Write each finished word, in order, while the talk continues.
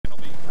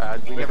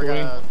We never got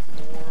a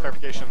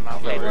clarification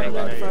on Right in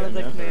front of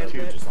the command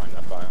bit. Just lined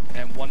up by him.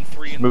 And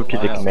 1-3 in Move to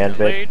the command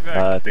bit.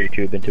 3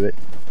 tube into it.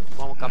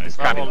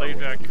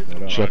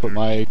 Should I put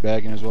my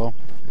bag in as well?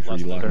 Or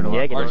you lock it up?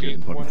 Yeah, get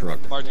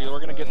Margie, we're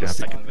gonna get the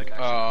second Vic.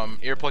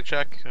 Earplug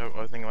check, or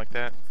anything like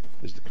that.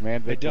 Is the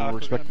command bit where we're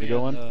expected to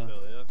go in?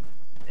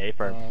 A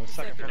firm.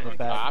 Second from the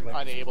back. I'm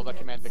unable, that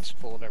command Vic's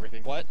full of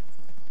everything. What?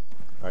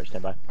 Alright,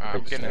 stand by.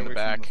 I'm getting in the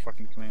back.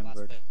 Fucking command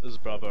bit. This is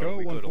Bravo. Go,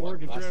 1-4,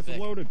 get your asses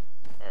loaded.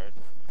 Alright.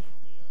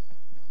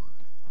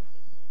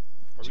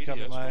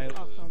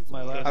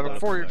 My last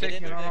before you're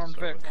taking an unarmed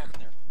Vic.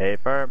 A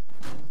firm.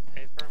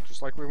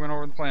 Just like we went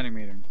over in the planning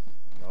meeting.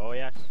 Oh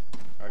yes.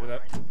 Roger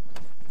that.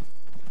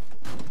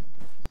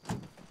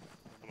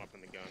 I'm up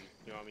in the gun.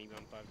 You want me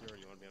on 5-0 or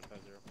you want to be on 5-0?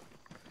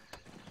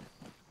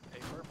 A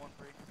firm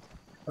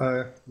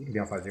 1-3. You can be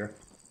on 5-0.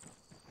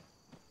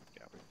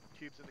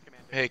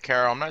 Hey,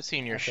 Carol, I'm not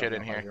seeing your shit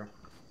in here.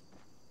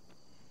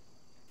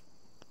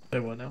 Say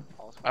what now?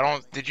 I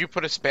don't. Did you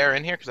put a spare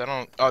in here? Because I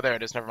don't. Oh, there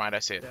it is. Never mind. I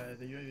see it. Yeah,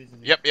 the UAV's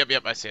in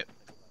Yep. I see it.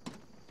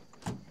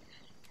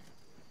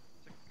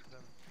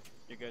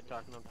 You good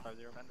talking on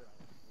 5-0?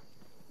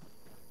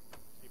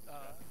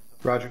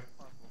 Roger.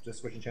 Just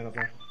switching channels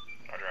now.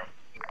 Roger out.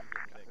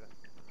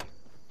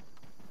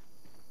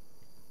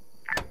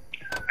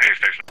 Hey,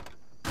 station.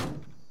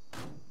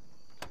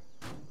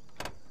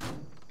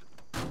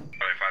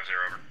 Charlie 5-0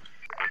 over.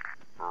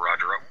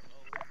 Roger out.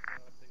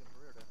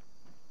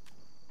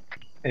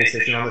 Any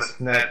station on this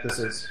net, this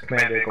is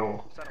command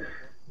vehicle.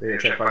 Radio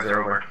check 5-0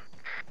 over.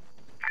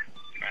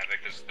 I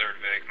think this is third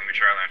Vic. Let me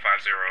try line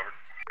 5-0 over.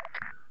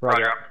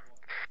 Roger out.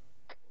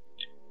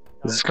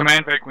 This is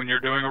command Vic. When you're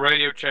doing a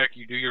radio check,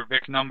 you do your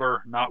Vic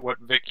number, not what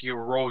Vic you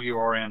role you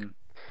are in.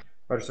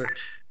 Roger, sir.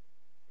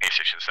 Hey,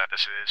 station set.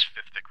 This is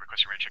 5th Vic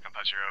requesting radio check on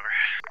 5-0 over.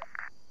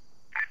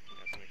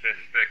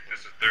 5th Vic, this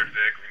is 3rd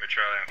Vic. Let me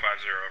try line 5-0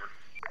 over.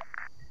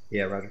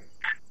 Yeah, roger.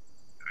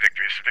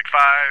 Victory is Vic 5.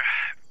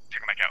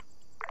 Take him back out.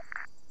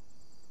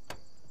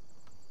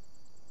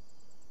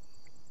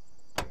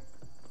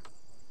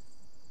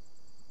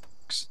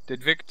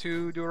 Did Vic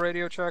 2 do a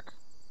radio check?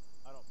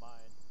 I don't mind.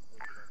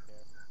 I really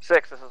don't care.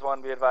 6, this is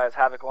 1, be advised,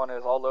 Havoc 1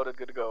 is all loaded,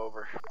 good to go,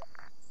 over.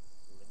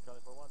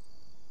 Charlie 4-1.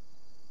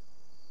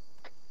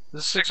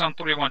 This is 6 on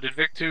 3-1. Did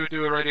Vic 2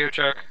 do a radio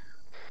check?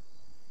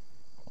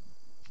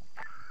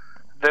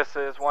 This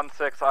is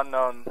 1-6,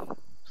 unknown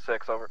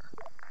 6, over.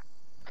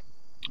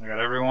 I got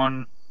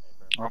everyone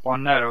up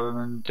on net other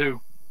than 2.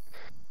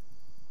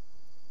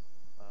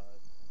 I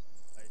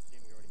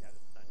assume you already had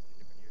it assigned to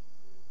 2 different years.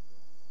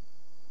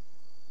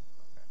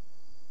 Okay.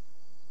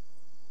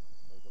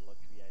 That was a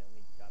luxury I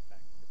only got back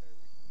to very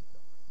recently, so.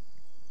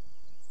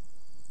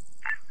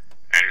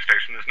 Any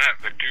station is net.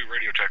 Vic 2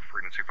 radio check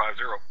frequency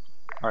 50.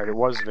 Alright, it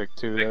was Vic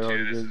 2. They Vic 2,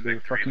 already this is did the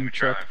Vic 3. Let fucking me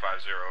try check.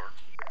 line 50 over.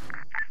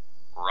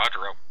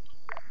 Roger out.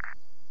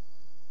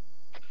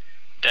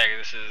 Dagger,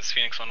 this is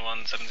Phoenix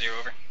 1170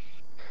 over.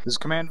 This is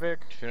Command Vic.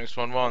 Phoenix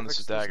 1-1. This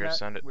is Dagger.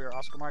 Send it. We're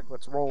Oscar Mike.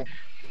 Let's roll.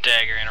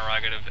 Dagger,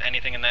 interrogative.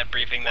 Anything in that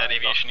briefing that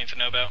aviation needs to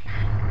know about?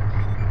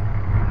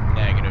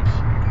 Negative.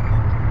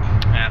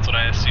 That's what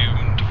I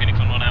assumed. Phoenix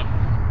 1-1 out.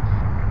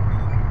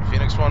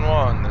 Phoenix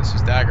 1-1. This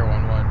is Dagger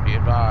 1-1. Be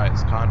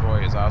advised.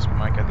 Convoy is Oscar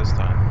Mike at this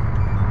time.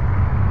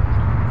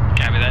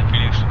 Copy that.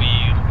 Phoenix will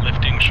be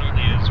lifting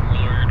shortly as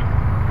Warlord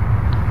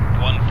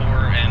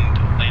 1-4 and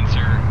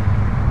Lancer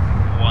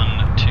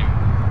 1-2.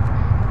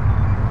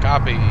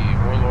 Copy.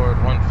 Warlord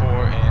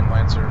 1-4 and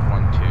Lancer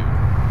 1-2.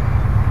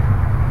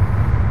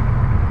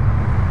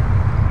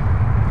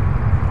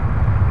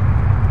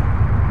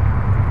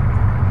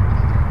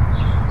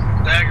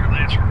 Dagger,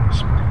 Lancer.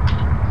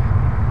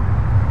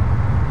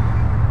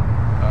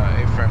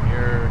 A-Frame,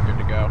 you're good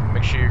to go.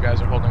 Make sure you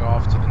guys are holding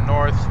off to the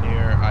north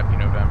near IP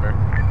November.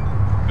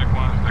 Vic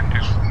 1, Vic 2.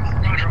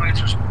 Roger,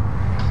 Lancers.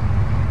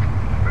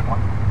 Vic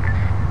 1.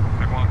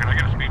 Vic 1, can I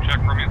get a speed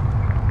check from you?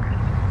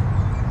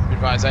 Be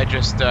advised, I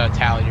just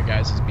tallied your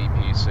guys'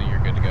 BP, so you're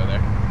good to go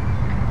there.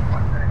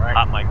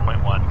 Hot mic,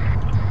 point 1.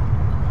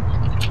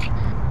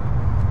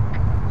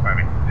 Sorry,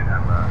 we did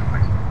have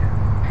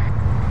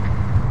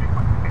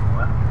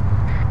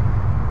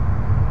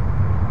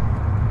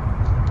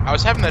I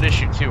was having that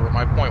issue too with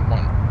my point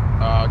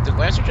 1. Did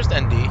Lancer just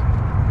ND?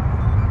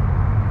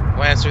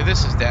 Lancer,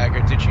 this is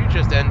Dagger. Did you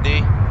just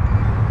ND?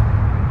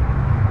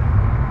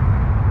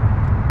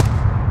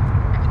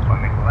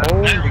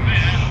 Holy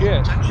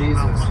shit.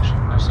 Jesus.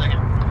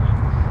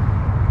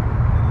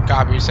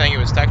 Copy, you're saying it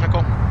was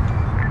technical?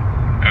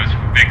 That was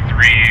Vic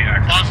 3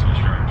 accident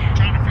discharge.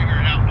 Trying to figure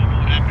it out, don't know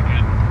what happened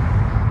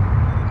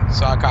yet.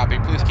 Saw a copy,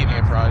 please keep me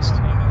apprised.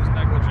 That was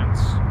negligence.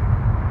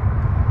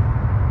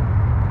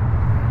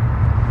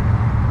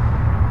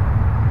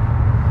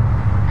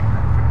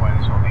 Vic 1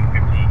 is holding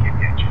 50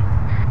 kph.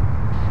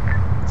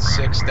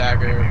 6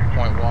 Dagger,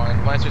 point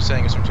 1. Lancer's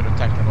saying it's some sort of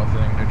technical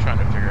thing. They're trying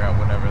to figure out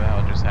whatever the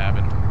hell just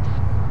happened.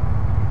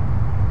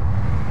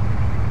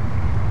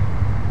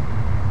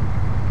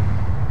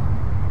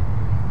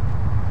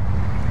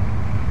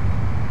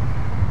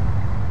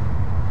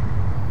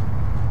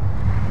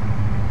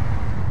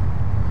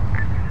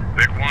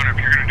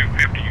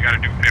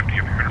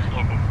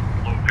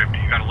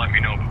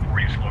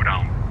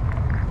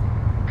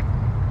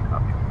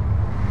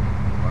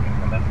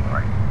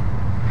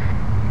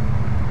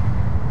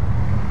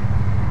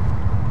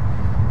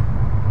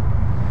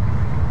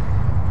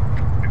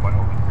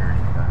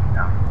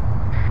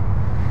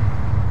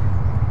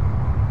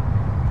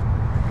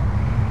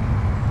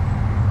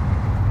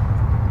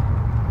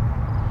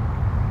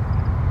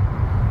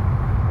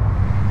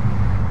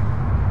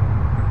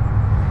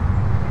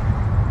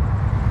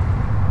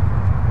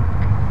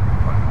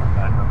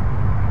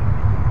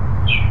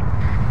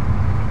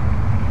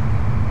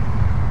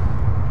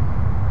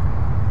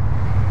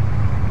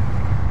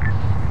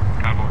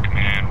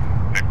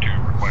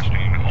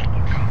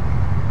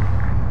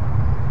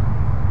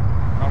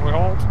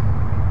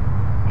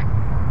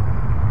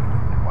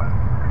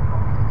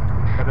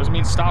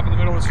 Stop in the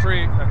middle of the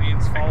street. That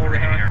means follow the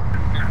heron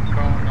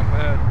going up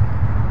ahead.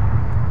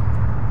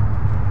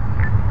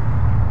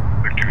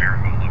 Victor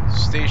Heron going left.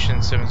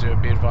 Station 70,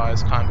 be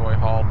advised, convoy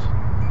halt.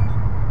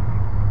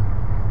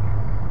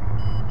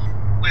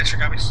 Lancer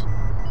copies.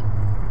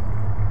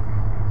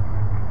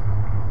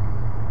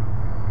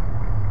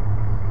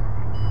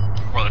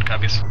 Warlord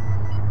copies.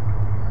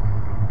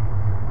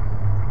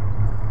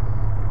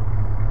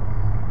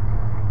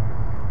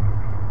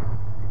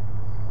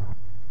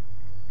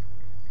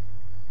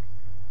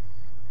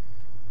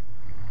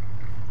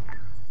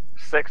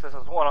 Six, this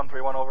is 1 on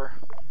 3-1 over.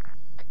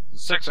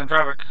 6 in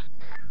traffic.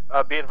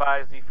 Be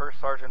advised, the first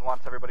sergeant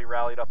wants everybody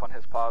rallied up on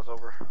his pause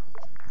over.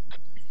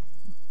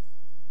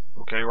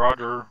 Okay,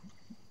 roger.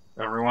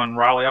 Everyone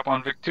rally up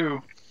on Vic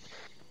 2.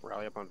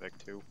 Rally up on Vic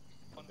 2.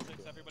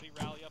 1-6, everybody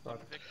rally up on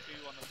Vic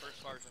 2 on the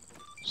first sergeant.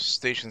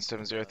 Station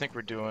 70, I think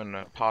we're doing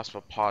a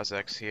possible pause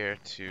X here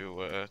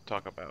to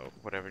talk about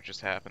whatever just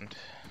happened.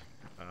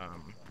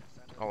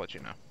 I'll let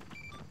you know.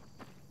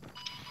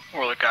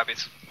 Warlord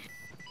copies.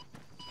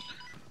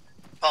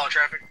 Follow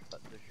traffic.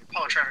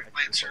 Follow traffic,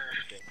 Lancer.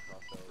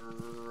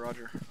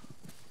 Roger.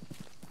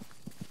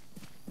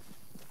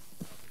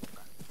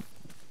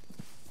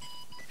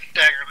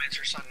 Dagger,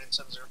 Lancer, sign in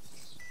 7-0.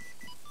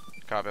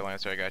 Copy,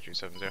 Lancer, I got you,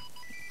 70.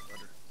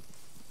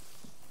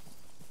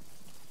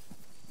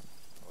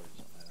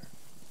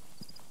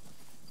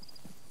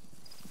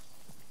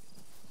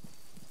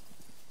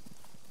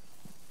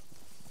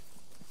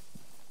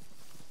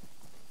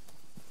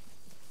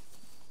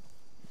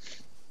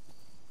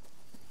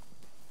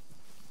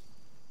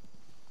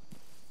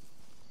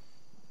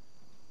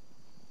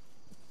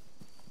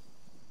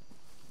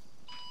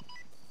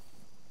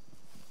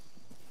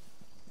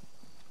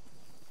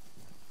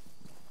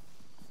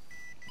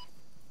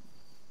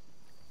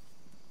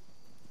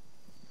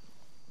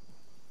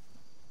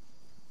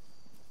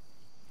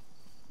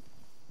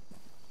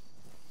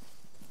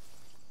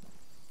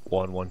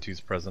 One,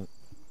 1-2's present.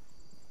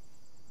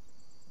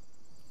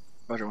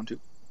 Roger, 1-2.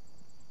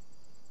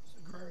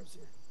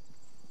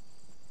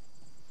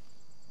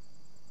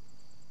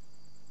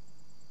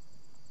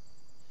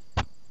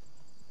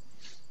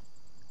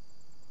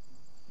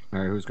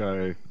 Alright, who's got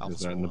a... Is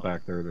that in the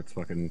back there that's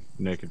fucking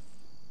naked?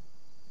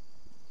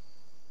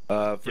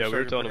 Yeah, we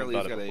were telling him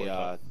about he's it got before.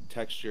 a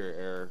texture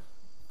error,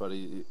 but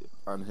he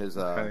on his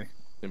Okay.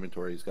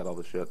 inventory he's got all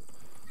the shit.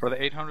 For the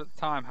 800th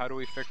time, how do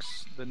we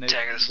fix the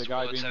the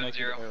guy being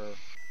naked error?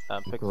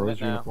 Throw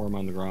his uniform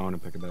on the ground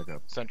and pick it back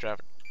up. Send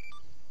traffic.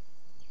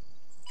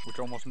 Which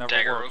almost never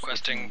Dagger works.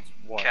 requesting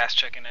cast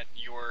check-in at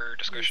your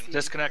discretion.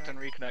 Disconnect and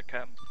reconnect,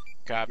 Captain.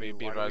 Copy, be Why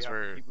do we advised, have to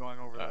we're keep going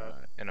over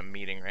that? in a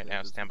meeting right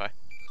now, stand by.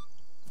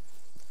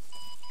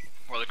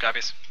 Warlord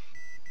copies.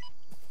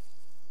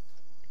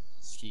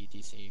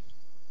 DC.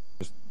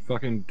 Just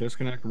fucking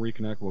disconnect and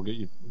reconnect, we'll get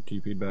you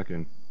TP'd back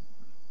in.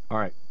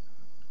 Alright.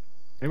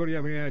 Anybody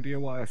have any idea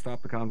why I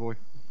stopped the convoy?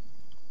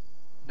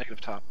 Negative,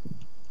 top.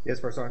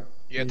 Yes, First Sergeant.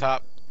 Yeah,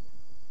 top.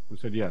 Who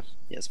said yes?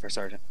 Yes, First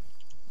Sergeant.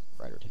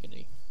 Rider, take a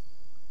knee.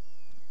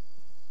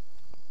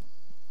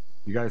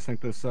 You guys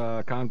think this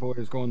convoy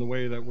is going the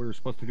way that we're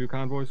supposed to do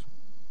convoys?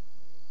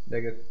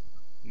 Negative.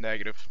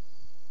 Negative.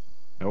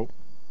 Nope.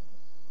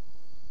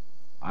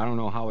 I don't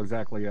know how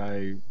exactly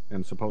I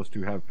am supposed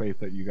to have faith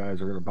that you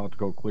guys are about to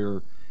go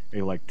clear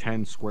a like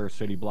 10 square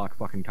city block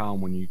fucking town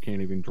when you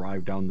can't even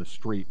drive down the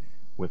street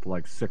with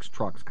like 6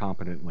 trucks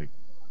competently.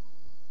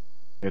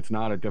 It's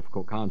not a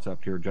difficult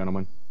concept here,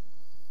 gentlemen.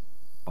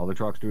 All the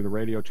trucks do the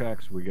radio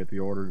checks, we get the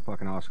order to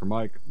fucking Oscar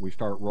Mike, we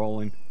start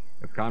rolling.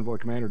 If convoy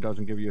commander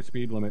doesn't give you a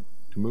speed limit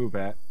to move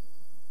at,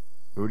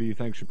 who do you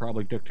think should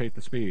probably dictate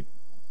the speed?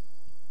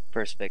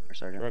 First Vic,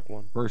 First Sergeant. Direct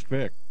one. First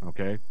Vic,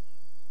 okay?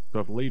 So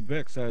if lead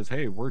Vic says,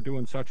 hey, we're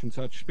doing such and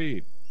such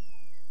speed,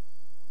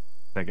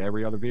 think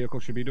every other vehicle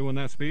should be doing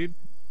that speed?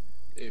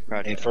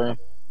 Roger.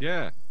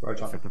 Yeah.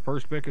 Roger. If the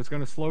first Vic is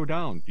going to slow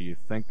down, do you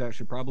think that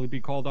should probably be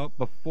called out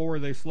before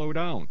they slow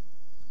down?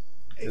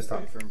 Just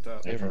top.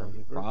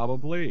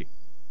 Probably.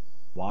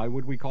 Why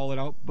would we call it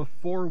out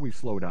before we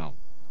slow down?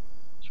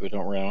 So we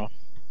don't run off.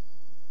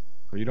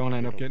 So you don't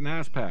end up getting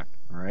ass packed,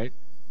 alright?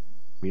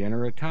 We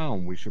enter a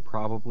town, we should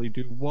probably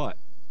do what?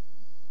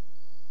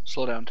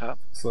 Slow down, top.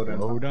 Slow down.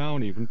 Slow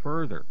down even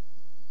further.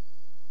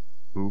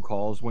 Who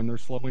calls when they're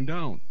slowing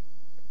down?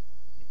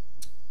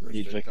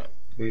 Lead Vic.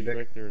 Lead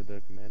Vic. Or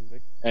the command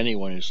Vic?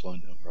 Anyone who's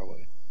slowing down,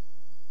 probably.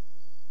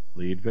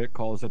 Lead Vic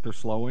calls that they're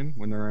slowing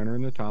when they're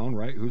entering the town,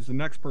 right? Who's the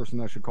next person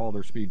that should call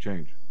their speed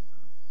change?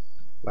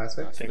 Last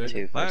Vic. Vic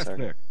 2, First Last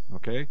Sergeant. Vic,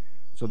 okay?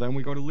 So then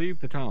we go to leave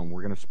the town.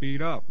 We're going to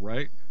speed up,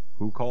 right?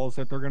 Who calls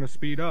that they're going to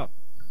speed up?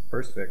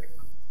 First Vic.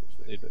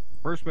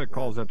 First Vic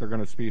calls that they're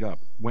going to speed up.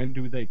 When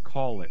do they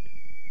call it?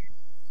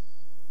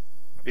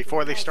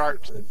 Before they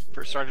start,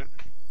 First Sergeant.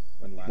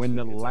 When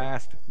the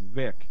last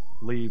Vic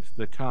leaves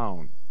the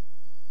town.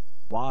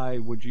 Why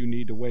would you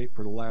need to wait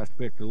for the last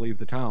Vic to leave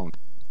the town?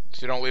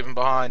 So you don't leave them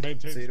behind.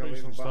 So you don't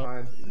leave them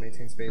behind.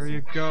 Maintain space. There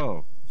you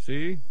go.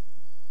 See?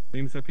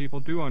 Seems that people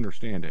do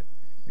understand it.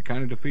 it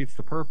kind of defeats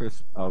the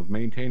purpose of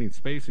maintaining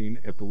spacing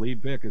if the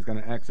lead Vic is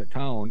going to exit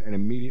town and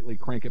immediately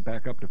crank it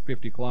back up to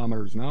 50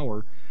 kilometers an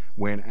hour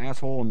when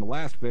asshole in the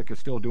last Vic is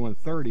still doing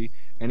 30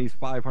 and he's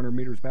 500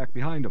 meters back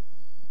behind him.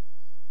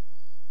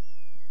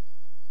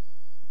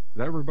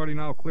 Is everybody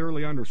now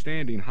clearly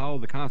understanding how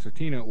the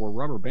concertina or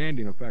rubber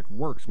banding effect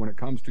works when it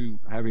comes to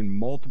having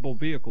multiple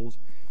vehicles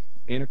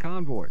in a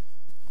convoy?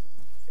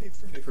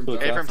 From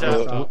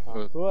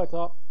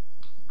top.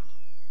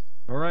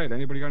 All right,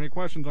 anybody got any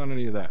questions on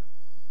any of that?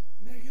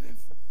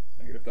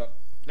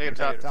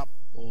 Negative top.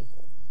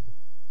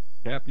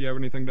 Cap, you have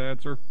anything to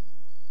add, sir?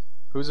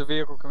 Who's the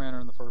vehicle commander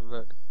in the first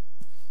Vic?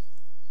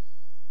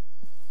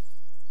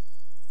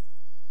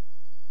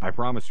 I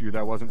promise you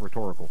that wasn't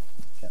rhetorical.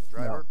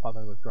 Driver? No,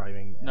 Pavan was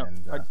driving. No,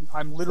 and,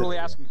 I'm literally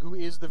asking who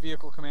is the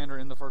vehicle commander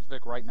in the first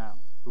Vic right now?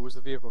 Who was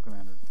the vehicle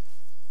commander?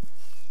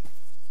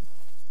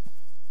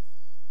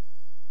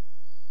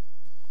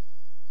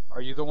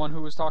 Are you the one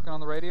who was talking on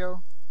the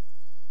radio?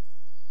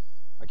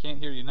 I can't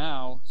hear you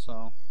now,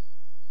 so...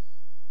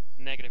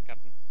 Negative,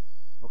 Captain.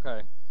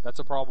 Okay, that's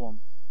a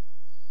problem.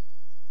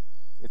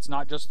 It's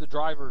not just the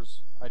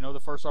drivers. I know the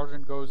first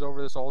sergeant goes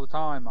over this all the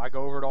time. I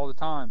go over it all the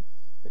time.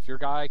 If your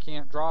guy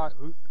can't drive...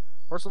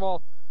 First of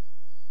all,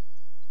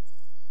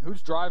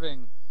 who's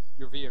driving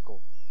your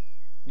vehicle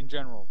in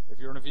general? If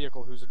you're in a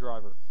vehicle, who's the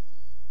driver?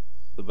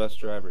 The best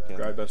driver, Ken.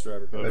 Best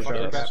driver.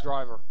 The best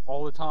driver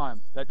all the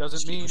time. That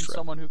doesn't mean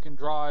someone who can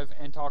drive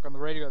and talk on the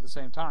radio at the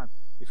same time.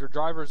 If your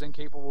driver is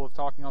incapable of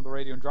talking on the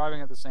radio and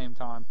driving at the same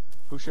time,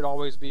 who should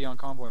always be on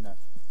convoy net?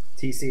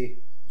 TC,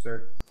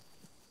 sir.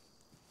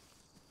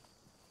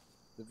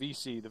 The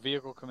VC, the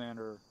vehicle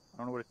commander. I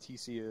don't know what a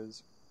TC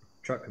is.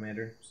 Truck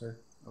commander, sir.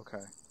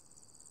 Okay.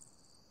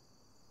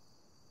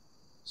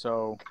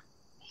 So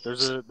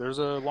there's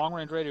a long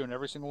range radio in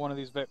every single one of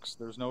these Vics.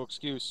 There's no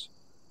excuse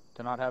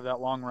to not have that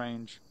long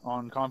range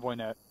on convoy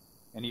net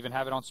and even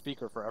have it on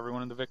speaker for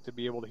everyone in the Vic to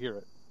be able to hear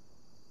it.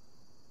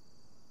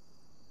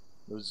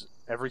 There's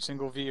every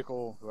single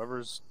vehicle,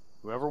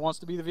 whoever wants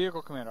to be the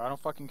vehicle commander, I don't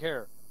fucking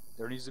care.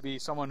 There needs to be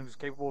someone who's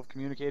capable of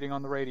communicating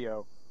on the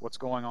radio what's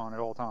going on at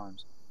all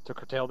times to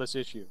curtail this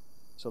issue.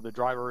 So the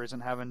driver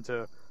isn't having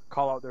to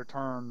call out their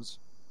turns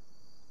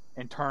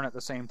and turn at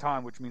the same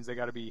time, which means they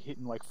got to be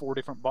hitting like 4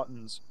 different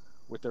buttons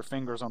with their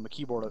fingers on the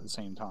keyboard at the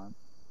same time.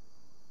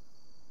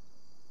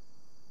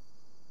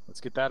 Let's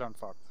get that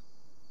unfucked.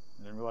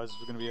 I didn't realize this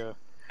was going to be a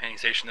Any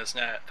station that's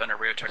not Thunder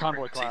Radio Check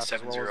convoy class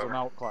as well as a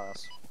MOUT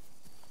class.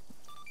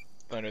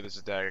 Thunder, this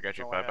is Dag. I got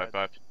you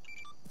 5x5.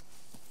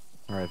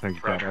 All right, thank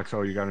you, Cap.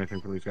 XO, you got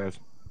anything for these guys?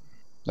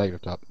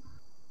 Negative top.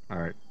 All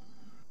right.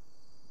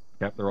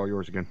 Cap, they're all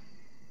yours again.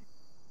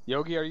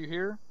 Yogi, are you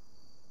here?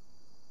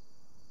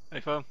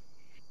 Hey, phone.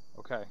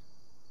 Okay.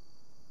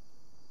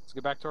 Let's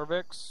get back to our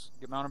Vics.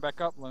 Get mounted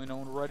back up. Let me know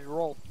when we're ready to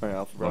roll. All right,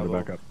 Alpha Round Bravo.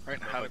 it back up.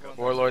 Right, how'd it go?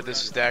 Warlord,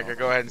 this is Dagger.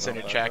 Go ahead and send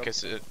your check.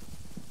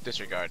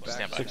 Disregard.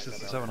 Stand by.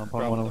 667 on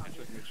point 1.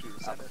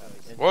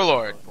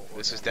 Warlord,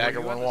 this is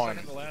Dagger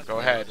 1-1. Go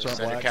ahead. Send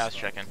your cast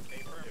check in.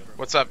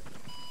 What's up?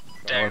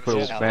 Dagger put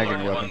a bag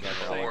in your weapon.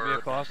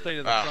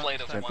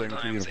 Flight of 1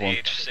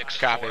 H64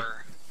 Copy.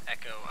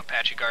 Echo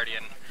Apache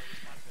Guardian.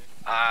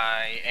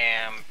 I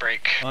am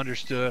break.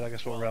 Understood. I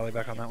guess we'll rally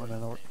back on that one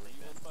then.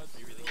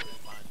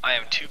 I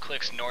am 2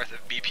 clicks north of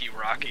BP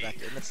Rocky.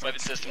 Weapon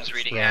systems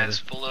reading as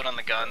full load on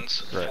the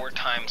guns, 4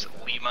 times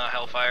Lima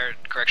Hellfire,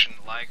 correction,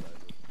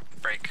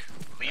 break.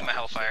 Lima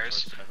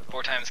Hellfires,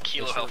 4 times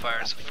Kilo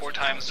Hellfires, 4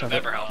 times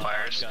November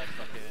Hellfires,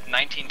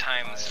 19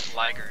 times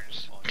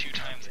Ligers, 2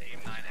 times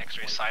AIM-9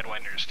 X-ray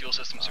Sidewinders. Fuel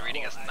systems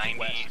reading as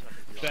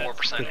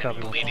 94% and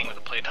bleeding with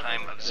a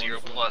playtime of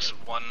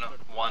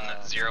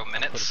 0+110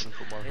 minutes.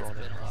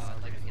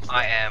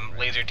 I am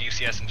laser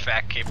DCS in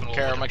fact capable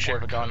Carol, of make sure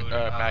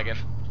Magan.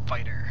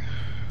 fighter.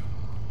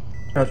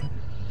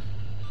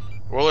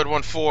 Warlord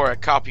 1-4, I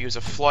copy you as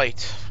a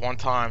flight, 1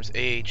 times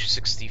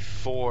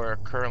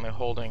AH-64, currently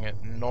holding it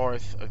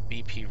north of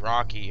BP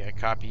Rocky. I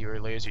copy your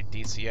laser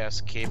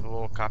DCS,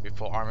 capable, copy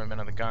full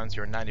armament of the guns,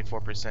 you're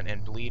 94%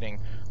 and bleeding.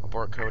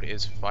 Abort code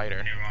is fighter.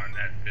 On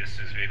that, this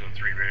is Vehicle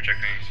 3, radar check.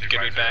 Good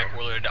read back,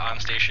 Warlord on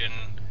station,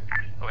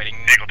 awaiting...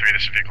 Vehicle 3,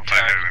 this is Vehicle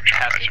 5, I'm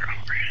shot by 0.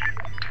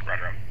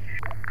 Roger up.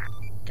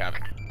 Copy.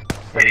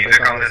 Hey,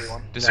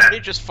 Does somebody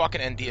just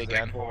fucking ND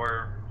again?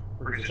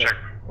 Check.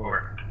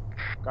 Over.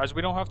 Guys,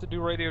 we don't have to do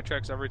radio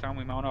checks every time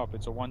we mount up.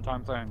 It's a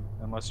one-time thing,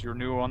 unless you're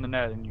new on the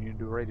net and you need to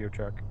do a radio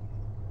check.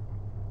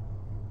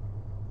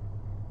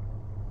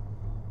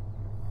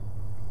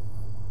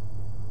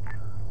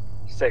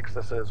 Six,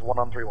 this is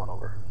 1-on-3-1,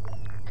 over.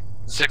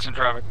 6 in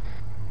traffic.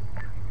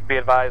 Be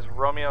advised,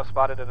 Romeo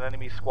spotted an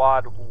enemy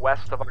squad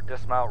west of our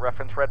dismount.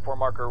 Reference red 4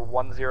 marker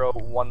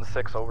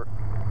 1016, over.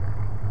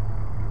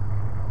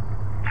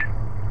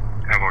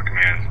 Have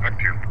command, back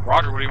to you.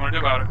 Roger, what do you want to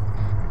do about it?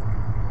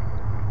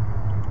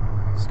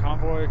 This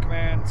convoy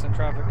command, send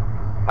traffic.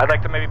 I'd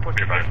like to maybe push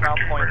the dismount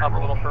point up a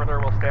little further.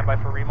 We'll stand by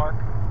for remark.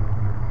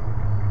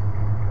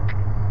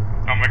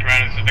 My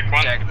command is Vic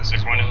 1. Dagger, this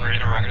is Vic 1 is ready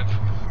to roll.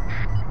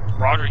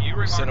 Roger, you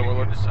remark Send a and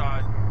you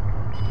decide.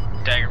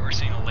 Dagger, we're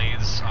seeing a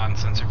laze on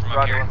sensor from up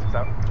Roger, here. 1-6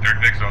 out. Third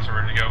Vic's also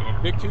ready to go. Over.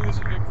 Big 2, this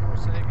is Big 4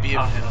 saying.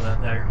 I'll handle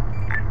that there.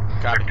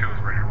 Copy. Vic 2 is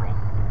ready to roll.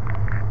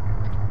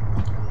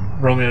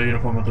 Romeo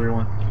uniform on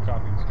 3-1. 2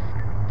 copies.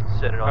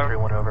 Set it on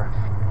 3-1 over.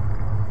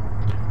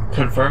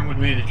 Confirm with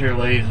me that your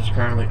laser is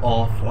currently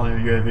off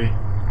on your UAV.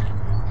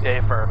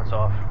 Yeah, firm, it's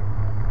off.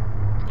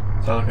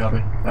 Solid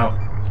copy. Out.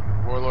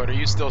 Warlord, are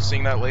you still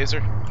seeing that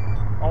laser?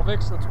 All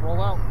Vics, let's roll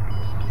out.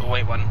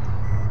 Wait one.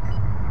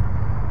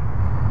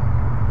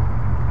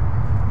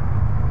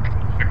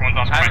 Vic 1's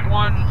on Havoc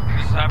 1,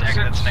 this is Havoc 6.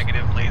 That's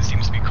negative. Blaze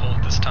seems to be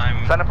cold this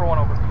time. Send it for 1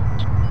 over.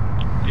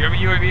 Do you have a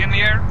UAV in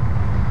the air?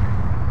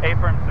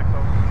 Affirm, 6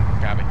 over.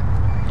 Copy.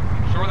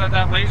 Sure that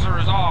that laser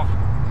is off.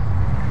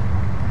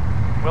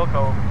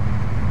 Wilco.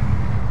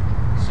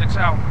 6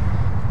 out.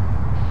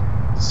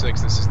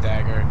 6, this is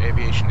Dagger.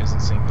 Aviation isn't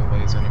seeing the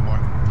laser anymore.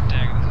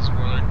 Dagger, this is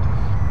Warlord.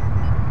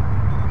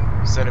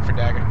 Set it for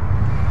Dagger.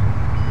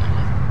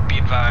 Be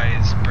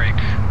advised, break.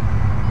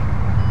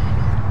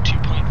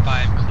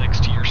 2.5 clicks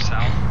to your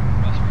south,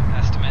 rough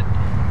estimate,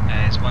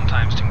 as 1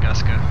 times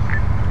Tunguska.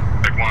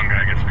 Vic 1,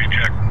 gotta get speed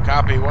check.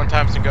 Copy, 1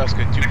 times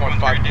Tunguska,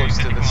 2.5 clicks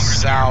to the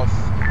south.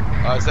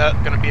 Is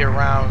that going to be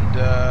around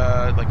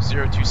like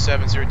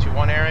 027,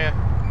 021 area?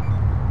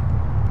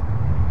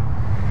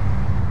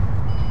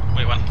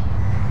 Wait one.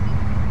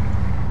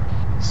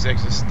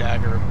 6, this is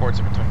Dagger. Reports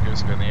of a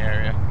Tunguska in the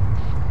area.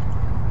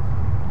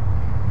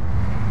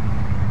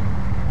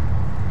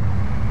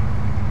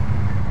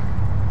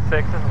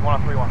 This is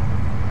 1031.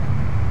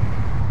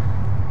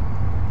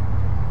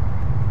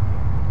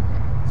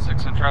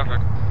 6 in traffic.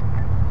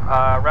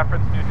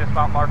 Reference new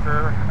dismount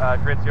marker,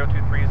 grid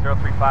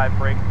 023035,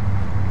 break.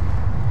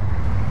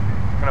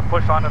 I'm gonna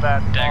push onto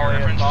that Dagger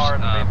reference,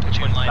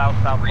 platoon line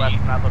south-southwest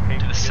from that location.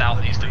 to the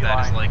southeast of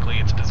that is likely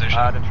its position.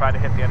 To try to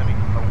hit the enemy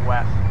from the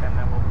west, and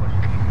then we'll push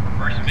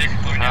east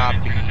from there.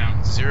 Copy.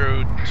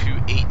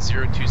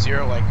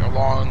 028020, like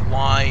along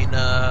line,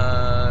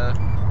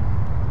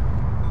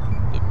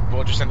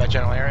 we'll just in that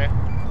general area.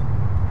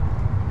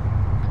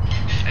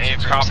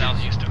 From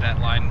southeast of that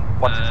line,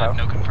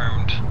 no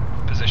confirmed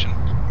position.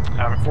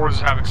 Havoc 4, this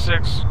is Havoc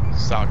 6.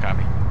 Solid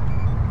copy.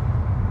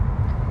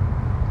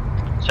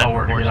 I'll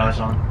work to get eyes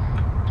on.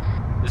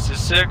 This is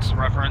 6,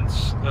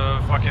 reference the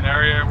fucking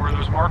area where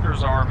those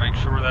markers are. Make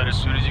sure that as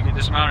soon as you get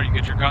dismounted, you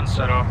get your guns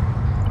set up.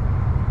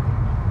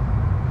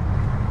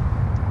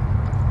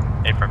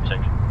 Affirm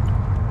 6.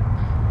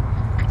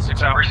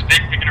 6 out. Where's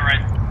Vic? Taking it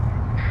right.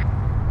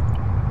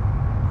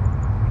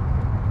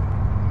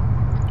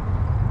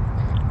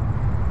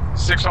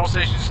 Six all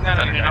stations net.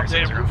 I need an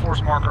updated brute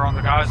force marker on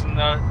the guys in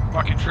the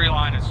fucking tree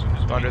line as soon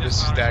as Thunder,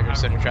 this is Dagger,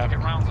 center traffic.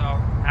 Rounds out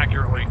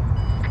accurately.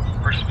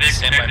 Where's Vic?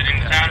 Connected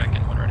in town.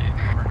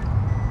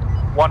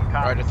 1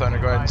 copy. Roger, Thunder,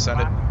 go ahead and send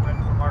it.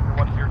 Marker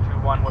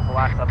 1021 was the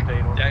last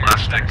update.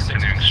 Last stick,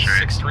 continuing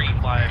straight.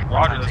 635.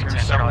 Roger, that's gonna be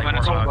several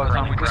minutes old by the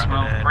time we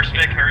dismount. Where's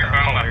Vic? Harry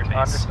phone left.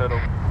 Understood.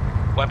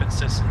 Weapon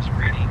systems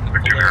reading.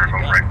 Vic 2, Harry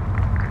phone right.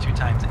 2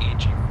 times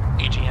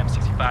AGM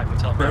 65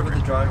 hotel. Wherever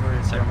the driver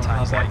is, 7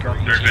 times lighter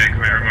Third Vic,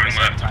 Harry phone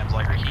 7 left. times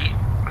lighter heat.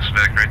 This is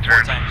Vic, right 4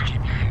 turn. times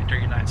GPU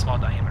 39 small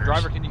diameters.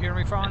 Driver, can you hear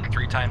me, Fawn?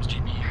 3 times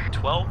GPU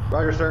 12.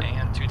 Roger, sir.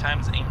 And 2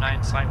 times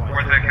AIM-9 sidewise.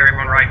 Fourth Vic, Harry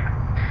phone right.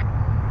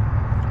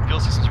 Fuel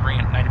systems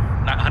reading at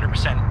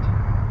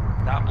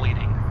 100%. Not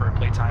bleeding for a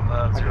playtime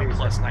of 0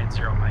 plus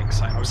 90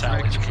 mics. I'm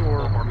salvage. Making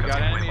sure we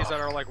got enemies that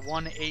are like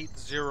 180.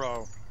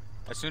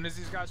 As soon as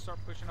these guys start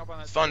pushing up on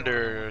that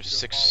Thunder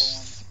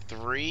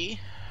 6-3.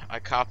 I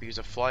copy use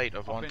a flight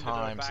of 1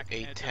 times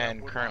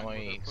 810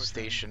 currently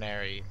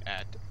stationary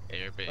at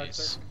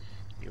airbase.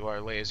 You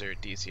are laser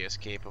DCS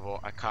capable.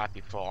 I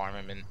copy full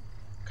armament.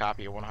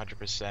 Copy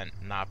 100%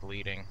 not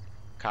bleeding.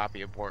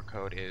 Copy abort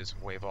code is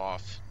wave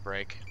off.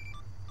 Break.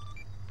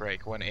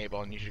 Break when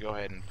able, and you should go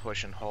ahead and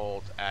push and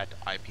hold at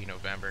IP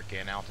November,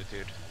 gain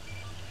altitude.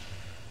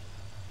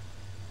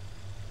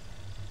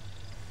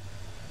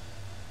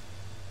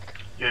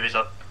 UAV's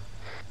up.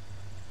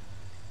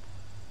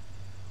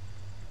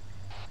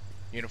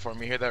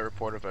 Uniform, you hear that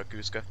report of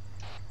Guska?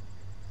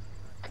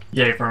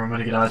 Yeah, affirm. I'm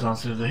gonna get eyes on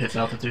as soon as it hits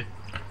altitude.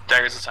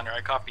 Daggers is under.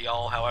 I copy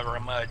all. However,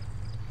 I'm gonna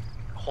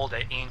hold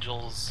at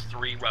Angels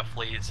 3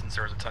 roughly since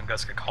there was a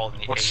Tunguska called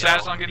in the What's AL.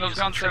 status on getting those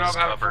guns set up?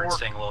 Cover and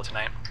staying low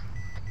tonight.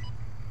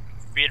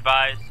 Be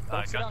advised.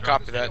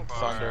 Copy that,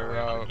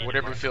 Thunder.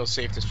 Whatever you feel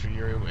safest for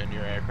you and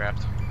your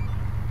aircraft.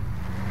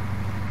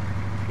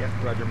 Yep,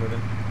 roger,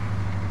 moving.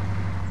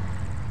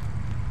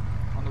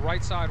 On the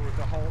right side with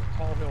the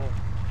tall hill.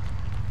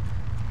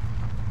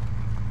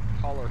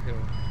 Taller hill.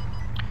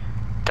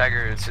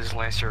 Dagger, this is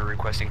Lancer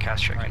requesting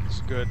cast check-in. Right, this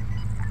is good.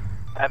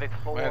 Havoc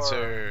 4.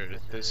 Lancer,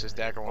 this is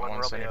Dagger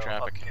 1-1, center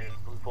traffic.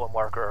 Blue bullet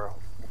marker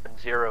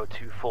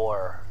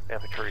 024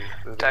 infantry.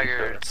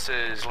 Dagger, this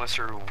is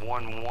Lancer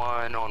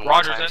 1-1 on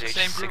Roger, 1 is that times the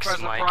same group H6 as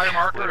the Mike. prior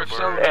marker? If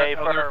so, Hey,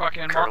 that other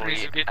fucking marker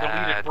needs to get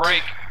deleted.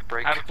 Break.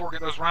 Havoc 4, get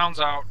those rounds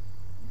out.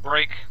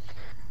 Break.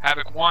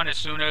 Havoc 1, as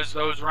soon as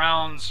those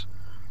rounds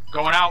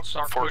going out,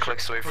 start 4 pushing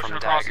clicks away across from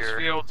this Dagger.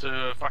 field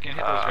to fucking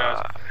hit those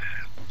guys.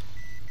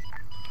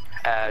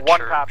 at One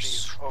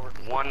Chirps. copy, over.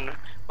 1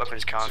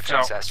 weapons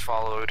conflicts as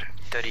followed.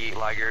 30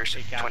 Ligers,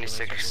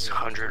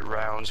 2,600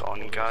 rounds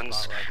on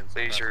guns,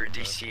 laser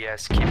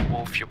DCS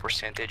capable, fuel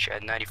percentage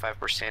at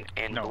 95%,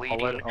 and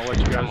bleeding. I'll let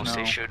you guys Ammo know.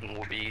 station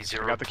will be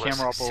 0 got the plus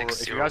camera up over.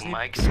 60 If you guys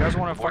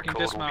want to fucking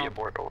dismount,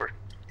 over.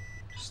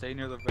 stay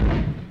near the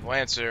vent.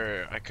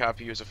 Lancer, I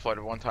copy you as a flight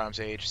of 1x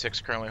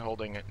H6 currently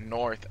holding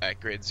north at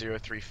grid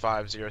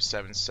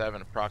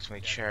 035077,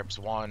 approximately Cherubs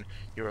 1.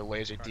 You are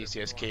laser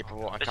DCS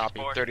capable. I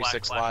copy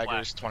 36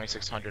 Ligers,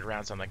 2,600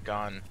 rounds on the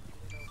gun.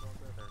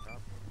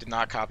 Did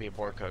not copy a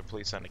board code.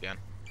 Please send again.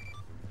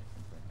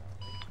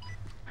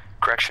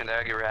 Correction,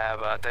 that you have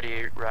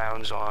 38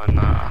 rounds on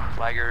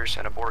Ligers,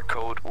 and abort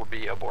code will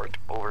be abort.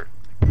 Over.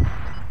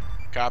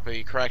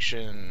 Copy.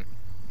 Correction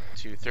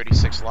to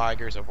 36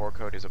 Ligers. Abort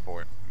code is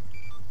abort.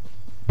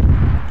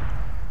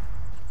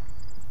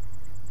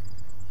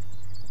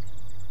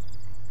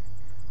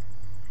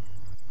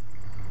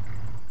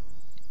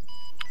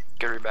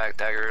 Get her back,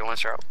 Dagger.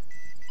 Lancer out.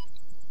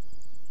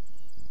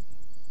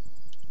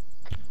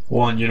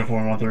 1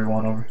 uniform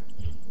 131 over.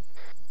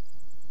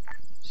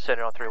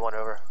 Center on 3-1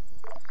 over.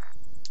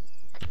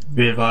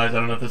 Be advised, I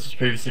don't know if this was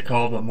previously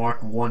called, but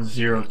Mark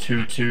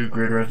 1022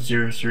 grid ref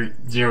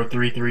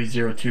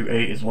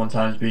 033028 is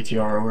 1x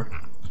BTR over.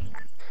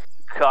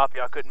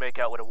 Copy, I couldn't make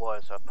out what it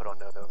was, so I put on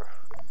note over.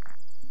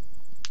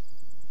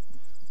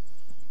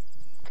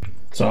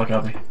 Solid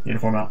copy.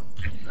 Uniform out.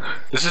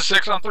 This is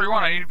 6 on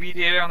 3-1. I need a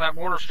BDA on that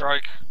mortar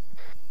strike.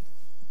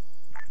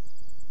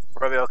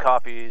 Romeo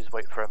copies,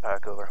 wait for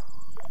impact over.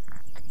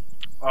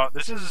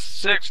 This is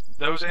 6.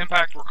 Those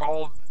impacts were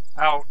called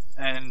out,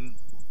 and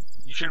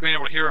you should have been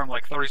able to hear them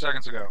like 30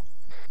 seconds ago.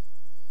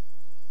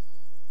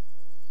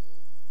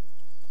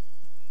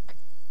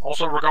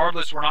 Also,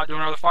 regardless, we're not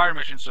doing another fire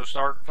mission, so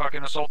start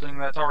fucking assaulting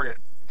that target.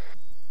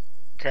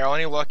 Carol,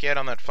 any luck yet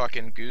on that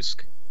fucking goose?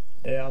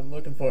 Yeah, I'm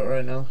looking for it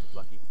right now.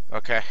 Lucky.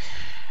 Okay.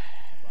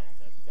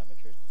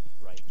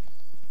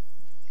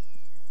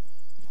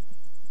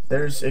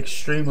 There's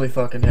extremely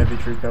fucking heavy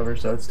tree cover,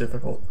 so it's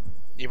difficult.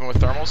 Even with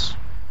thermals?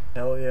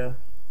 Hell yeah.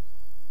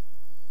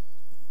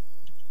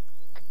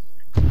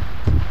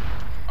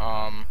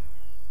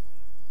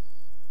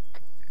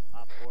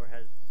 Op 4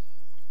 has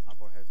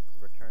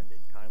returned in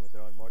kind with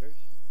their own mortars.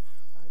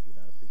 I do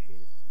not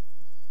appreciate it.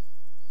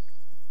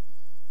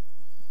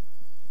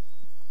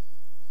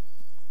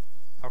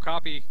 I'll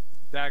copy,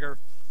 Dagger.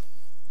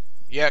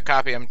 Yeah,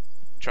 copy. I'm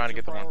trying to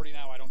get the one. Priority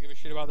now. I don't give a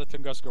shit about the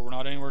Tunguska. We're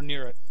not anywhere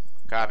near it.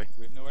 Copy.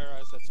 We have no air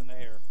assets in the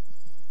air.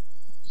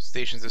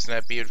 Stations this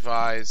net, be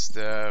advised,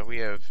 we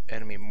have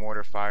enemy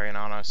mortar firing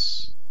on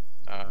us.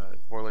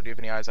 Warlord, do you have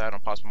any eyes out on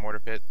possible mortar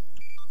pit?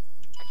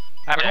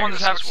 Everyone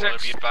just have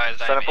 6.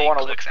 Set up for 1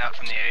 over. Out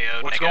from the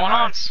AO. What's going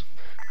on?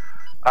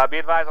 Be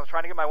advised, I was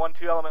trying to get my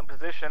 1-2 element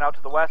position out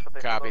to the west, but they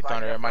Copy,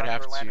 Thunder. I might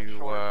have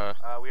to,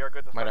 we are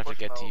good to might have to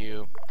get to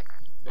you.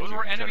 Those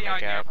were enemy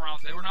IDF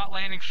rounds. They were not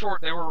landing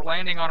short. They were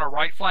landing on our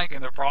right flank,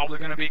 and they're probably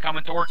going to be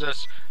coming towards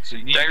us. So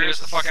you need to get us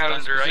the fuck out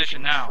of this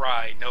position now.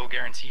 Try. No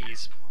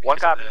guarantees. 1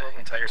 copy. The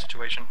entire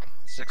situation.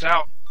 6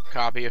 out.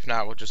 Copy. If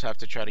not, we'll just have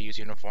to try to use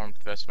uniform to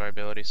the best of our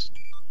abilities.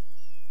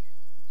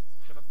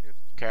 Shut up, kid.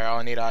 Carol,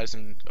 I need eyes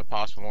in a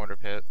possible mortar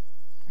pit.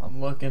 I'm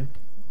looking.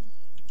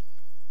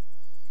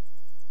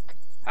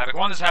 Havoc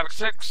 1, this is Havoc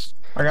 6.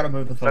 I gotta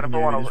move the Set up fucking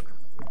for 1 UAVs. over.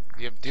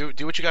 Yeah,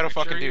 do what you gotta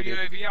fucking do, dude.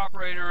 UAV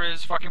operator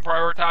is fucking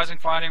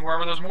prioritizing finding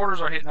wherever those mortars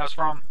are hitting us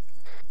from.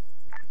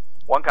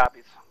 1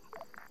 copies.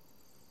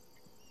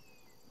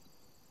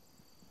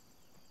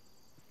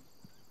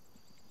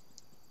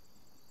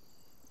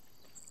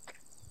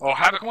 Oh,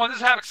 Havoc 1,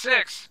 this is Havoc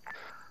 6.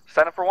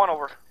 Set up for 1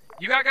 over.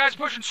 You got guys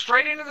pushing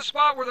straight into the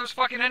spot where those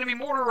fucking enemy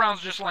mortar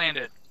rounds just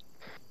landed.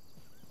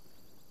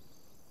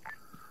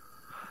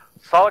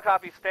 Solid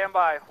copy, stand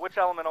by. Which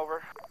element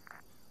over?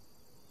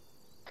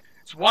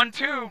 It's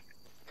 1-2.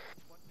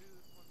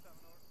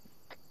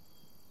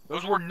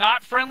 Those were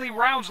not friendly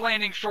rounds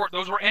landing short.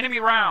 Those were enemy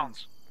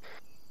rounds.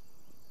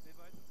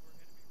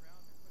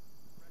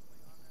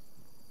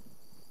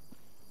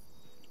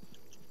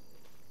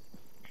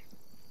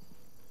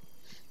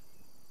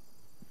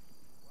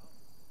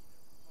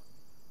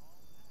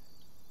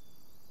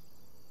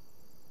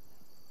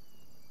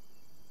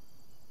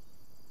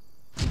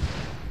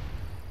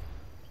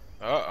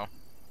 Uh-oh.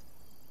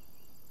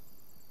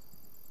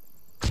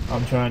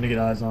 I'm trying to get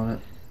eyes on it.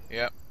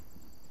 Yep.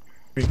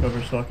 Tree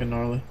cover's fucking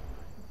gnarly.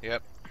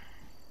 Yep.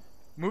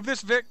 Move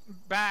this Vic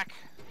back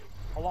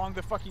along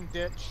the fucking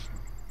ditch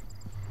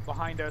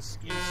behind us.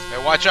 East.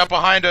 Hey, watch out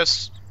behind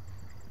us.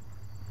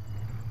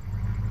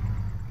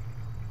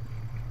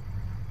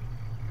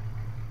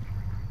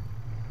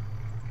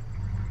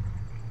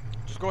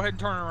 Just go ahead and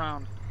turn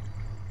around.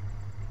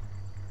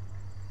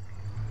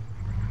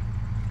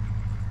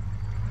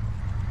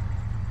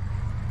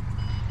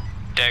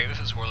 Dag, this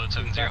is Warlord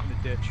 7-0. In the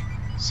ditch.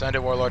 Send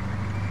it, Warlord.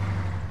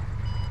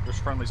 There's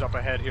friendlies up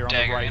ahead here on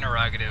Dagger, the right.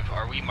 interrogative.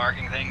 Are we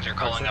marking things or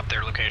calling up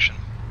their location?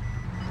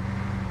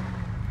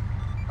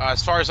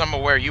 As far as I'm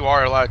aware, you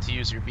are allowed to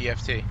use your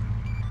BFT.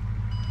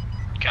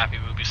 Copy,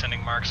 we'll be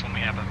sending marks when we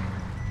have them.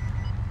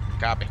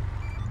 Copy.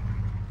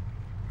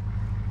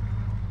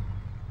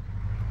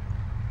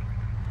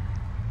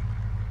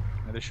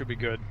 Yeah, this should be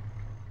good.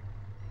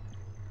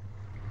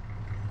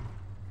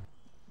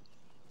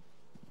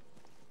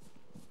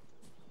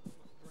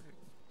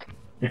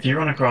 If you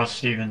run across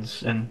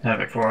Stevens and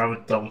Havoc 4, I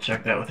would double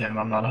check that with him.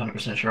 I'm not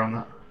 100% sure on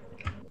that.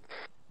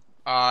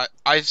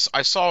 I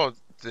saw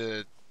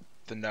the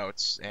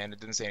notes and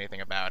it didn't say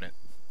anything about it.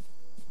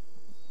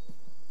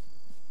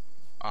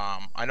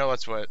 I know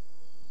that's what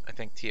I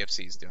think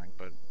TFC is doing,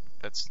 but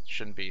that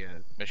shouldn't be a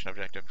mission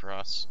objective for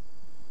us.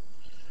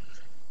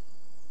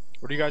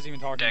 What are you guys even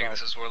talking about?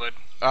 This is Warlord.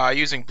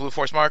 Using blue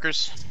force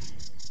markers.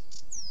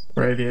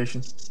 For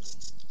aviation.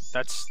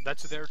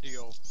 That's their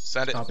deal.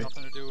 Send it. Nothing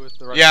to do with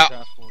the rest Yeah. of the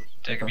task force.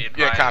 Take be advised.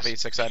 Yeah, copy.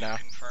 6-9 now.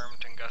 Confirmed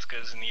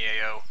Tunguska's in the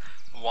AO.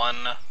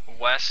 1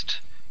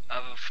 west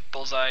of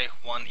Bullseye,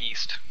 1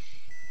 east.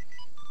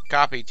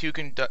 Copy. Two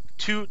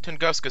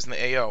Tunguskas in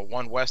the AO.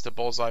 1 west of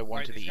Bullseye,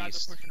 1 to the These guys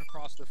east. are pushing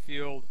across the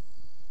field.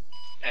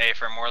 A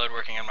from Warlord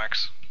working on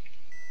marks.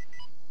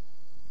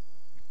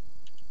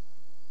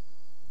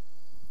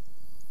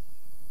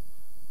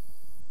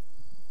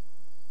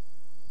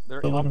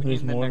 They're up in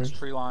the next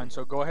tree line,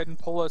 so go ahead and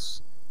pull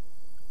us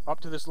up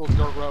to this little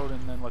dirt road,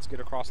 and then let's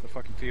get across the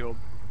fucking field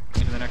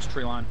into the next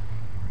tree line.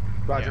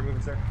 Roger,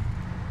 moving, sir.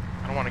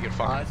 I don't want to get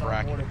fucking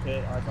wrecked.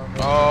 Pit.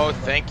 Oh,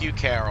 thank you,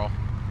 Carol.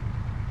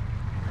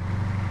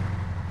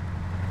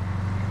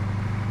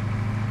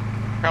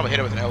 Probably hit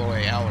it with an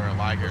LOAL or a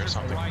Liger or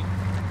something.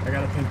 I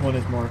got a pinpoint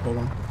his mark, hold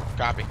on.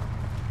 Copy.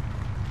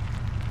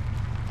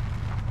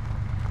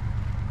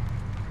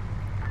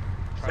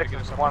 Six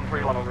is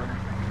 131 over.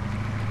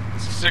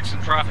 This is 6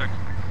 in traffic.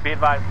 Be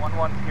advised,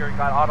 1-1 here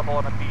got audible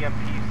and a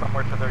BMP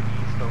somewhere to their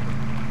east over.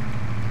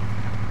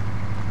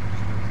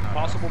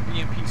 Possible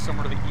BMP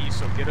somewhere to the east,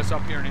 so get us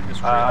up here and in this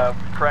tree line.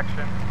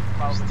 Correction.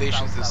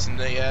 Stations this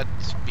yet.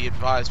 Be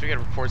advised, we got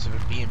reports of a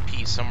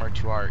BMP somewhere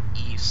to our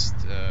east.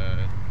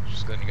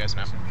 Just letting you guys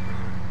know.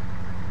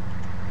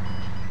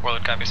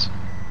 Warlord copies.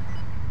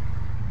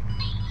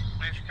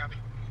 Copy.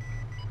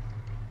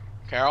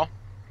 Carol?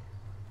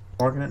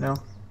 Marking it now.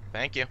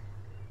 Thank you.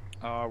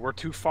 We're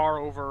too far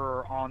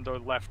over on the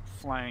left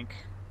flank.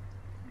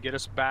 Get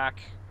us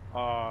back.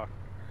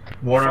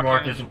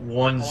 Watermark is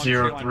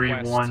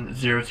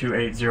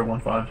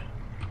 1031028015.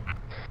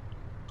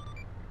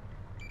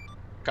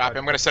 Copy,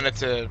 I'm gonna send it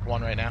to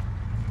 1 right now.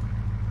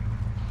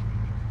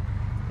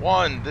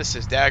 1, this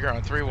is Dagger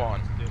on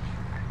 3-1.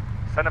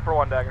 Send it for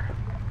 1, Dagger.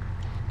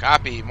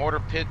 Copy,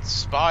 mortar pit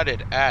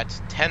spotted at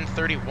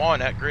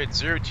 1031 at grid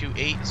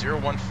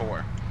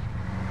 028014.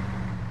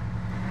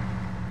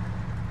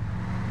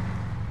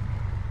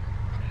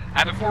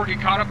 Have it forward,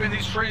 get caught up in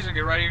these trees and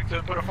get ready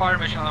to put a fire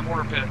mission on the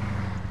mortar pit.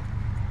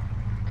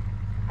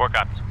 4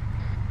 copies.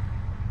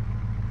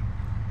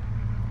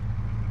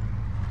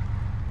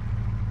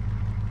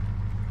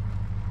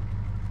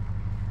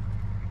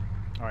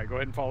 Alright, go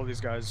ahead and follow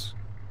these guys.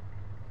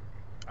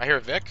 I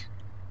hear Vic.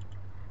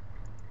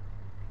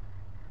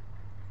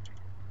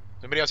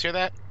 Anybody else hear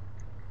that?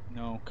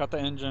 No, cut the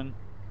engine.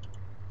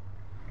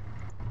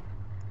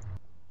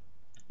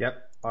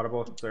 Yep,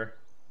 audible, sir.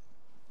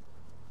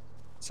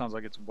 Sounds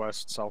like it's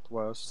west,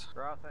 southwest.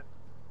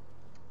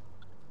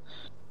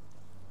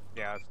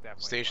 Yeah, it's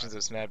definitely. Stations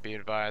this net, be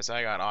advised.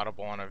 I got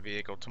audible on a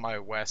vehicle to my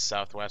west,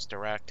 southwest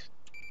direct.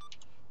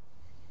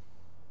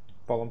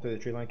 Follow them through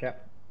the tree line,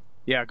 Cap.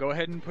 Yeah, go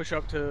ahead and push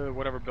up to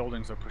whatever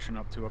buildings they're pushing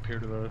up to, up here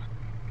to the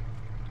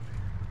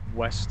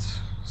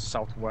west,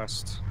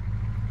 southwest.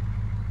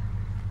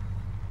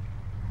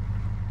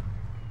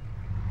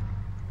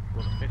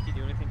 Will the 50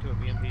 do anything to a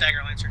BMP?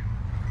 Dagger Lancer.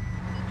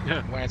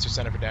 Yeah. Lancer,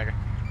 send it for Dagger.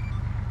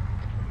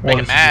 Make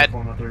it mad.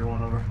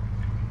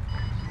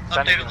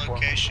 Updated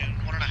location,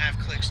 1.5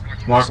 clicks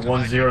north. Mark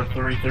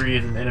 1033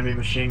 is an enemy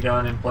machine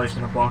gun in place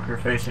in a bunker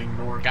facing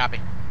north. Copy.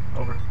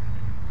 Over.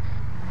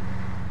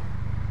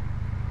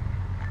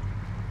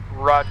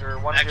 Roger,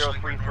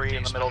 1033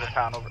 in the middle of the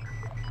town, over.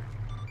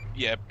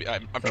 Yeah,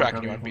 I'm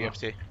tracking you on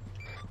BFT.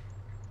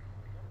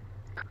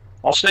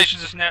 All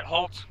stations is net,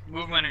 halt,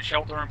 movement and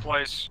shelter in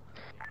place.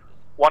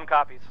 1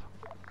 copies.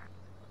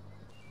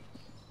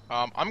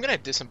 I'm gonna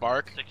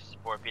disembark.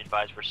 64, be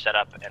advised, we're set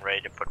up and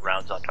ready to put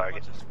rounds on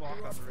target. Just walk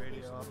on the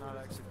radio, I'm not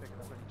actually picking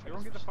up any.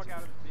 Everyone get the fuck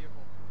out of the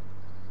vehicle.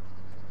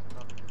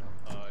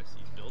 I see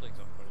buildings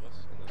up in front of us.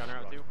 Counter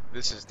out 2.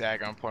 This is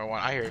Dagger on point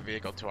 1. I hear a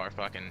vehicle to our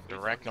fucking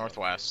direct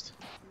northwest.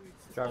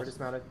 Driver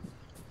dismounted.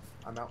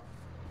 I'm out.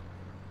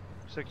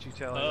 6 you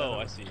tell. Oh,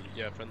 I see.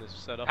 Yeah, friend, this is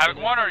set up.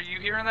 Havoc 1, are you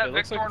hearing that? It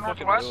looks Victor like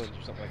northwest? ruins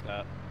or something like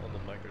that on the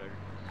microdagger.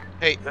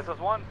 Hey. This is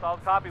 1,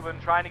 solid copy. We've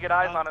been trying to get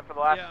eyes on it for the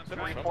last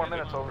 3-4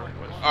 minutes, over.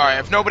 Alright,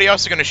 if nobody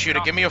else is gonna shoot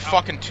it, give me a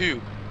fucking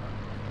tube.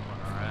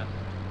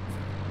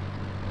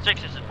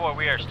 6-4,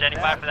 we are standing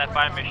by for that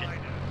fire mission.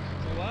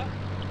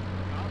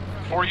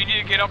 Or you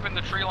need to get up in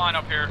the tree line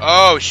up here.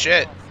 Oh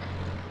shit.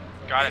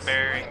 Got it,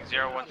 bearing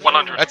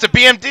 100. That's a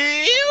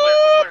BMD!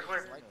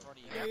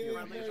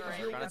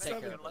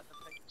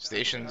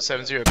 Station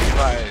 70, be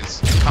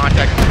advised.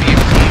 Contact with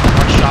BMD,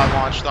 1 shot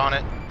launched on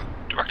it.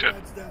 Directed.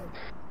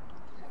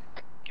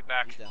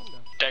 back.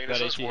 Dag,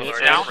 this is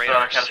Warlord. Down?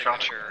 Radar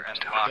signature and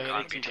lock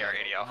on BTR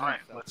 80 Alpha. Alright,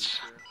 let's...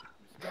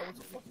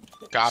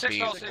 Copy.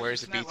 606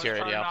 Where's the net, let's BTR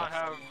try 80 to not Alpha?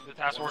 have the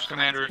task force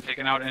commander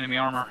taking out enemy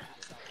armor.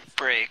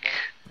 Break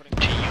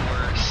to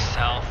your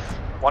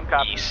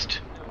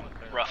southeast,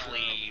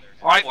 roughly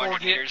Alright, 400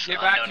 Ford, meters.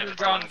 get back Unknown to if your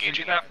it's guns and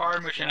engaging. get that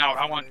fire mission out.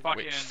 I want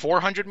fucking... Wait,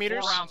 400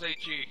 meters? 4 rounds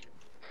HE.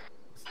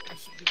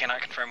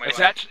 Cannot confirm my Is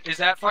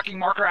that fucking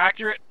marker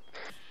accurate?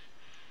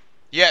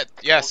 Yeah,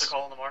 yes.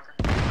 Call on the marker?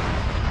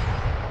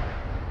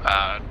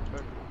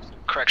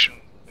 Correction,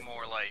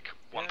 more like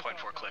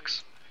 1.4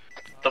 clicks.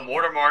 The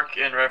mortar mark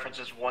in reference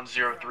is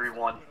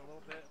 1031.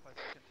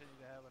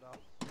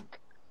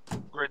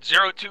 Grid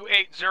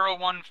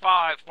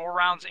 028015, 4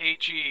 rounds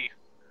HE.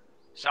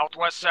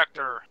 Southwest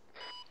sector.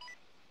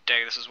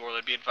 Dag, this is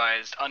Warlord. Be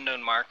advised,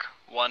 unknown mark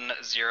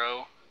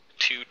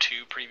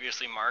 1022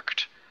 previously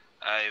marked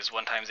is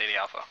 1 times 80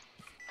 Alpha.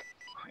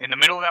 In the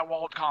middle of that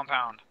walled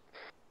compound.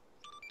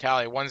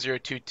 Tally,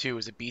 1022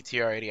 is a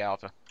BTR 80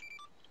 Alpha.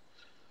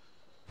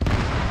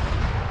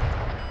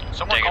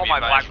 Someone Dag, call be my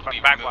advised, black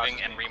we'll be backblast.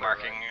 moving and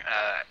remarking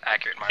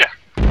accurate mark. Yeah.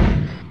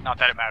 Not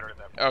that it mattered to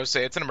them. I would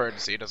say it's an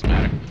emergency, it doesn't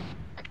matter.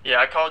 Yeah,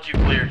 I called you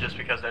clear just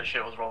because that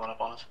shit was rolling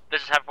up on us.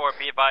 This is Heavy 4,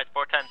 be advised,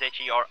 4 times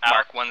HE are out.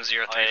 Mark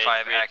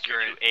 1035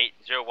 accurate.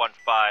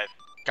 8015.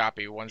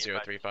 Copy,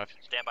 1035.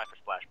 Stand by for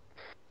splash.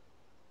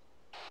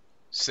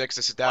 6,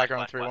 this is Dagger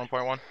on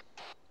 31.1.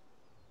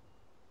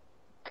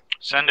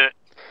 Send it.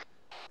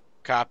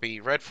 Copy.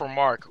 Red for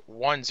mark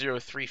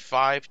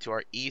 1035 to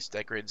our east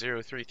at grid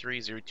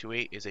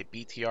 033028 is a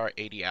BTR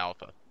 80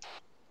 Alpha.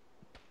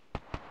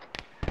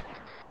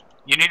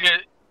 You need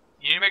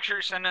to make sure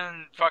you're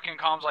sending fucking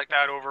comms like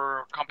that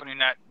over company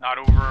net, not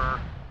over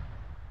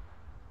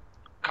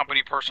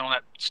company personal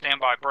net.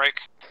 Standby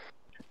break.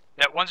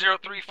 That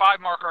 1035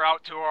 marker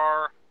out to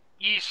our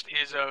east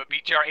is a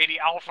BTR 80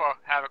 Alpha,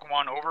 Havoc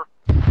 1, over.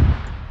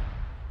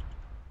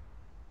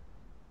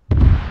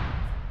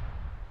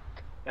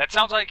 That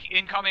sounds like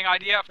incoming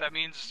IDF. That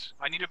means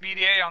I need a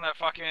BDA on that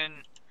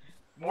fucking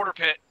mortar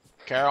pit.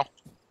 Carol?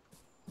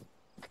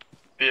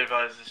 Be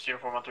advised, this is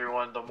Uniform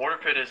 131. The mortar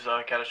pit is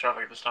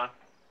catastrophic this time.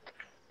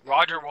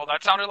 Roger, well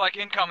that sounded like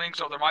incoming,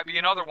 so there might be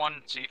another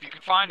one. See if you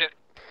can find it.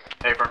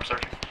 Hey, firm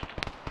searching.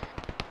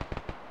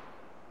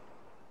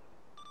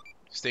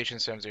 Station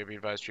 70, be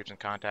advised, troops in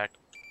contact.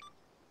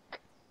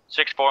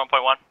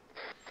 641.1.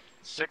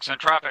 6 in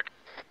traffic.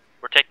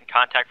 We're taking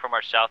contact from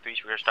our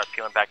southeast. We're going to start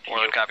peeling back to you.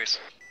 Warlord copies.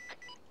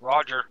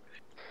 Roger.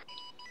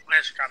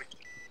 Lancer, copy.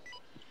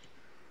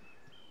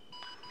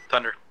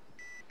 Thunder.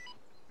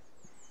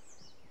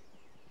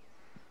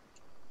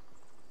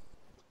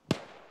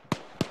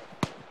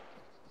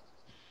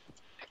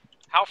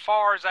 How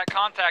far is that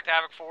contact,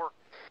 Havoc 4?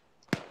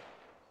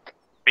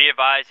 Be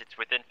advised, it's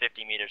within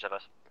 50 meters of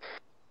us.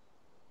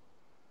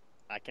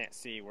 I can't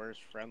see where's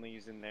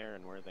friendlies in there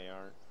and where they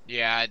are.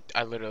 Yeah,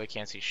 I literally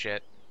can't see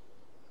shit.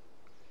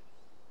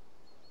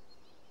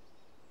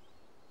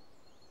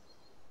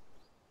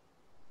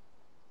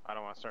 I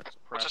don't want to start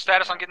suppressing. What's the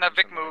status on getting that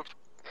Vic moved?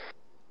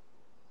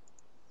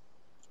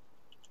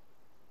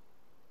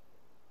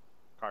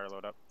 Car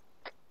load up.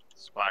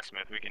 It's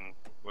Blacksmith, we can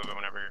move it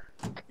whenever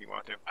you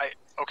want to.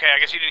 Okay, I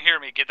guess you didn't hear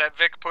me. Get that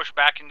Vic pushed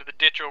back into the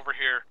ditch over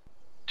here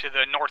to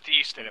the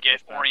northeast and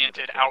get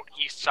oriented out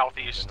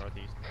east-southeast.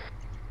 Northeast.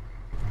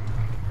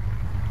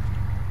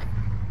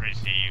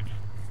 Receive.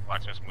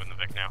 Blacksmith's moving the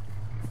Vic now.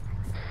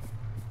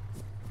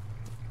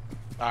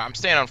 I'm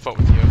staying on foot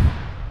with you.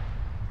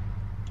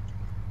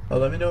 Oh,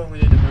 let me know when we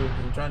need to move.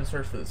 I'm trying to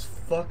search for this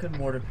fucking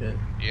mortar pit.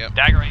 Yep.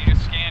 Dagger, I need to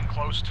scan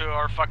close to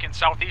our fucking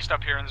southeast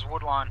up here in this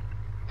wood line.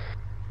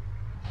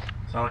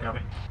 Solid copy.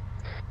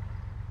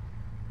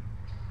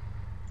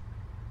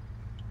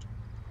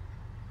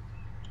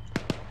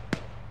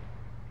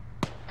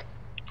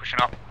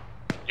 Pushing up.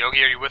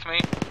 Yogi, are you with me?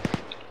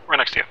 We're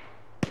next to you.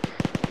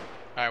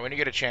 Alright, when you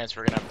get a chance,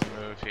 we're gonna have to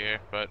move here,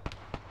 but...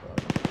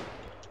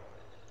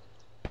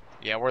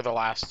 Yeah, we're the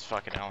last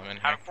fucking element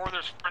here. Havoc 4,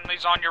 there's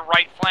friendlies on your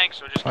right flank,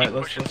 so just keep Alright,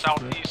 pushing let's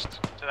southeast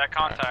to that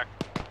contact.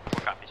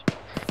 What copies?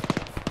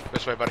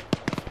 This way, buddy.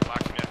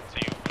 Blacksmith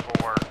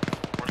 2-4.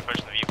 We're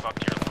pushing the vehicle up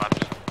to your left.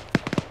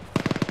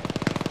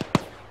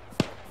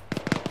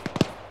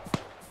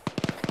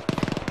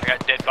 I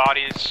got dead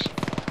bodies.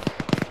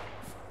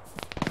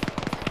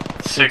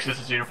 6,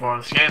 this is Uniform.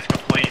 The scan's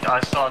complete.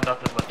 I saw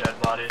nothing but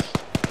dead bodies.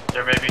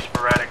 There may be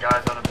sporadic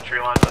guys under the tree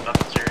line, but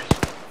nothing serious.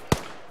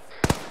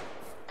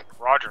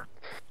 Roger.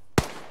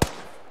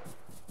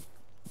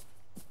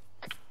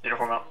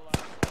 Uniform out.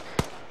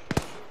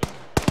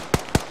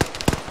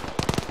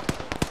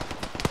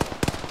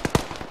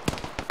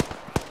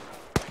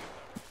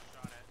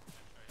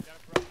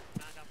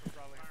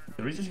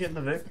 Did we just get in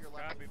the Vic?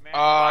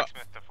 I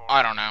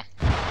don't know.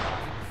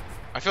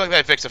 I feel like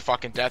that Vic's a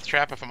fucking death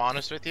trap, if I'm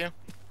honest with you.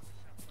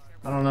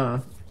 I don't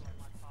know.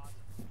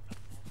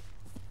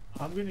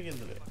 I'm gonna get in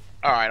the Vic.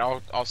 Alright,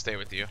 I'll stay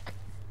with you.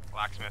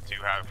 Blacksmith 2,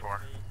 Havoc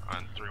 4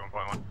 on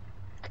 31.1.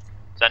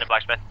 Send it,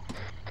 Blacksmith.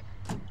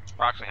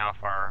 Approximately how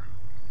far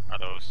are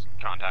those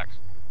contacts?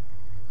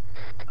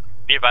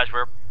 Be advised,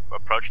 we're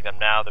approaching them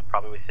now. They're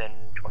probably within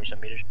 20-some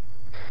meters.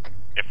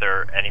 If there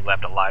are any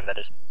left alive, that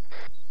is.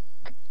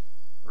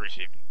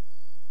 Received.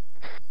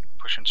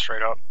 Pushing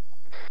straight up.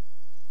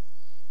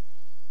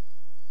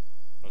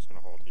 I'm just gonna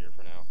hold here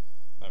for now.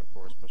 I have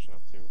force pushing up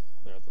to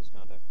clear out those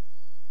contacts.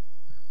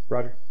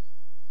 Roger.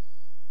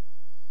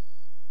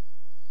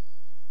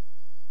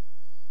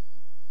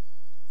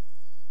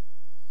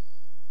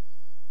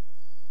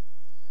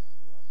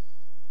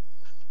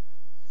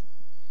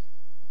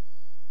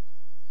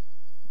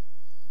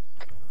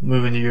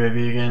 Moving the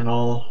UAV again,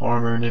 all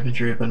armor and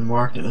infantry have been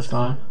marked at this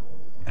time.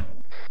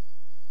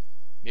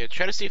 Yeah,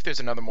 try to see if there's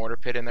another mortar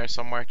pit in there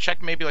somewhere.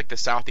 Check maybe like the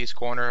southeast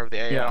corner of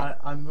the AO. Yeah,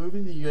 I'm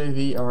moving the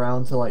UAV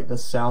around to like the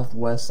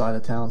southwest side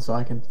of town so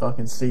I can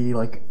fucking see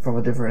like from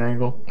a different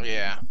angle.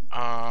 Yeah.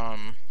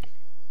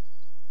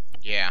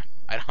 Yeah.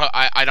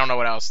 I don't know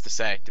what else to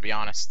say, to be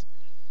honest.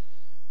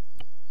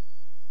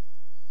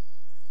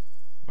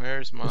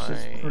 Where's my... It's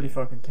just pretty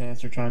fucking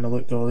cancer trying to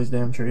look through all these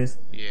damn trees.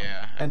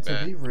 Yeah, And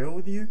to be real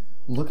with you,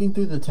 looking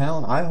through the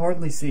town, I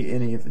hardly see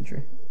any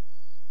infantry.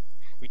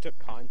 We took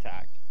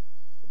contact.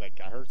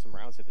 Like, I heard some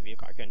rounds hit the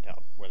vehicle. I couldn't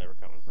tell where they were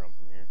coming from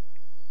here.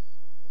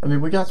 I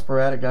mean, we got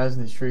sporadic guys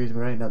in these trees,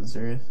 but it ain't nothing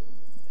serious.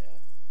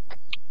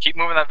 Keep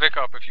moving that Vic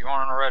up if you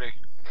aren't already.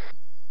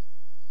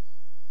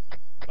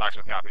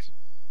 Blacksmith copies.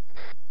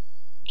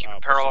 Keep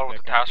it parallel with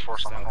the task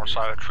force on the north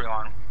side of the tree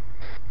line.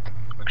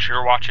 Make sure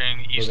you're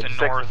watching east and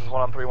north. This is 1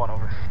 on 3-1,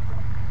 over.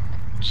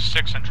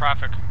 6 in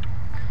traffic.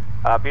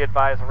 Be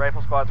advised, the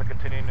rifle squads are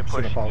continuing to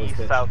push east,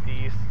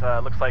 southeast.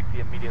 Looks like the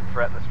immediate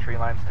threat in this tree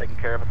line is taken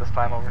care of at this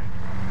time, over.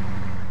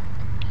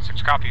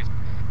 6 copies.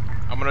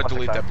 I'm gonna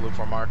delete that blue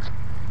 4 mark.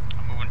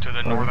 I'm moving to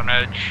the northern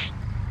edge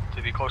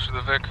to be closer to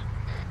the Vic.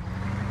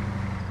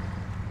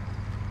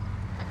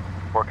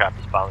 4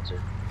 copies, following suit.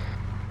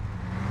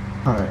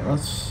 Alright,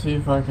 let's see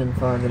if I can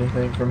find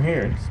anything from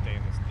here. Stay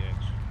in this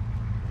ditch.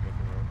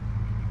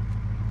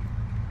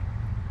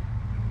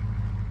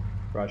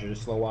 Roger,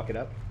 just slow walk it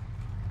up.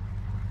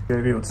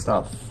 UAV would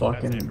stop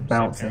fucking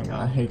bouncing.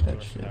 I hate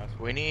that shit.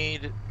 We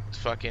need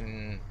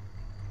fucking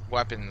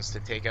weapons to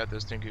take out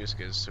those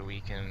Tunguskas so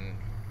we can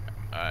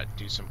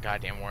do some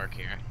goddamn work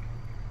here.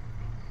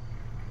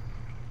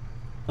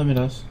 Let me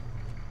know.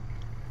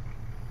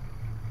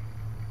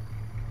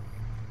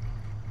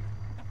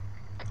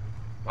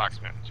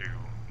 Blacksmith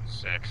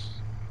 2-6.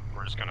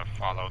 We're just gonna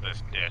follow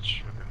this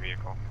ditch with the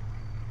vehicle.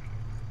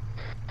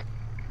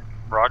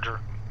 Roger.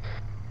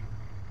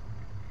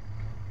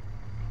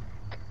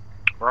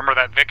 Remember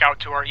that Vic out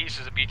to our east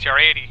is a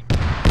BTR-80.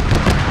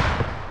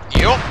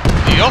 Yep.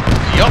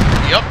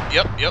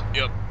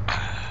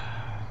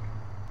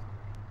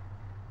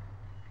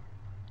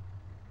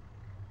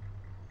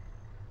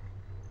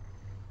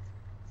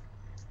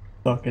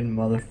 Fucking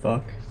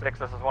motherfuck. 6,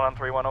 this is 1 on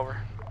 3-1, over.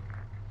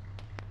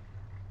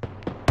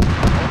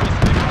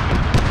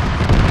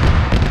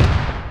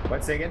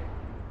 What, say again?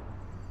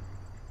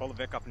 Pull the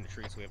Vic up in the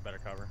trees so we have better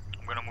cover.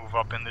 I'm gonna move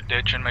up in the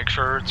ditch and make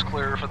sure it's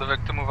clear for the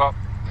Vic to move up.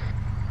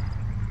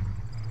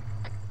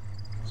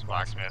 It's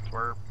Blacksmith.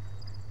 We're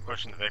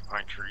pushing the Vic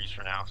behind trees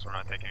for now, so we're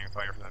not taking any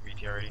fire from that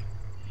BTR-80.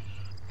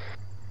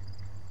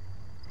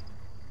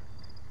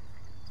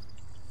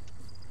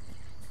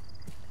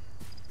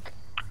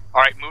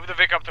 Alright, move the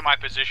Vic up to my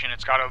position.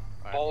 It's got a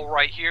bull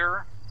right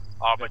here,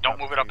 but don't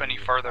move it up any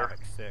further.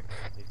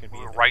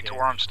 Move it right to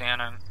where I'm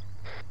standing.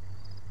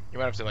 You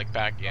might have to like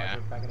back, yeah.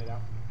 Backing it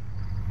out.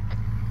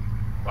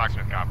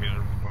 Blacksmith copies.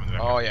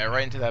 Oh yeah,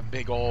 right into that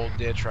big old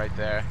ditch right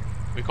there.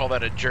 We call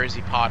that a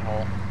Jersey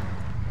pothole.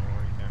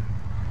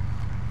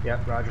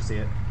 Yep, Roger, see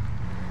it.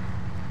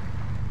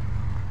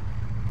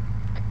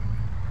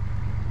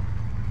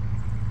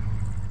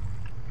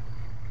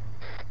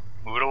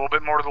 Move it a little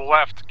bit more to the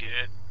left. Get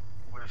it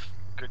with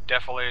good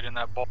defilade in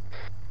that bull.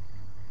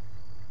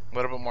 A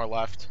little bit more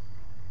left.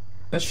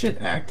 That shit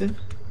active?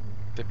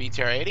 The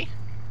BTR-80?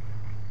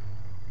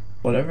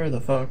 Whatever the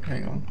fuck,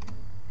 hang on.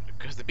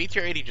 Because the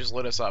BTR-80 just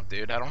lit us up,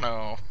 dude. I don't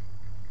know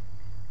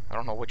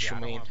what you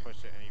mean. I don't want to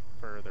push it any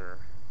further.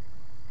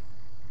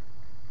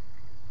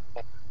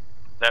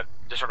 That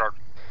disregard.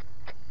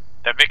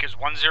 That Vic is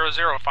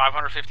 100,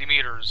 550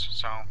 meters,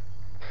 so.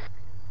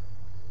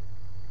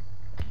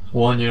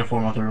 1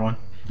 uniform on 31.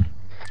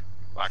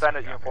 Send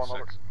it, uniform,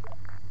 over.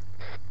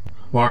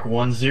 Mark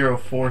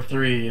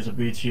 1043 is a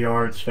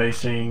BTR. It's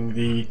facing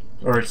the,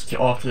 or it's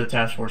off to the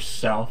task force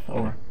south.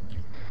 Over.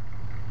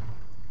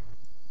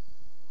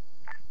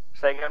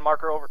 Say again,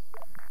 marker, over.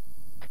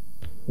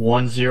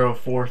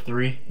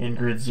 1043 in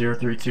grid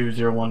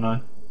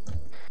 032019.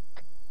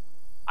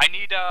 I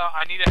need a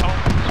help.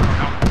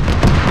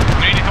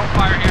 I need a help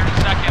fire here in a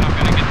second. I'm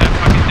gonna get that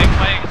fucking thing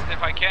legs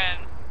if I can.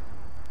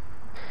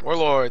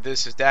 Warlord,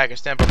 this is Dagger.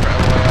 Stand by for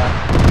LOI.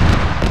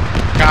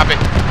 Copy.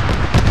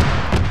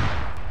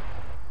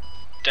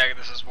 Dagger,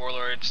 this is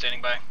Warlord.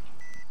 Standing by.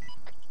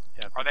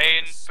 Yeah, are they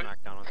in?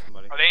 Down on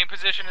somebody. Are they in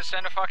position to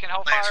send a fucking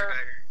hellfire?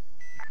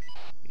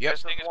 Yep.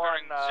 This thing is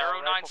bearing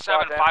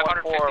 097,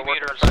 550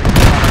 meters.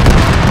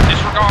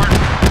 Disregard.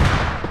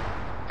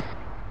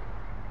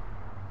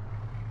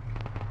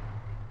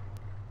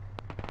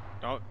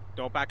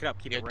 Don't back it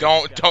up. Keep it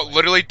right in this Don't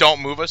literally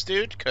don't move us,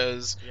 dude,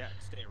 because yeah,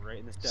 stay right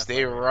in this death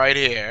stay line right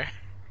here.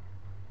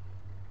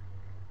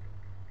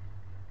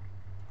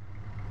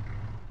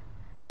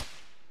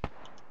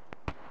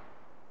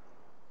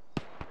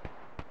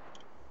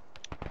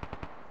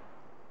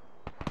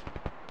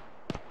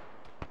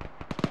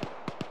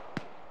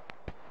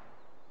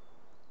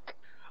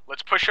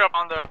 Let's push up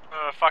on the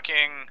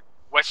fucking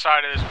west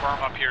side of this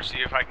berm up here, see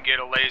if I can get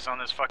a laze on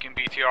this fucking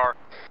BTR.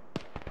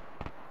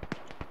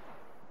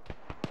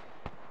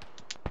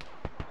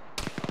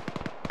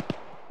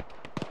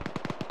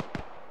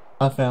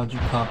 I found you,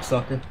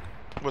 cocksucker.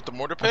 With the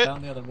mortar I pit?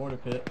 found the other mortar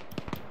pit.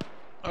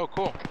 Oh,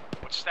 cool.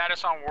 What's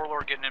status on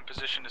Warlord getting in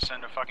position to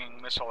send a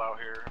fucking missile out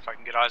here, if I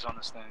can get eyes on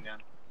this thing again?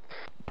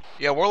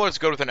 Yeah, Warlord's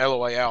good with an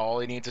LOAL. All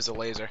he needs is a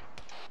laser.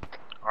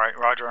 Alright,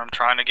 roger, I'm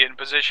trying to get in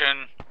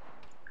position.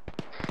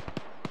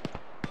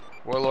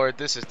 Warlord,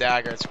 this is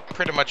Dagger. It's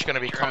pretty much going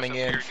to be coming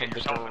in from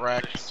the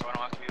direct So I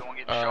don't have to be the one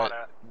getting shot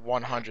at.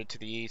 100 to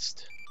the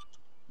east.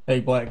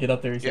 Hey, Black, get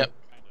up there. Yep.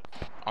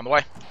 On the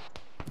way.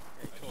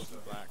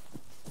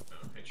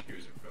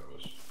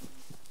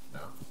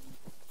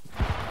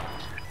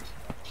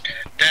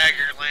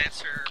 Dagger,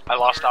 Lancer. I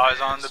lost eyes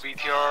on the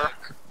BTR.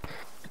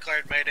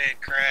 Declared Mayday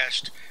and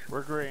crashed.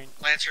 We're green.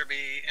 Lancer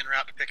be en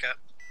route to pick up.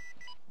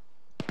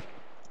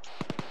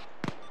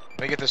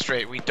 Let me get this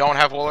straight. We don't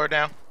have Warlord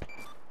now?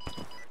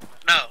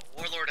 No,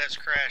 Warlord has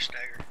crashed,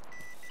 Dagger.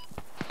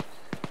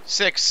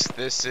 6,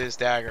 this is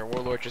Dagger.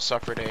 Warlord just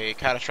suffered a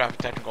catastrophic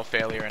technical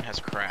failure and has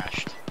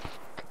crashed.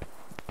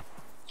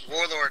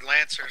 Warlord,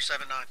 Lancer,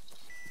 7-9.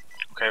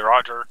 Okay,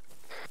 roger.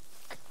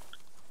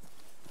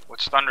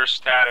 What's Thunder's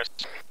status?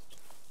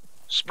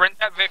 Sprint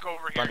that Vic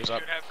over here. Thunder's You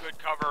up. should have good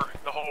cover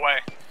the whole way.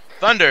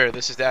 Thunder,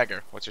 this is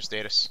Dagger. What's your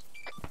status?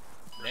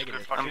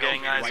 Negative. I'm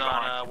getting eyes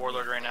on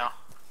Warlord right now.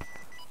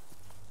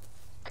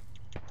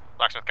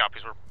 Blacksmith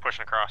copies, we're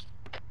pushing across.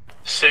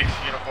 6,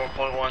 uniform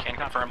point 1. Can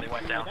confirm they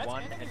went down.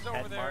 1 and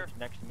 10 march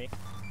next to me.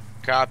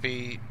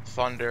 Copy,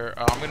 Thunder.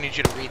 I'm going to need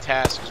you to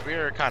retask because we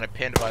are kind of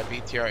pinned by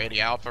BTR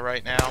 80 Alpha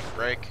right now.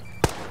 Break.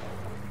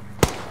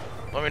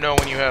 Let me know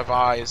when you have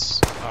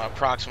eyes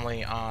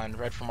approximately on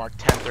red for mark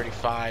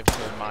 1035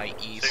 to my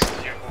east.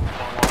 6, uniform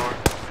point 1.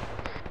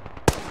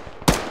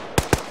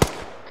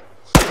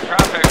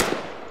 Traffic.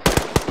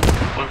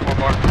 Blue 4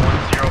 mark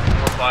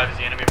 1045 is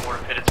the enemy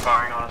mortar pit. It's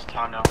firing on us.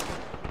 Time now.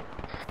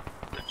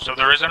 So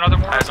there is another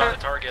mortar Eyes on the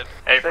pit? target.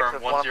 A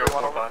firm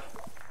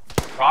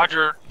 1045.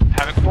 Roger.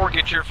 Havoc 4,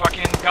 get your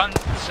fucking gun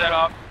set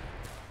up.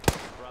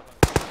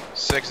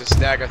 6 is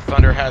Dagger.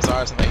 Thunder has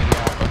eyes on the 80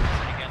 Alpha.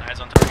 Again, eyes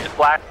on target.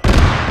 Black.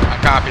 I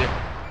copy.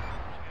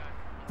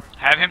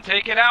 Have him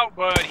take it out,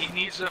 but he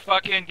needs to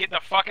fucking get the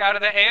fuck out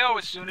of the AO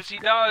as soon as he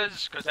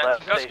does, because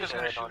that Tunguska's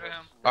gonna shoot at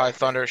him. Alright,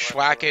 Thunder,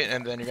 schwack it,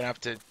 and then you're gonna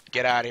have to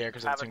get out of here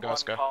because of the Havoc 1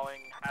 Tunguska.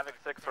 calling Havoc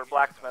 6 for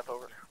Blacksmith,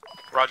 over.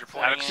 Roger,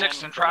 Havoc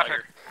 6 in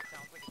traffic.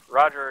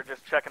 Roger,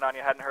 just checking on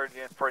you, hadn't heard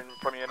from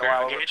you in a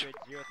while. Engage.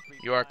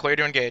 You are clear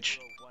to engage.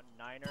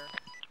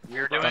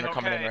 We're doing Thunder okay,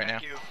 coming in right now.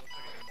 thank you.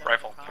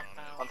 Rifle.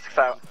 1-6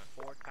 out.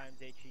 4 times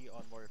HE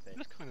on mortar pit.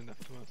 That's kind of enough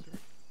to us, right?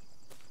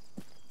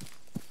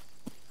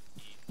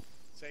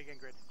 Say again,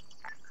 Grid.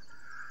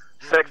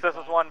 6, this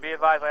is 1. Be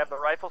advised, I have the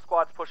rifle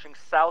squads pushing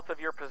south of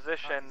your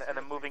position and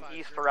then moving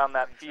east around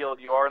that field.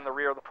 You are in the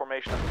rear of the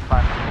formation at this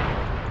time.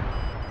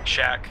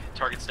 Shack.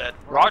 Target's dead.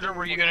 Roger,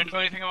 were you gonna do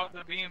anything about the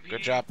BMP?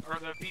 Good job. Or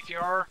the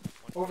BTR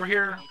over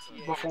here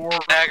before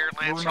Dagger,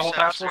 moving Lancer, the whole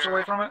task force 7-0.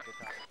 away from it?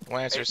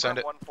 Lancer, send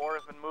it. 1-4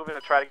 has been moving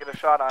to try to get a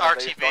shot on it.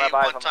 They just don't have RTB,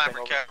 eyes on the one-time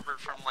thing, over. recovered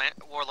from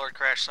Warlord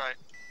crash site.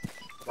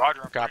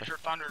 Roger, I'm Copy. pretty sure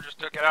Thunder just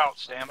took it out.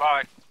 Stand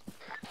by.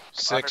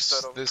 6,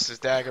 Understood, over. this is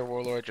Dagger.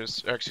 Warlord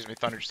just, or excuse me,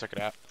 Thunder just took it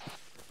out.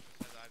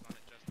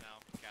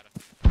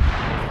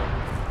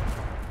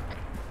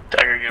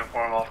 Dagger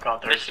uniform off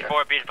count 30.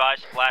 64, be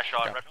advised, flash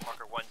on, red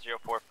marker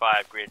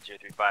 1045, grid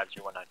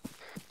 035019.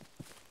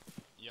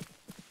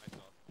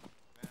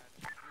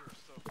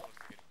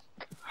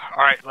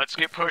 Alright, let's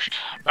get pushed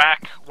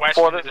back west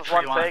 4, into this the is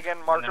tree 1 line. Fagan,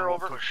 and marker then we'll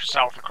over. push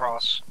south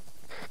across.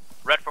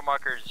 Red for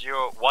marker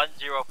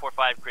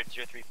 1045, grid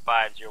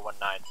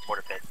 035019,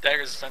 mortar pit.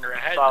 Daggers is under. I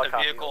had Solid a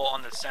copy. vehicle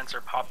on the sensor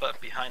pop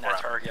up behind that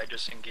target I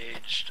just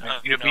engaged.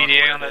 You need a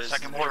BDA on that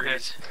second mortar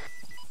pit.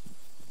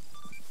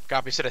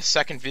 Copy, you said a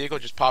second vehicle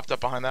just popped up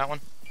behind that one?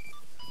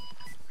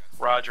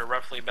 Roger,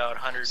 roughly about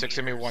 100 6,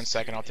 give me 1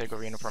 second, I'll take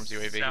over Uniforms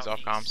UAV, he's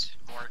off comms.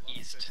 More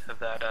east of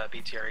that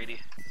BTR 80.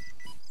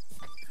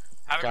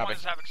 Havoc Copy. 1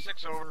 is Havoc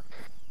 6 over.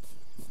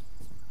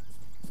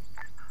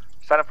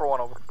 Send it for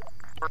 1 over.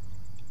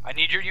 I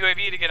need your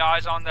UAV to get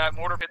eyes on that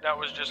mortar pit that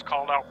was just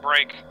called out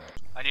break.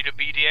 I need a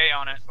BDA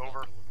on it,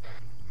 over.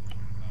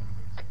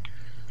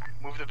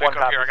 Move the pick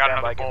up here, I got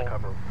another bull.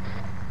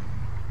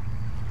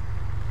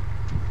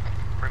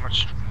 Pretty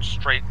much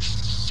straight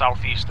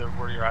southeast of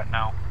where you're at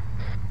now.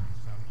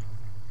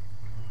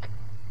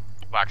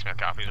 Blacksmith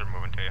copies, we're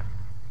moving to you.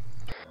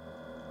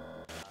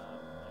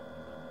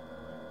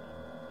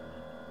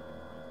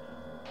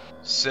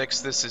 Six,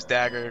 this is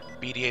Dagger.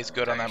 BDA's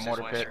good on that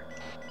mortar pit.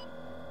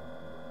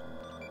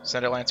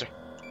 Send it, Lancer.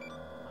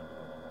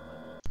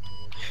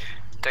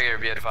 Dagger,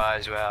 be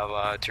advised, we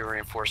have 2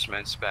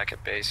 reinforcements back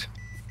at base.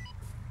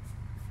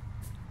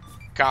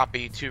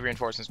 Copy. 2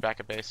 reinforcements back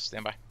at base.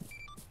 Stand by.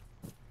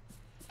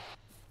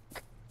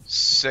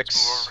 6.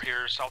 Let's move over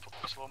here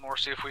southwest a little more,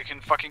 see if we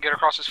can fucking get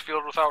across this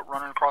field without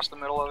running across the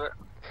middle of it.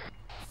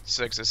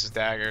 6, this is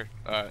Dagger.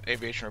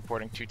 Aviation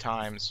reporting 2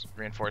 times.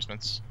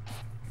 Reinforcements.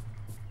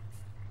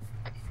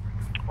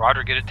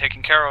 Roger, get it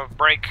taken care of.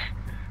 Break.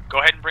 Go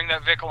ahead and bring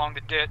that Vic along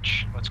the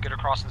ditch. Let's get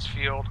across this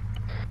field.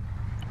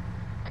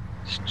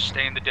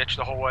 Stay in the ditch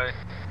the whole way.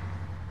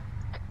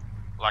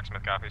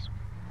 Blacksmith copies.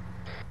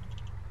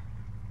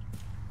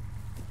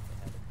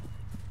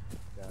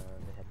 They had an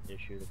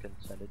issue that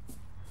couldn't send it.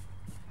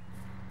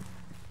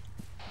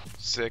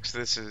 6,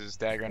 this is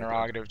Dagger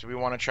interrogative. Do we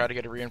want to try to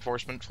get a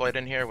reinforcement flight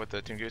in here with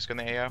the Tunguska and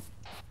the AO?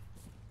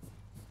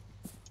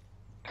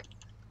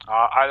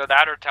 Either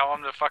that or tell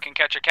them to fucking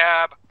catch a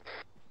cab.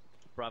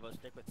 Bravo,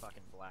 stick with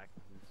fucking black.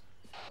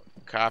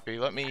 Copy.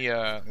 Let me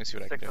see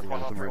what I can do.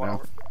 Right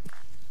now.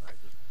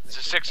 This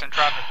is 6 in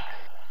traffic.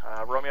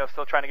 Romeo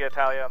still trying to get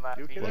Italia on that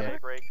VTA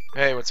break.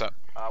 Hey, what's up?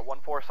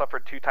 1-4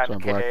 suffered 2 times So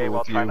I'm KA Blackpool while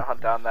with trying you. to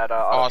hunt down that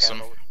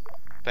Awesome.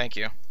 Thank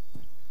you.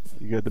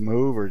 You good to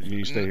move, or do you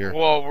need to stay here?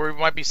 Well, we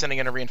might be sending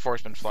in a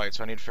reinforcement flight,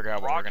 so I need to figure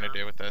out what we're going to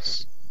do with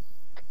this.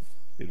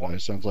 It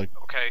sounds like.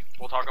 Okay,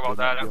 we'll talk about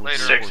that later.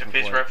 6, if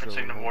he's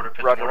referencing the mortar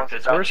pit, Roger, mortar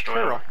pit's where's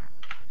destroyed.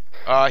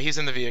 He's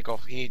in the vehicle.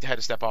 He had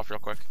to step off real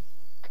quick.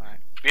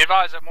 Be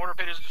advised that mortar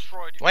pit is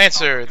destroyed.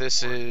 Lancer,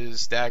 this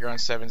is Dagger on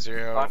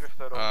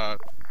 7-0.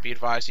 Be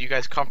advised, are you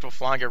guys comfortable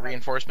flying a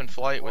reinforcement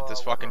flight with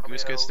this fucking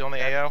goose kid still in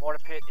the AO? Mortar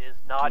pit is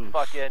not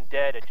fucking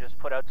dead. It just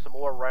put out some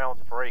more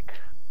rounds. Break.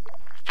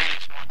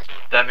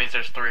 That means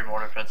there's 3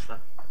 mortar pits then.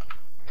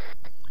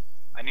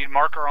 I need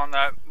marker on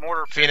that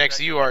mortar pit. Phoenix,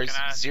 you are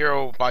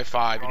 0 by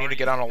 5. You need to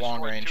get on a long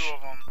range. 2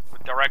 of them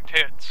with direct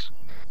hits.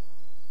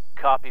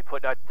 Copy.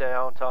 Put that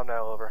down. Tom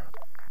now. Over.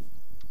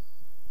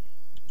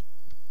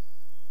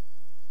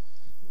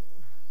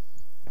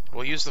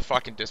 We'll use the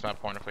fucking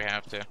dismount point if we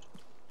have to.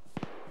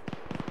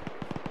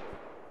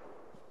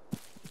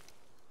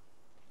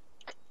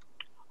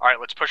 Alright,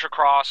 let's push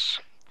across.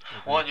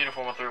 1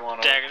 uniform 131.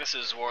 Dagger, this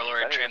is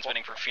Warlord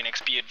transmitting for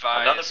Phoenix. Be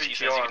advised. Another He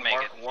says he BTR, can make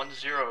mark it.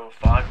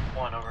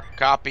 1051 over.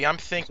 Copy. I'm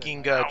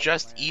thinking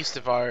just east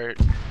of our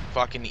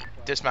fucking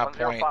dismount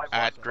point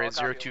at grid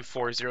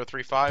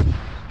 024035.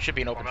 Should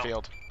be an open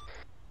field.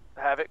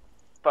 Havoc.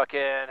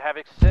 Fucking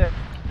Havoc 6. This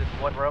is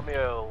 1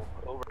 Romeo.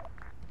 Over.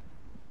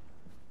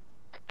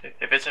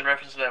 If it's in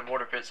reference to that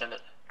mortar pit, send it.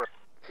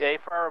 Yeah,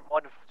 firm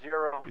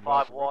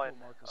 1051.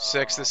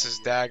 6, this is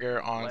Dagger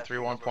on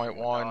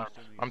 31.1.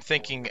 I'm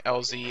thinking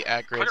LZ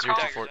at grid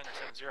 024.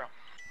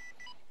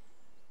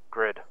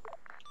 Grid.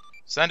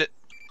 Send it.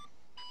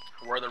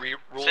 Where the rule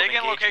Say of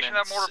again location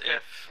of that engagements mortar pit.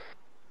 if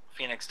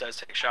Phoenix does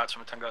take shots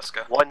from a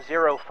Tunguska.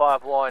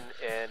 1051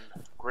 in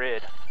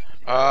grid.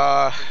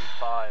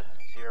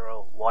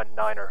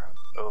 5019er.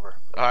 Over.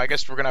 I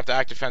guess we're gonna have to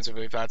act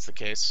defensively if that's the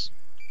case.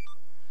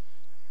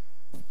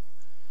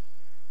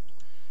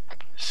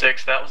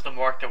 6, that was the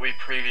mark that we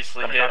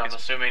previously hit. I'm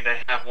assuming they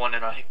have one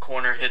in a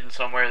corner hidden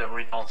somewhere that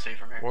we don't see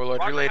from here.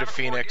 Warlord, relay to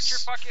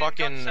Phoenix.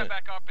 Fucking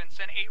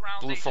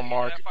blue for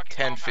mark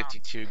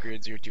 1052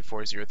 grid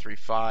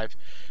 024035.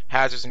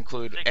 Hazards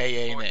include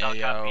AA and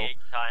AO.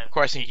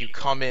 Requesting you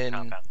come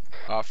in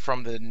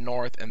from the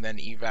north and then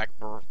evac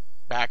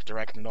back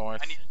direct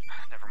north.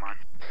 Never mind.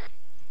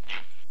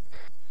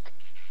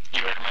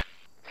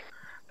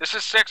 This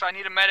is 6. I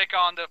need a medic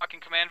on the fucking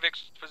command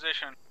Vic's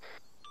position.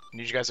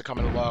 Need you guys to come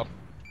in low.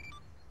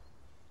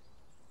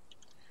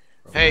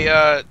 Hey,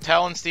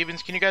 Talon,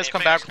 Stevens, can you guys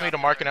come back with me to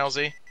mark an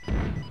LZ?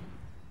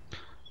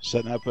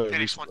 Setting up a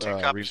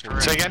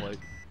reinforcement flight.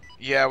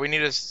 Yeah, we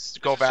need to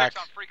go back.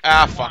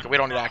 Ah, fuck it. We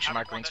don't need action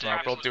mark green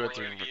smoke. We'll do it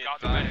through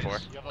the before.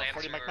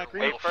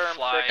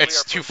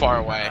 It's too far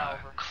away.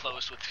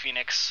 Close with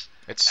Phoenix.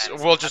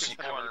 We're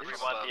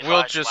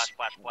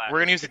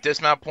gonna use the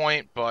dismount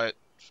point, but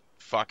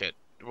fuck it.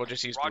 We'll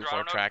just use blue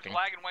for tracking.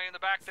 Flagging way in the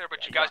back there,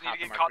 but you guys need to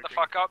get caught the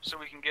fuck up so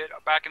we can get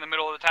back in the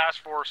middle of the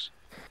task force.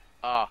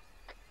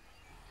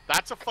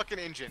 That's a fucking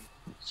engine.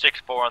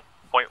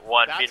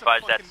 6-4.1. Be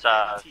advised that's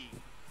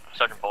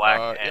Sergeant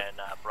Black and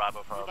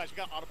Bravo from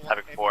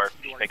Havoc 4.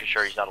 Just making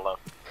sure he's not alone.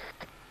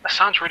 That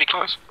sounds really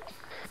close.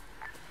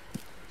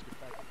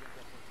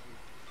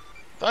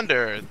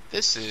 Thunder,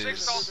 this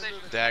is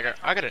Dagger.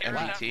 I got an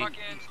MPT.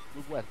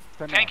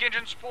 Tank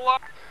engines pull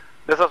up.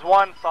 This is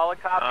 1, solid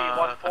copy.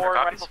 1-4,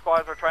 rifle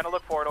squads are trying to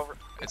look for it. Over.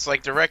 It's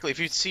like directly, if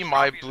you see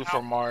my blue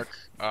for mark,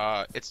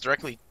 it's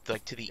directly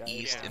like to the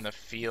east in the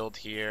field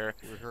here.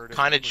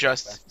 Kind of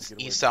just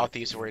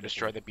east-southeast where you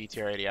destroyed the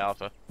BTR-80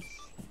 Alpha.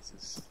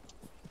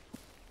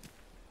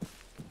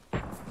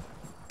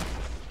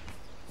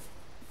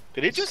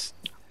 Did it just...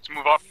 Let's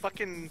move up.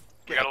 Fucking...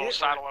 We got a little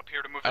saddle up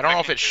here to move. I don't know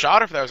if it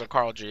shot or if that was a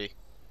Carl G.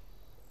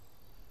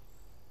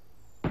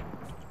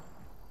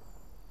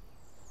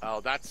 Oh,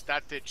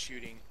 that did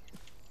shooting.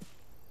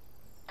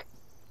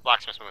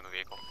 Blacksmith's moving the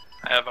vehicle.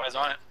 I have eyes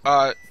on it.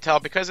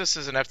 Tal, because this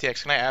is an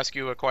FTX, can I ask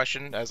you a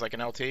question as like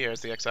an LT or as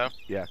the XO?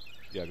 Yeah.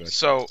 Yeah, go ahead.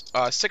 So,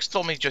 6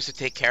 told me just to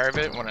take care of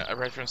it when I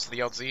reference to the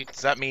LZ.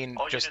 Does that mean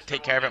just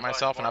take care of it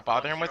myself and not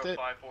bother him with it?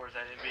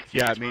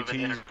 Yeah, it means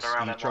he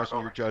trusts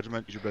your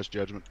judgment, your best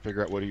judgment, to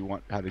figure out what do you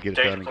want, how to get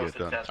it done, and get it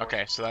done.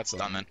 Okay, so that's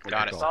done then.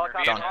 Got it.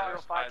 Done.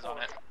 Eyes on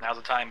it. Now's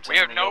the time. We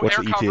have no What's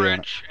air the ETA on it?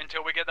 coverage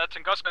until we get that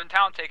Tunguska in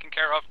town taken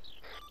care of.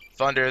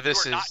 Thunder,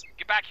 this is...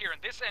 Get back here, in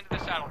this end of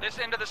the saddle, this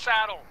end of the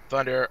saddle!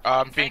 Thunder,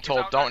 I'm being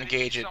told don't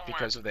engage it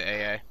because of the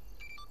AA.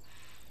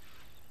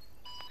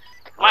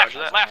 Left.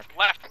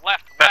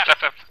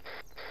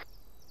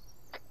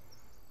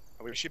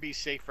 We should be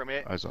safe from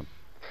it. Eyes on.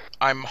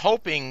 I'm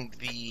hoping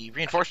the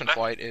reinforcement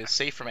flight is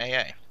safe from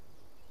AA.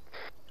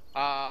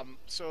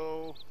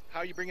 So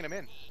how are you bringing them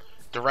in?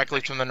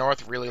 Directly from the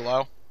north, really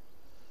low.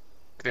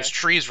 There's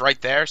trees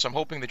right there, so I'm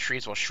hoping the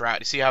trees will shroud.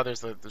 You see how there's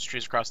those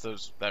trees across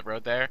that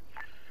road there?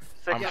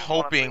 I'm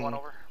hoping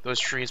those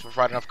trees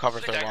provide enough cover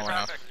if they're low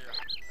enough.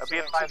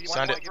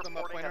 Send it.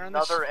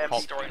 Another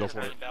empty Go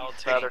for it.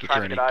 they're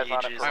trying to get eyes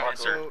on it.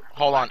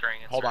 Hold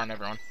on,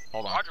 everyone.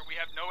 Hold on. Roger, we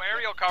have no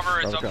aerial cover.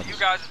 It's up to you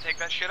guys to take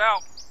that shit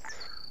out.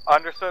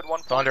 Understood.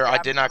 Thunder, I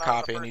did not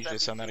copy. I need you to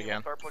send that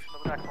again.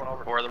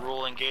 For the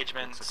rule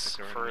engagements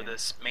for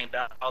this main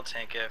battle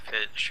tank, if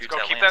it shoots Go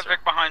at keep Lancer. that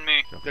Vic behind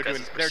me. They're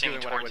doing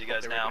what I towards you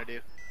guys now.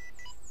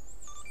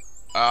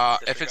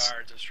 If it's...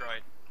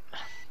 destroyed.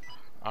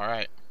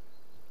 Alright.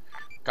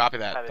 Copy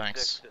that,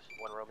 thanks.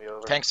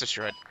 Tanks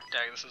destroyed.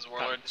 Dag, this is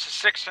Warlord. This is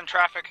 6 in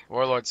traffic.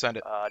 Warlord, send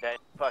it. That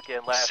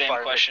fucking last Same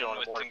fire question mission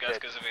with on board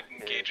Tunguska if it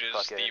engages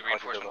the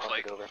reinforcement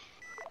flight.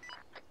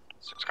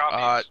 6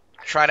 copies.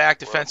 Try to act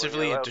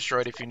defensively and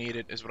destroy it if you need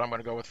it, is what I'm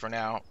going to go with for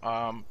now.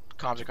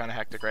 Comms are kind of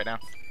hectic right now.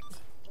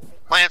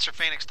 Lancer,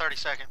 Phoenix, 30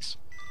 seconds.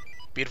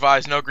 Be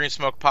advised, no green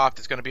smoke popped.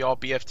 It's going to be all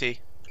BFT.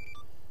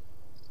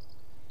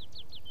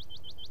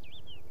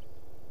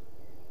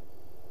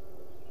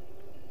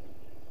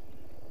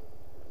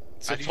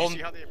 So did you see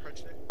how they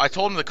approached it? I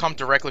told him to come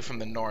directly from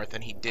the north,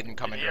 and he didn't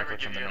come in directly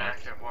from the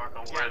north. The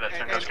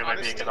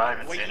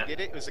way he did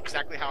it was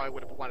exactly how I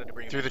would have wanted to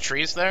bring him. Through the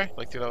trees there?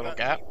 Like through that little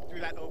gap? Through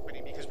that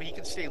opening, because he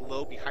can stay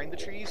low behind the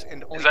trees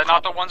and only... Is that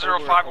not the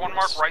 1051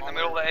 mark right in the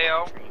middle of the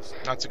AO?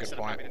 That's a good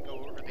point.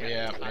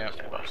 Yeah.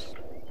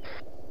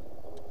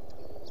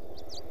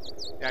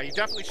 Yeah, he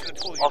definitely should have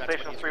told you. All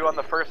stations 3-1,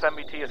 the first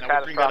MBT is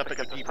catastrophic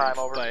at this time,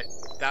 over.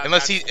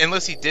 Unless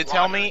he did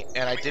tell me,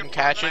 and I didn't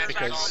catch it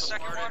because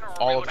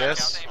all of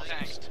this.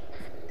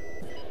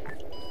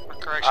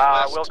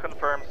 We'll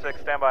confirm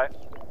 6, stand by.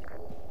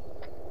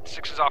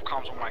 6 is off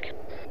comms on mic.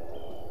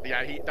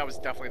 Yeah, that was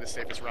definitely the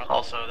safest route.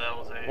 Also, that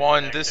was a...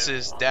 1, this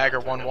is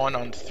Dagger 1-1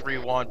 on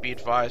 3-1. Be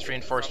advised,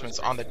 reinforcements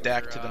on the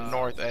deck to the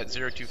north at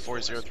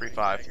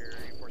 024035.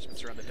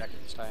 Reinforcements are on the deck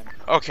at this time.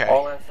 Okay.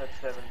 All assets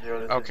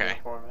 7-0, this Okay. is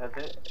uniform. Has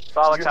it?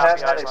 Solid You copy,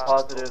 have had eyes a on.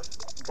 positive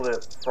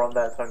blip from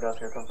that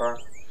Tunguska,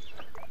 confirmed.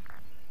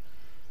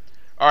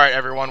 Alright,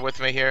 everyone with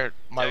me here.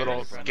 My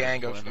little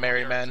gang of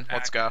merry men.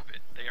 Let's go.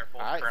 They are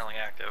both currently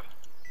active.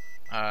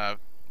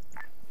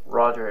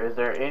 Roger, is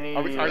there any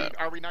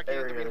Are we not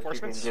getting the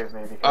reinforcements? give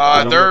me?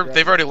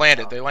 They've already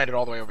landed. They landed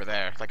all the way over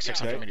there, like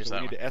 600 meters so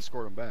that we need way. to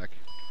escort them back.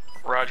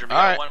 Roger, we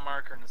Alright. got one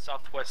marker on the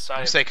southwest side.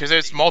 I'm saying, because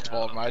there's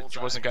multiple of them. I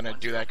wasn't going to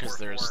do that because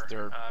there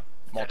are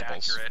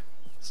multiples.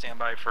 Stand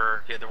by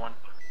for the other one.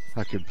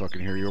 I could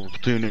fucking hear you over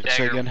platoon.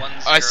 Say again.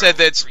 I said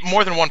that it's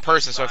more than one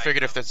person, so I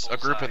figured if it's a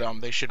group of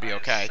them, they should be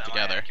okay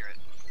together.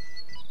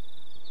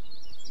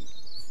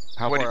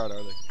 How far out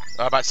are they?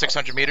 About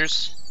 600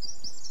 meters.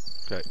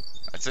 Okay.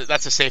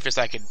 That's the safest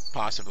I could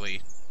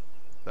possibly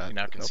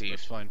conceive.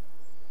 That's fine.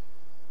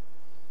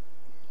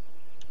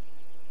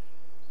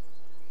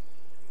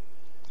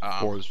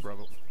 For this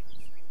rebel.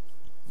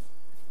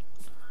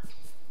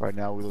 Right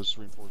now, those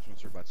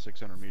reinforcements are about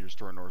 600 meters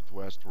to our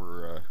northwest.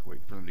 We're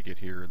waiting for them to get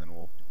here, and then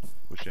we'll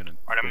push in.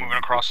 Alright, I'm moving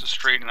across the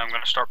street, and I'm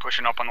going to start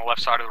pushing up on the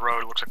left side of the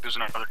road. It looks like there's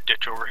another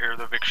ditch over here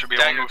that Vic should be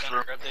able to move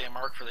through. Grab the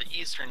mark for the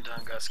eastern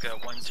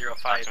Tunguska,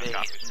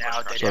 1058.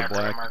 Now, So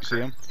black, see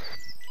him?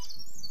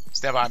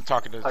 Stand by, I'm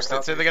talking to...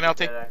 Say they again,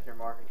 LT?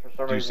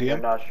 Do you see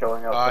him?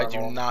 I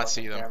do not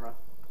see them.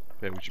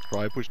 Okay, we should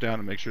probably push down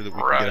and make sure that we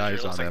can get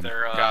eyes on them.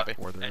 Copy.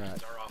 Where they're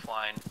Engines at. are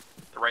offline.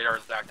 The radar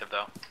is active,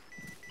 though.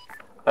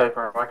 Hey,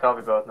 firm, I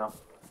copy both now.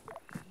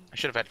 I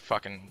should have had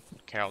fucking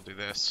Carol do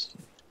this.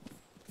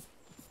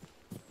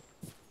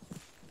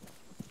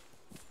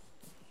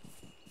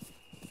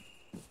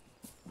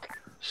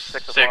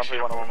 Six,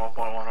 uniform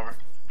 1.1 over.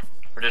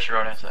 We're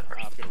disregarding that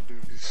first. I'm gonna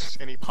lose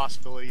any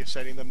possibility of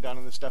setting them down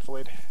in this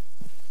defilade.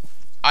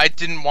 I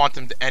didn't want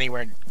them to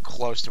anywhere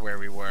close to where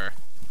we were.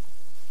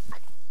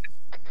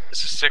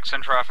 This is 6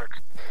 in traffic.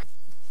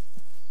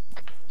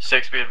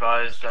 6, be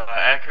advised,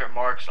 accurate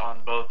marks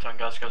on both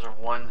Tunguskas are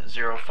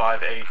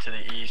 1058 to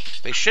the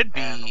east. They should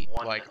be,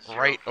 like,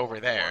 right over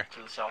there.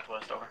 To the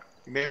southwest, over.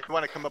 You may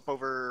want to come up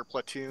over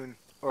platoon,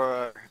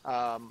 or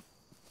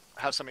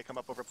have somebody come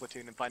up over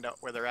platoon and find out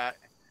where they're at.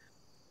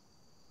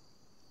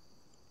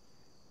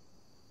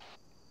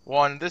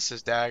 1, this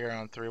is Dagger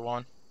on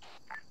 3-1.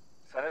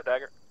 Send it,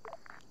 Dagger.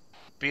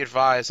 Be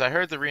advised, I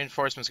heard the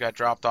reinforcements got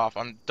dropped off.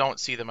 I don't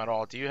see them at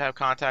all. Do you have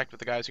contact with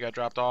the guys who got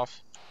dropped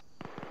off?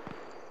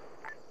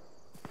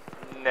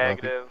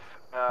 Negative.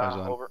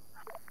 on. Over.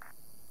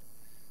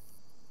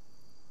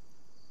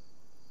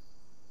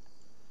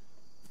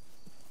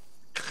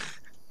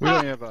 We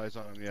don't have eyes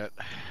on them yet.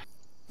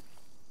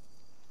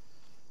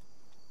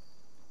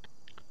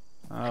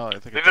 Oh, I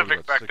think Leave the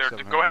Vic back there.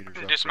 Go ahead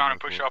and dismount and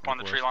push up on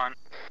the tree line.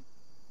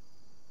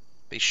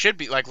 They should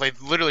be, like, they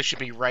literally should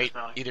be right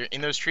either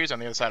in those trees or on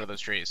the other side of those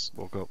trees.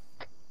 We'll go.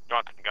 Do you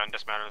want the gun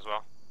dismounted as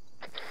well?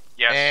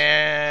 Yes.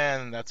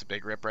 And that's a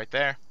big rip right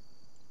there.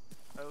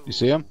 You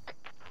see him?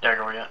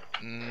 Dagger, where you at?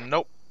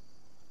 Nope.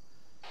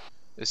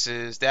 This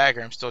is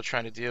Dagger. I'm still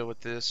trying to deal with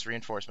this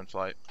reinforcement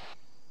flight.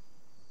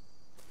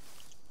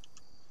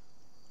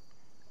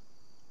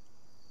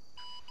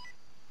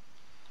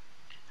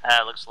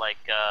 Looks like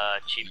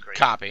Chief Gray.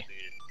 Copy.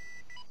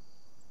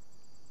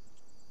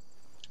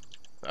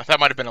 That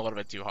might have been a little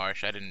bit too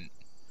harsh. I didn't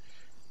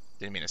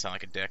mean to sound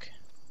like a dick.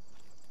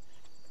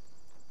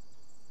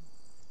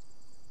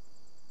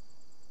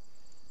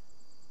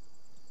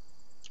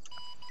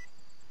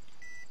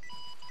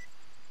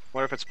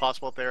 What if it's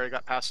possible if they already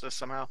got past us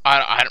somehow?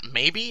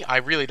 Maybe? I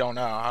really don't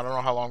know. I don't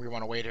know how long we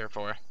want to wait here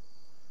for.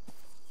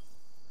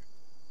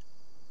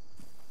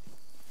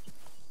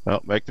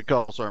 Well, make the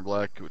call, Sergeant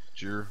Black. With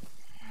your...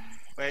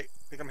 Wait,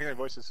 I think I'm hearing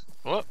voices.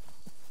 What?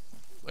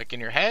 Like in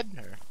your head?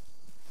 Or?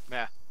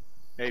 Yeah,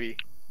 maybe.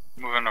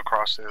 Moving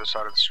across the other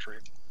side of the street.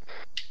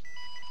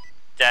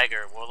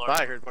 Dagger, Warlord.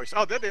 I heard voices.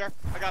 Oh, there they are.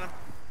 I got him.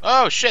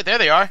 Oh shit, there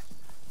they are.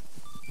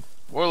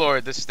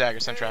 Warlord, this is Dagger,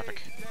 send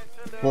traffic.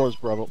 4 is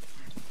Bravo.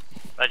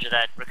 Roger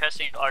that.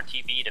 Requesting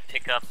RTB to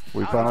pick up.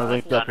 We finally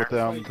linked up with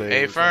them.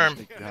 Hey,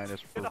 firm.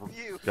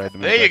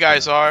 There you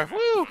guys are.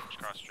 Woo!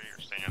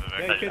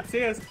 They could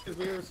see us because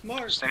we were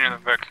smart. Stay near the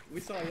Vic.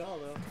 We saw y'all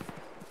though.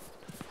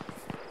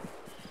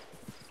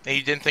 Hey,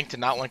 you didn't think to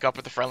not link up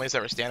with the friendlies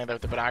that were standing there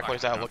with the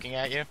binoculars out looking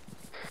at you?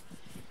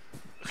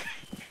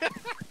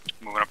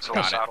 Moving up to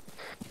the saddle.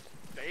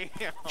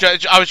 Damn.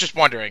 I was just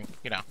wondering,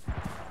 you know.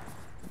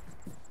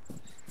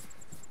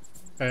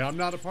 Hey, I'm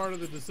not a part of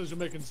the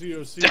decision-making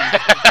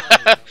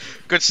COC.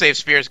 Good save,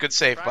 Spears. Good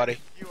save, buddy.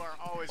 You are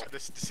always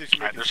this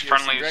decision-making. There's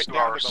friendlies to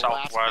our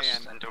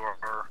southwest and to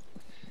our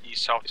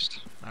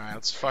east-southeast. Alright,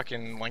 let's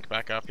fucking link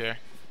back up here.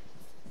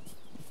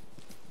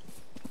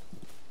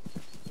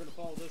 We're gonna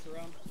follow this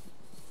around.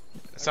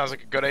 That sounds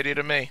like a good idea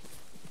to me.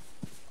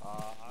 I'm at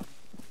 4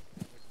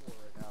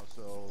 right now,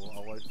 so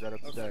I'll let that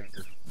up to Dagger.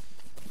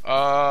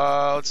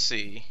 Let's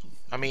see.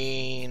 I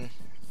mean,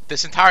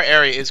 this entire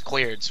area is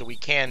cleared, so we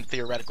can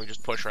theoretically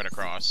just push right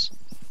across.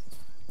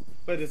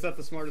 But is that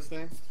the smartest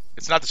thing?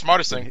 It's not the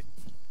smartest thing.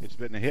 It's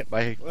been hit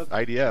by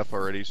IDF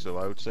already, so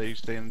I would say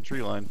stay in the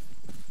tree line.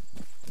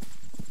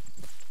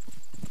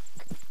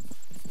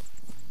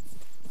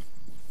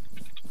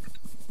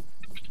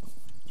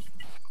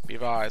 Be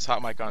advised,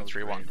 hot mic on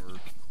 3-1. We're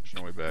pushing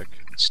our way back.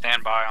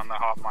 Stand by on the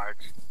hot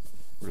mic.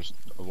 We're just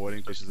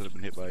avoiding places that have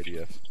been hit by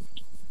IDF.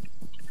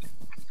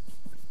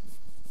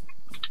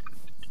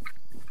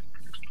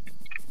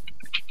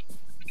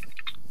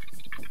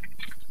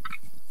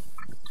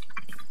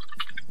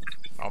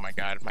 Oh my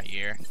god, my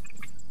ear.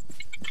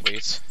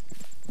 Please.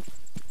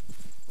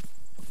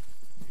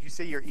 Did you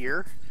say your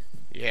ear?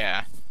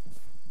 Yeah.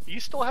 You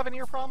still having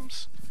ear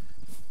problems?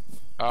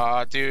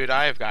 Dude,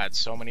 I've got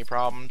so many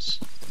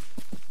problems.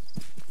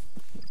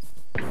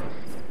 You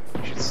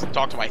should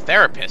talk to my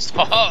therapist.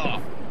 Haha!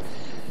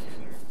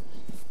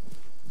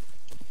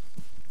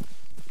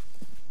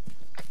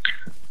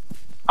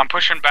 I'm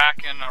pushing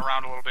back and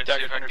around a little bit, see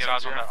if I can get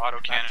eyes on that auto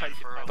cannon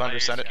for Thunder,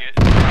 send it.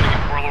 Trying to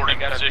get Warlord in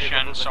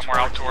position somewhere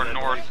out to our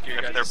north.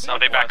 Are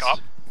they back up?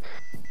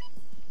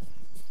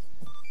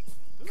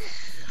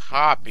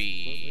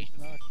 Copy.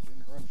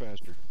 Run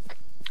faster.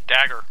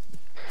 Dagger.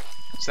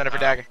 Send it for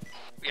Dagger.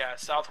 Yeah,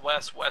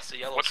 southwest, west of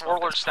Yellowstone. What's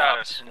Warlord's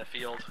status in the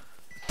field?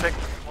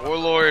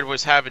 Warlord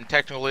was having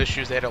technical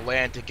issues. They had to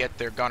land to get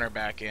their gunner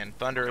back in.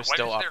 Thunder is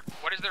still up.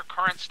 What is their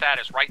current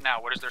status right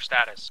now? What is their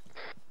status?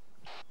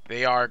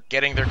 They are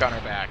getting their gunner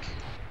back.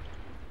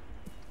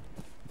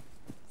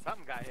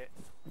 Something got hit.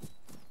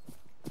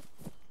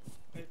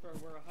 Hey, sir,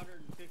 we're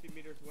 150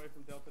 meters away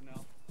from Delta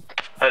now.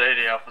 That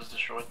 80 Alpha's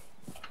destroyed.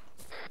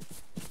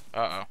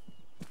 Uh-oh.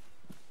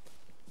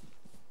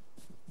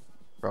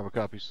 Bravo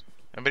copies.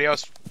 Anybody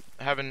else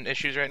having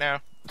issues right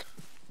now?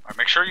 Alright,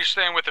 make sure you're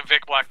staying with the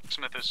Vic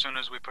Blacksmith as soon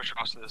as we push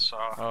across this, as soon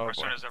boy.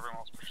 as everyone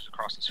else pushes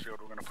across this field,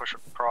 we're gonna push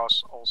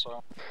across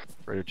also.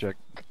 Radio check.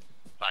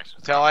 Thanks.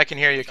 Tell I can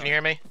hear you. Can you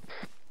hear me?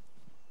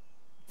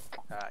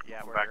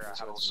 Yeah, we're back to the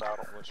saddle.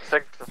 6,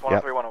 that's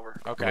 1031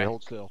 over. Okay.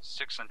 Hold still.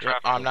 6 and Yep,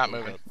 traffic. I'm not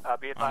moving.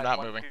 Be advised, I'm not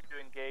 1-2 moving.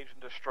 engaged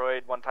and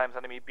destroyed. 1 times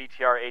enemy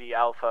BTR 80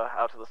 Alpha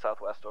out to the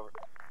southwest over.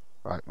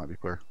 Alright, might be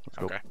clear. Let's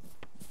go. Okay.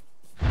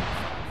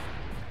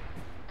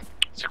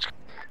 6.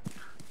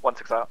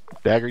 1-6 out.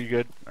 Dagger, you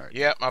good? Alright.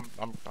 Yep, I'm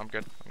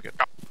good. I'm good.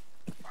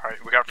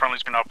 Alright, we got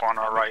friendlies been up on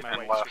our right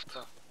and left.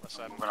 Left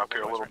side. Moving up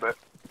here a little bit.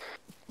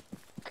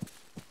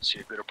 See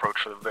a good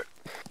approach for the Vic.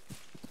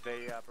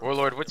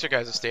 Warlord, what's your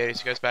guys'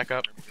 status? You guys back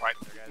up? Right.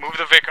 Move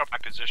the Vic up my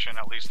position.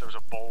 At least there's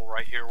a bowl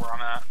right here where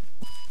I'm at.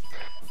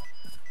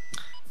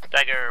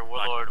 Dagger,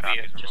 Warlord,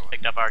 we have just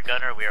picked up our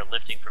gunner. We are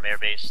lifting from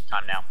airbase.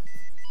 Time now.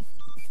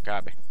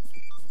 Copy.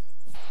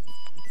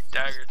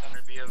 Dagger,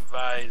 Thunder, be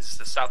advised,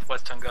 the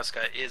southwest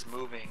Tunguska is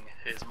moving.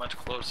 It is much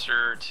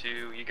closer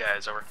to you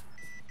guys. Over.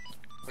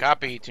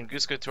 Copy.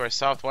 Tunguska to our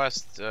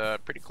southwest,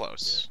 pretty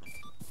close.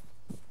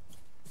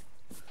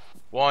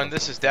 1,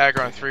 this is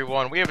Dagger on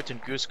 3-1. We have a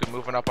Tunguska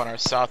moving up on our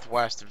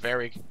southwest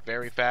very,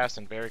 very fast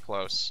and very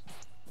close.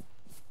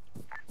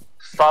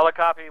 Solid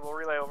copy, we'll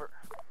relay over.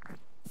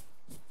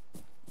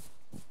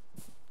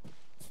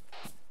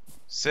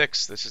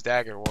 6, this is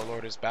Dagger.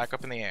 Warlord is back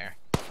up in the air.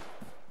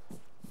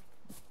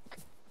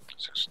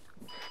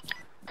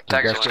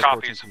 Dagger,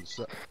 copies.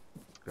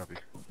 Copy.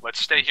 Let's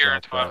stay here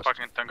until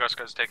fucking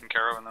Tunguska is taken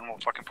care of, and then we'll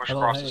fucking push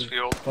across this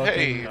field.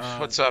 Hey,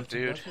 what's up,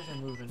 dude? Are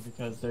moving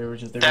because they were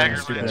just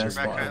Dagger, in a Lancer,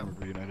 spot. back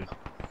up.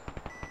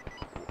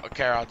 Oh,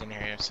 Carol, I didn't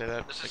hear you say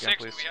that This is again,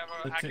 6, please. we have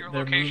an accurate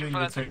They're location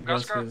moving for the that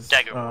Tunguska?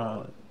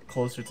 Tunguskas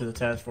closer to the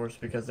task force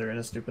because they're in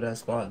a stupid ass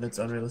spot and it's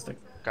unrealistic.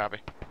 Copy.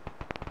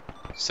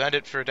 Send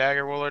it for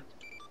Dagger, Warlord.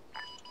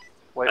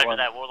 Dagger,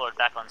 that Warlord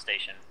back on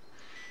station.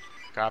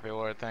 Copy,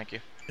 Warlord, thank you.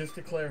 Just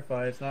to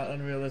clarify, it's not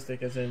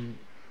unrealistic as in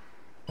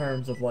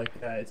terms of like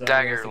that. It's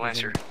Dagger,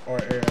 unrealistic Lancer.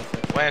 Or area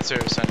assets.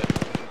 Lancer, send it.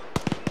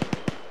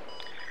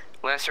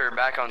 Lancer,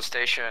 back on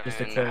station. Just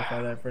to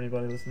clarify that for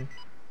anybody listening.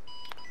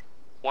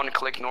 1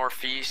 click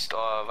northeast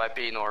of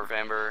IP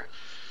November.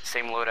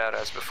 Same loadout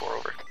as before,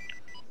 over.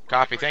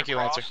 Copy, thank you,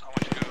 Lancer. I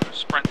want you to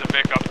sprint the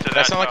Vic up to that.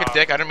 That sound like a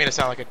dick? I don't mean to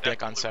sound like a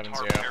dick on 7-0.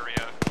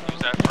 Area. Use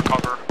that for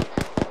cover.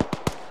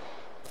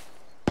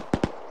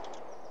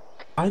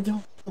 I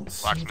don't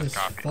see this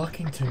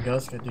fucking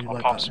Tunguska, dude. I'll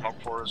Like, pump smoke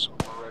for us when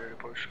we're ready to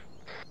push.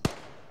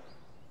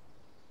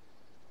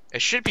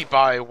 It should be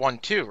by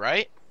 1-2,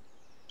 right?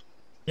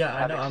 yeah,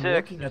 I know. I'm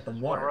looking at the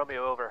One mark.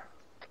 Romeo over.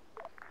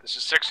 This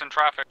is 6 in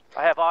traffic.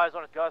 I have eyes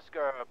on a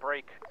Guska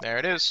break. There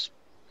it is.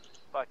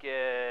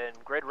 Fucking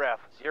grid ref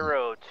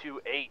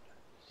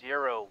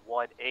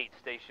 028018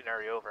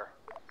 stationary over.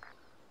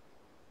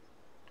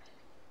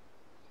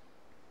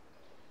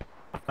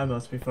 I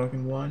must be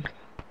fucking blind.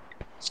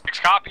 6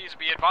 copies,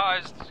 be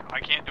advised. I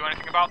can't do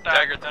anything about that.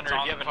 Dagger, Thunder, It's if you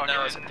on haven't the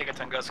noticed, I fucking think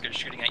a Tunguska is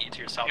shooting at you to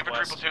your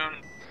southwest. infantry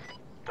platoon.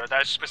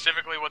 That's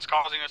specifically what's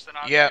causing us to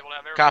not be Yeah, able to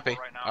have air copy.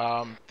 support right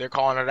now. They're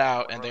calling it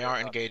out, and they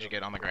aren't engaging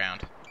it on the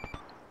ground.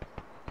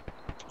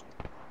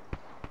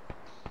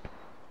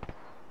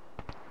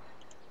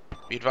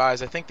 Be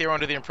advised, I think they were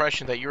under the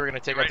impression that you were going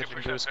to take out the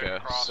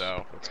Tunguska,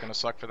 so it's going to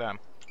suck for them.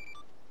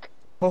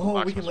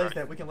 Oh, we can lace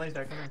that. We can lace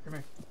that. Come here. Come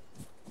here.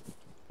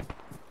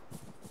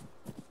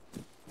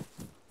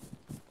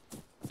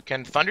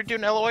 Can Thunder do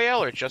an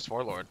LOAL or just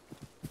Warlord?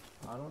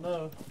 I don't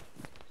know.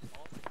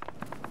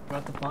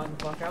 Got to find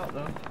the fuck out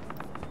though.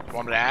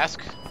 Want me to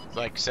ask?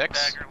 Like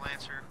 6? Dagger,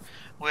 Lancer.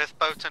 With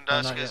both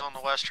Tunduskas on the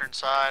western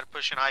side,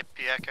 pushing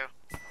IP Echo.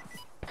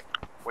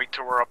 Wait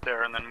till we're up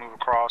there and then move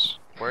across.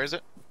 Where is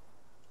it?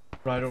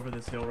 Right over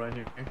this hill right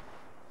here.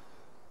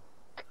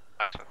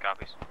 That's what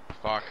copies.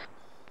 Fuck.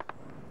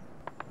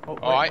 Oh,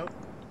 wait,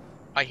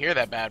 I hear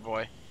that bad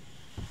boy.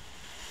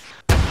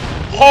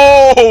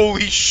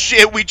 Holy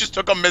shit, we just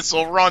took a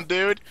missile run,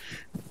 dude.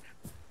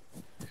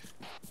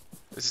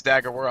 This is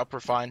Dagger, we're up, we're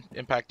fine.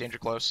 Impact danger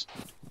close.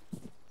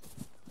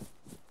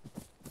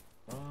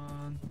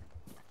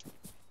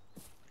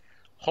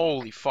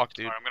 Holy fuck,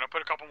 dude. Alright, I'm gonna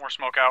put a couple more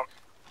smoke out,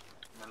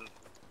 and then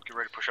get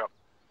ready to push up.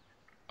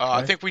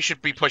 I think we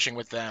should be pushing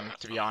with them,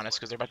 to be honest,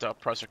 because they're about to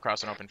press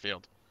across an open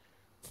field.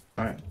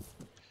 Alright.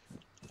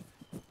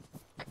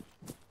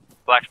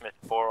 Blacksmith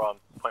 4 on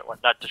point 1.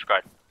 Not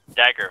described.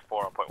 Dagger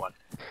 4 on point 1.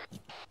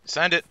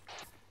 Send it.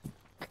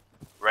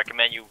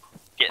 Recommend you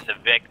get in the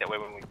Vic, that way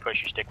when we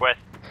push you stick with.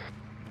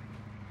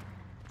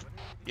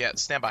 Yeah,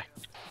 stand by.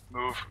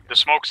 Move. The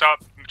smoke's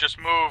up. Just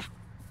move.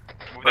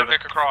 Move that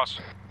Vic across.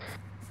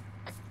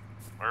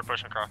 We're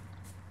pushing across.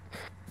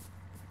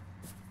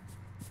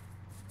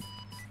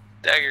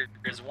 Dagger,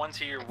 there's one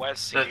to your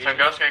west. The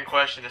Tunguska in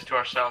question is to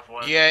our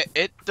southwest. Yeah,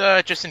 it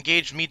just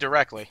engaged me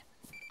directly.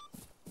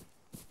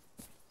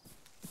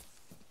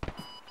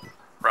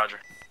 Roger.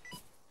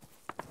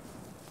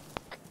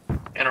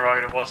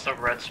 Interrogative, what's the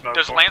red smoke?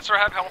 Does Lancer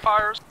have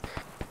Hellfires?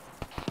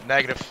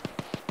 Negative.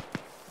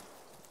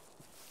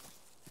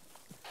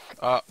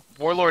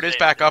 Warlord is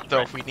back up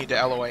though if we need to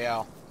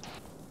LOAL.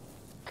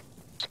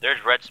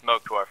 There's red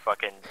smoke to our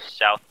fucking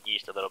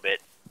southeast a little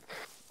bit.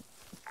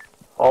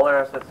 All air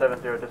at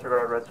 70,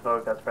 disregard red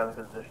smoke, that's friendly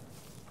position.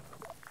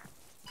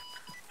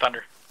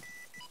 Thunder.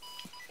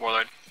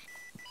 Warlord.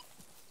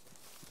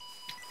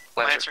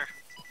 Lancer.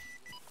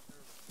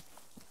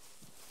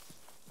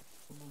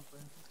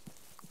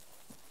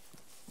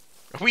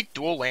 Are we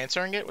dual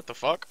lancering it? What the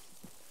fuck?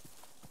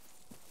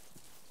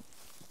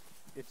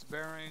 It's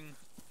bearing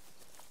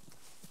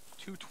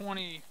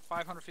 220,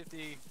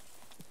 550,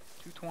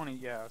 220,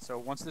 yeah. So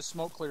once this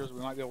smoke clears,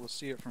 we might be able to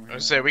see it from here. I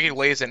was say we can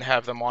laze it and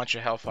have them launch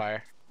a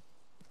Hellfire.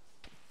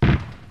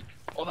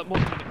 Oh, that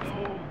moved.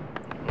 Oh.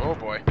 Oh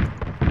boy.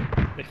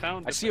 They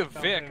found. I see a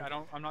Vic.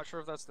 I'm not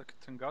sure if that's the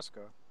Tunguska.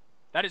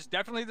 That is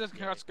definitely the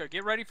Tunguska.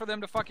 Get ready for them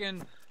to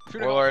fucking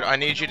shoot. Warlord, I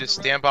need you to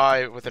stand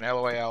by with an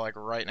LOAL like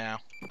right now.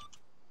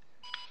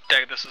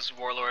 Dag, this is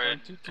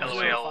Warlord.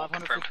 LOAL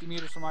 550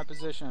 meters from my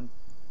position.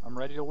 I'm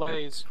ready to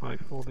laze.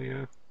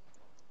 540.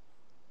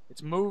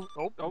 It's moved.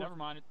 Oh, never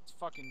mind. It's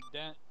fucking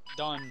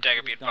done.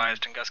 Dagger, be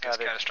advised, Tunguska is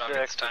catastrophic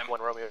this time. 1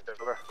 Romeo,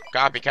 over.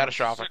 Copy,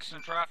 catastrophic. 6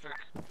 in traffic.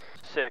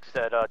 6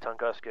 at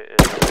Tunguska is.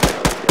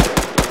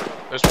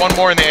 There's one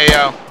more in the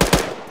AO.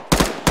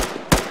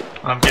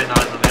 I'm getting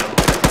eyes on the other.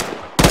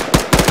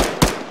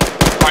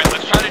 Alright,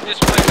 let's try to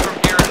displace from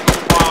here and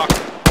move block.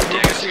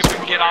 We'll see if we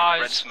can get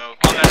eyes on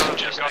that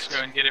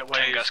Tunguska and get it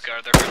laid. Tunguska,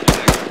 are there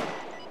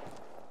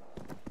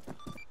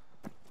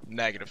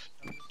Negative.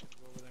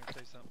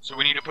 So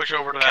we need to push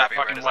over to that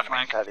fucking left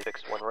flank.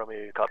 6-1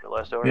 Romeo, you copy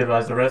last over. Be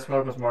advised, the red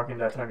smoke was marking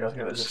that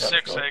Tunguska. This is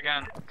 6, say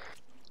again.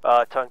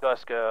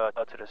 Tunguska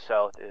out to the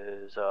south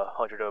is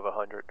 100 over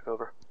 100,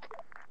 over.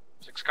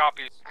 6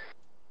 copies.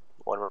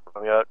 1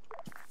 Romeo out.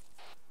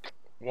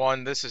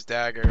 1, this is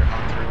Dagger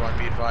on 3-1.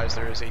 Be advised,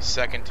 there is a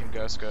second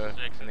Tunguska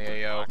in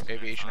the AO.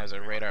 Aviation has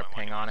a radar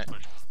ping on it. The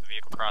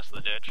vehicle crossed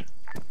the ditch.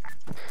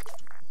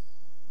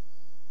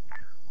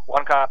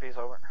 1 copies,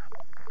 over.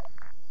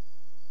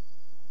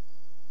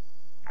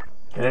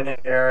 Get in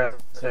the area,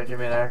 so give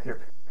me an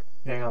accurate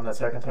ping on that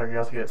second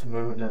Tunguska. It's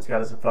moved and it's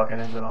got its fucking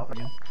engine off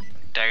again.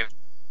 Dagger,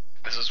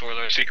 this is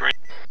Warlord. Secret.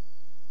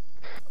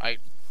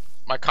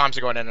 My comms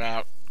are going in and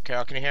out.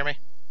 Cal, can you hear me?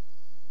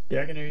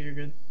 Yeah, I can hear you. You're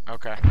good.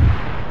 Okay.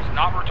 It's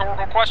not a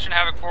rhetorical question,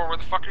 Havoc 4. Where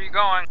the fuck are you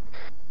going?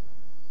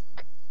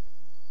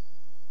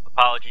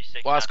 Apologies,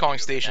 6. Last calling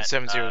station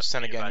 70,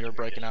 send again. You were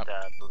breaking up.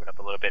 Moving up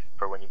a little bit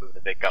for when you move the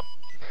Vic up.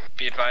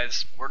 Be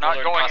advised, we're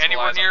not going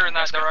anywhere near in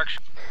that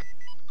direction.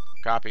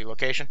 Copy.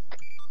 Location?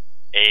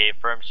 A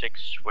firm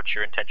 6. What's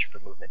your intention for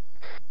movement?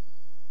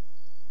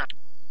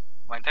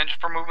 My intention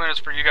for movement is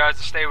for you guys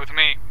to stay with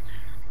me.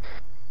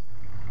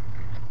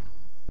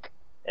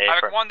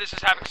 Havoc 1, this is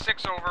Havoc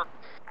 6, over.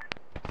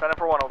 Send it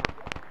for 1, over.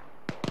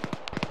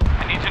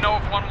 I need to know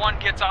if 1-1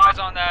 gets eyes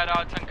on that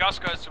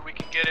Tunguska so we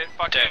can get it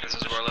fucking Dag, this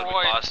is Warlord. We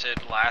lost it.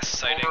 Last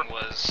sighting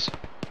was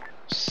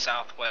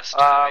southwest.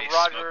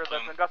 Roger, the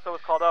Tunguska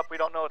was called up. We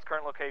don't know its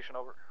current location,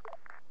 over.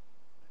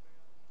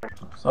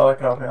 Solid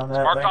copy on that.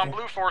 It's marked on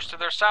Blue Force to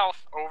their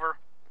south, over.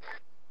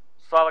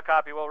 Solid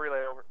copy, we'll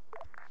relay, over.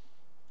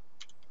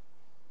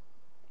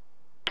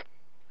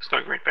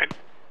 Still green paint.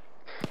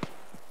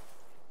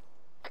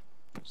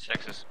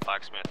 6 is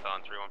Blacksmith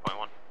on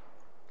 3-1.1.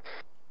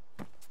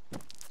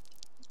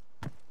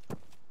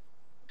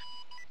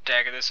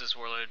 Dagger, this is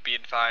Warlord. Be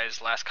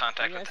advised, last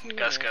contact with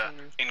Tunguska,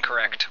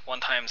 incorrect. 1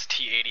 times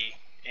T80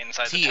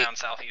 inside the town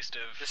southeast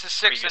of this is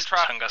 6 in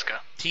traffic. Tunguska.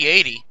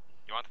 T80?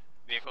 You want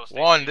the vehicle?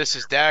 1, this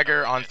is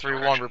Dagger on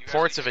 3-1.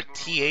 Reports of a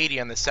T80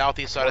 on the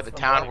southeast side of the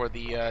town where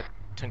the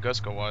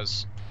Tunguska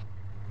was.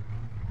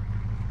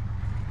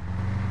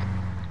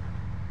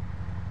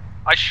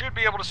 I should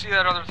be able to see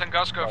that other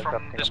Tunguska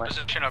from this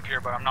position up here,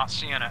 but I'm not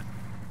seeing it.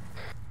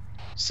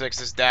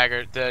 6 is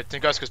Dagger. The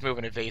Tunguska's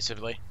moving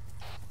evasively.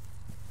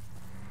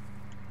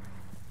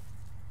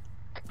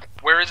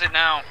 Where is it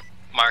now?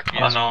 Mark is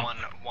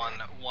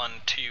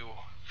 1112,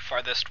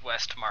 farthest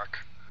west mark.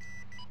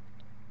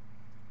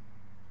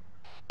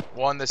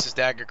 1, this is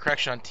Dagger.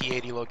 Correction on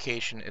T80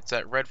 location. It's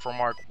at red for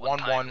mark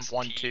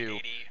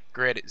 1112.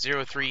 Grid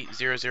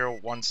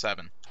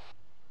 030017.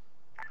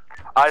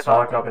 Eyes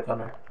Solid on. copy,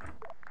 Thunder.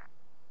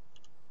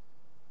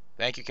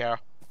 Thank you, Carol.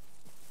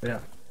 Yeah.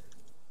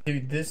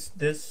 Dude, this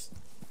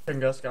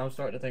Tunguska, I'm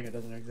starting to think it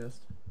doesn't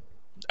exist.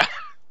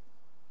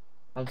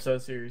 I'm so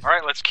serious.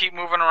 Alright, let's keep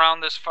moving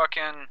around this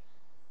fucking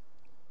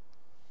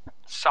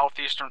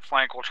southeastern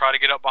flank. We'll try to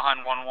get up behind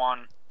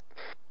 1-1.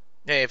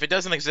 Hey, if it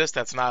doesn't exist,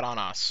 that's not on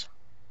us.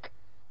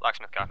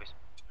 Blacksmith copies.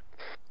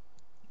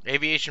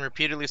 Aviation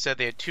repeatedly said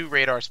they had 2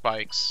 radar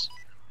spikes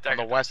on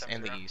the west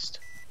and the east.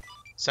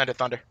 Send it,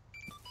 Thunder.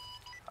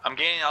 I'm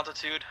gaining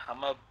altitude.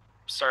 I'm gonna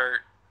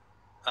start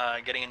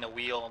getting in the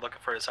wheel and looking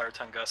for this other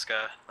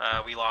Tunguska.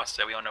 We lost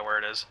it. We don't know where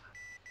it is.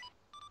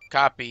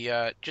 Copy.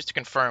 Just to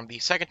confirm, the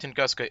second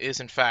Tunguska is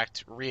in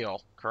fact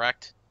real,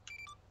 correct?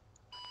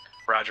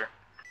 Roger.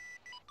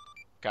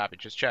 Copy.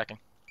 Just checking.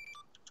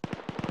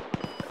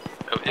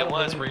 It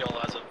was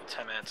real as of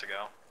 10 minutes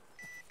ago.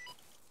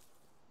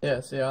 Yeah,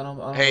 see, I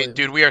don't Hey, believe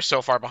dude, we are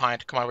so far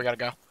behind. Come on, we gotta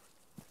go.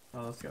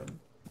 Oh, let's go.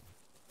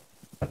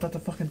 I thought the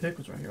fucking dick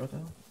was right here. What the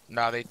hell?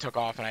 No, they took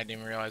off and I didn't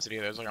even realize it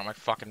either. It was like on my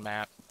fucking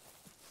map.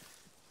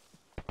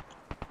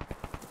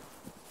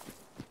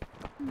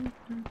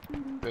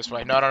 This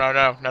way. No. Don't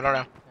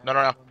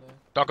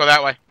go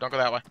that way. Don't go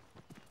that way.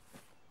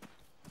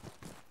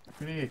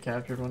 We're gonna get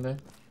captured one day.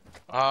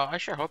 I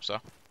sure hope so.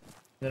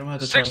 They don't have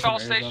to 6 all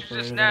stations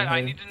is net. I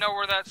need to know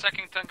where that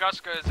second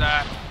Tunguska is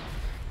at.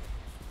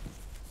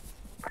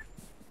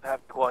 Have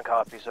 1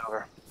 copies,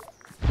 over.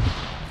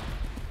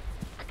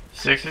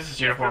 6, this is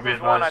uniform. Be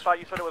 1, I advised. thought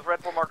you said it was red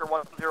for marker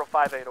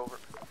 1058, over.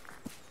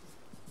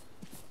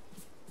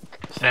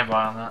 Stand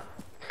by on that.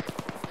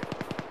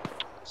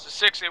 This is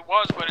 6, it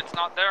was, but it's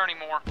not there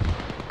anymore.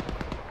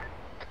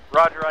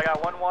 Roger, I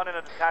got 1-1 and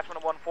a detachment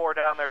of 1-4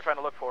 down there trying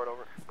to look for it,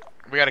 over.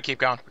 We gotta keep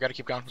going. We gotta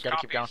keep going. We gotta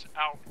keep going.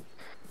 Out.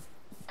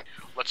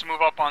 Let's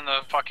move up on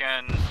the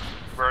fucking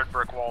red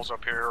brick walls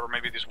up here, or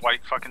maybe these white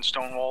fucking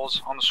stone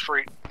walls on the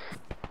street.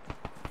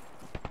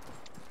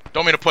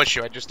 Don't mean to push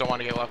you, I just don't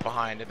want to get left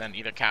behind and then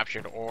either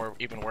captured or,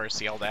 even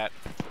worse, yelled at.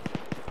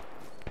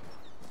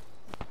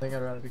 I think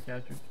I'd rather be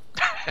captured.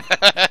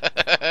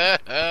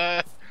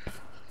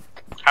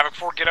 Havoc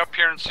 4, get up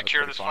here and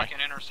secure this fucking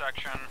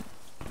intersection.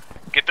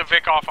 Get the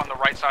Vic off on the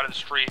right side of the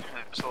street in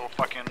this little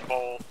fucking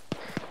bowl.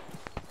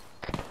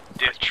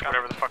 Ditch,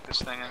 whatever the fuck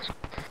this thing is.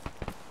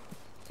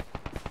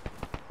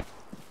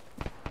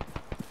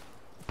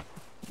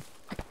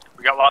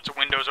 We got lots of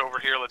windows over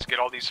here, let's get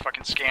all these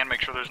fucking scanned,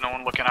 make sure there's no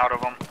one looking out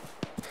of them.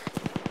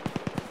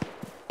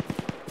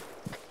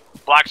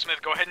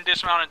 Blacksmith, go ahead and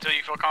dismount until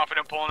you feel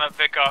confident pulling that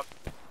Vic up.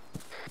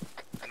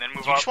 And then move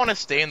up. You just want to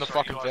stay in the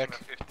fucking Vic?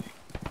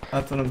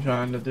 That's what I'm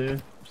trying to do.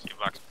 See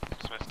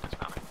Blacksmith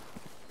dismounting.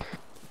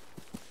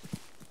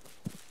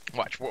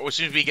 Watch, as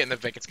soon as we get in the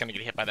Vic, it's gonna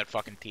get hit by that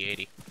fucking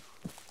T-80.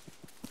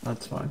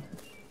 That's fine.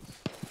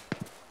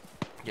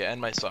 Yeah, end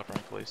my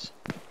suffering, please.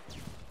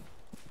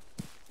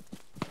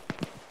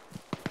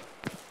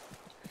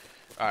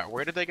 Alright,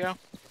 where did they go?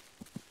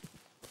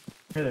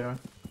 Here they are.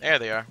 There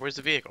they are. Where's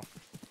the vehicle?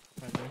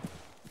 Right there.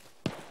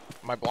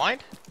 Am I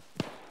blind?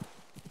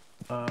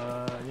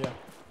 Yeah.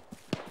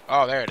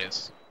 Oh, there it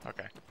is.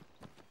 Okay.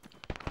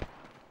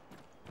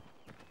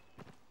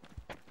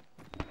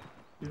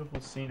 Beautiful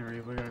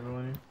scenery we got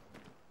going here.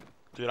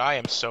 Dude, I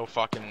am so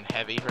fucking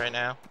heavy right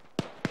now.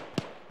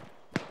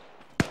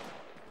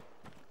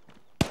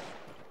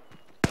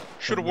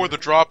 Should have wore the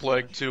drop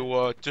leg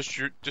to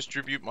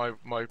distribute my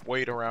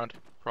weight around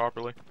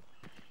properly.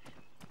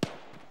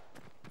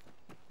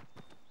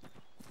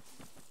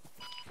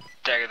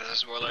 Dagger, this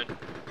is Warlord.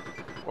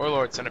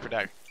 Warlord, send it for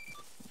Dagger.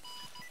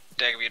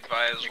 Dagger, be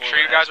advised. Make sure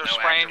you guys are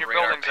spraying your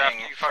buildings after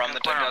you from fucking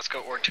the clear 'em.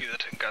 Tunguska or to the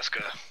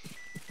Tunguska.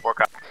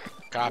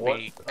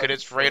 Copy. Could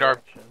its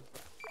radar...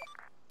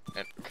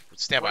 And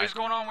stand What by. is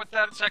going on with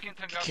that second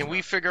Tunguska? Can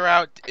we figure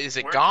out, is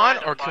it gone,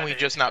 or can we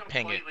just not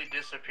ping it? Completely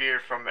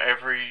disappeared from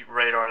every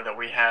radar that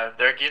we have.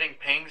 They're getting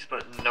pings,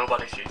 but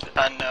nobody sees it.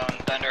 Unknown.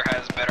 Thunder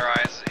has better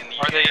eyes in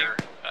the air.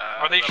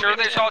 Are they sure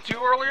they saw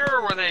 2 earlier,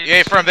 or were they...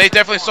 Yeah, they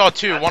definitely saw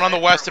 2. One on the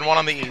west and one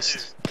on the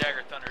east.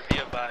 Dagger Thunder, be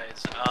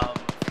advised.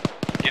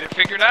 Get it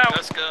figured out.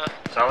 Tunguska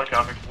Solid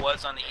copy.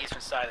 was on the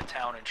eastern side of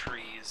town in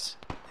trees.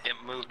 It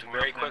moved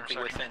very quickly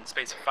within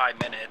space of 5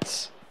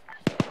 minutes.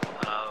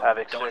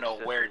 Don't know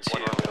where to.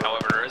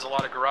 However, there is a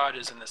lot of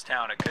garages in this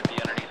town. It could be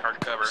underneath hard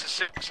cover.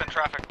 6 in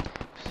traffic.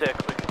 6,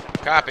 we can...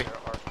 Copy.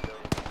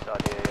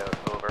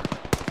 Over.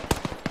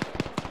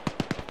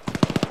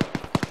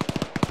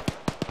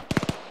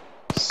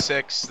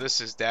 6, this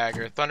is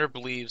Dagger. Thunder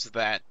believes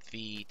that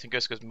the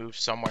Tunguska's moved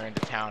somewhere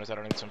into town as I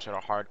don't need some sort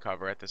of hard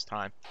cover at this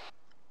time.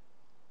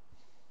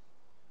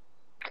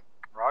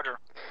 Roger.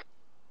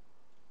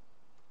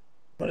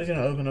 But he's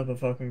gonna open up a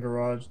fucking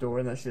garage door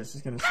and that shit's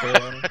just gonna stare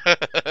at him.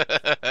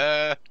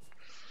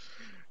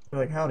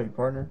 Like, howdy,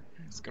 partner.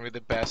 It's gonna be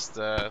the best,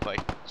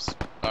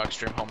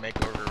 extreme home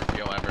makeover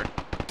reveal ever.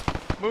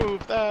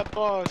 Move that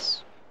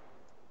bus!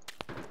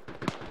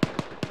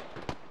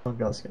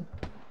 Tunguska.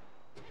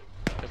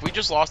 If we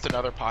just lost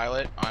another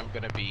pilot, I'm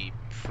gonna be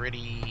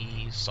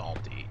pretty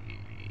salty.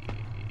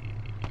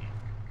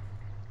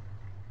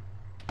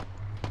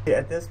 Yeah,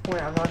 at this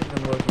point, I'm not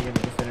even looking in the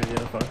vicinity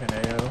of the fucking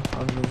AO.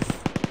 I'm just...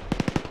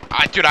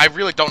 Dude, I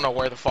really don't know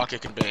where the fuck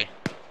it can be.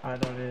 I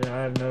don't either.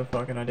 I have no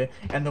fucking idea.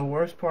 And the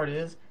worst part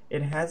is,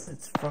 it has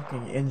its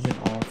fucking engine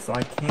off, so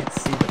I can't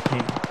see the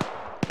ping.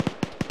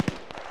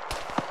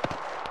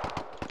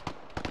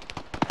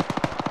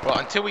 Well,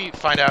 until we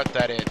find out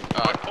that it,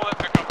 Pull that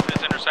pick up to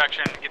this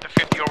intersection, get the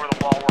 50 over the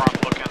wall where I'm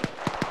looking.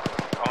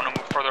 I want to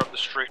move further up the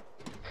street.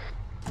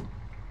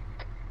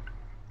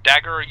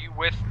 Dagger, are you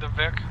with the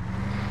Vic?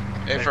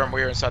 Affirm,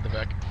 we are inside the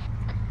Vic.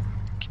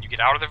 Can you get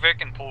out of the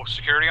Vic and pull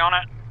security on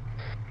it?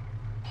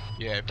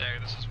 Yeah. Dagger,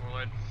 this is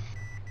Warlord.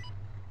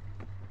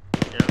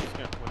 Yeah, I'm just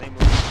gonna, when they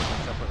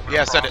move,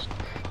 Yeah, send it.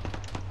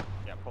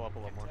 Yeah, pull up a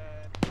little more.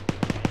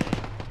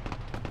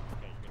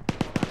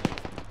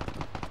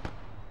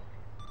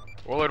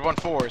 Warlord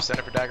 1-4, send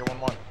it for Dagger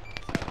 1-1.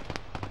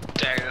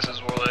 Dagger, this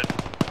is Warlord.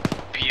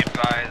 Be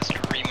advised,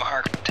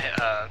 remarked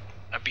a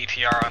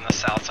BTR on the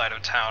south side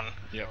of town.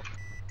 Yep.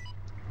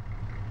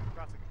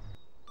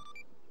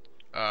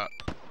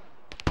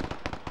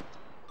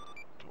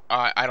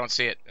 I don't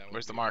see it.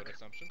 Where's the mark?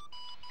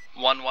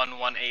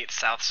 1118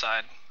 south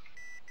side.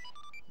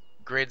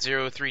 Grade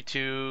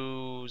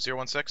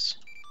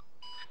 032016.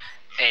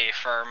 A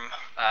firm.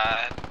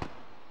 A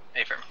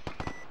firm.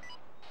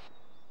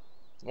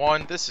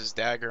 1, this is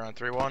Dagger on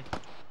 3-1.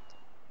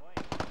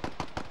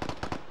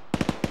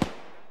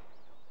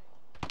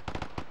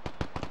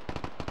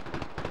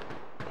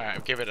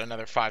 Alright, give it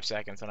another 5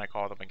 seconds and I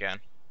call them again.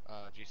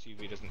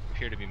 GCV doesn't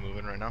appear to be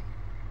moving right now.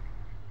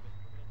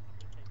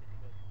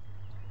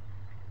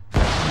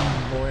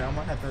 Boy, I'm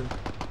gonna have to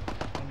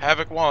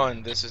Havoc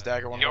 1, this is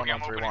Dagger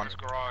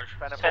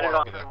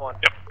 11131.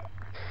 Yep.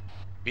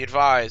 Be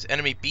advised,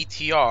 enemy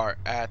BTR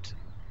at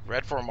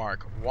Red 4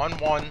 mark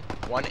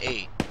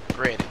 1118,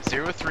 grid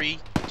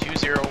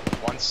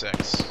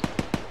 032016.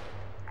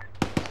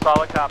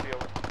 Solid copy,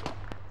 over.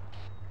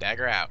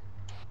 Dagger out.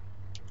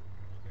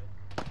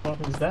 What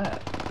was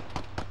that?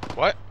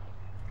 What?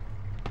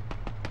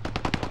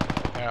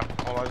 Yeah,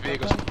 all our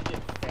vehicles.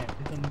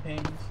 Phantom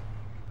pings.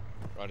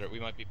 Roger, we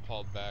might be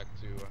pulled back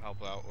to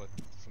help out with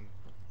some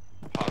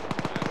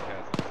positive mass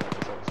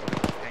so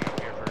hang out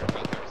here for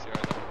about 30 CR,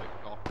 then we'll make a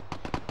call.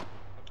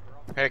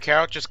 Hey,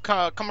 Carol, just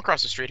come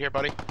across the street here,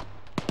 buddy.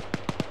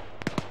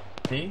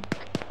 Me?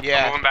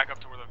 Yeah. I'm moving back up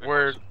to where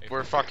the vehicle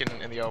We're fucking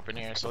in the open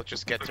here, so let's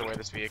just get to where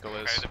this vehicle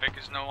is. Okay, the Vic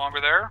is no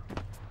longer there.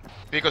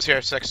 Vehicle's here,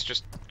 6.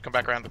 Just come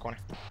back around the corner.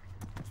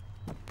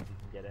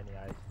 Get any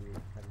eyes to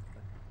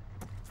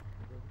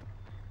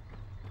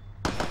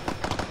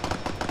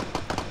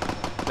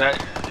That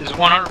is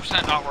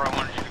 100% not where I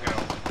wanted you to go.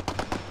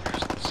 You're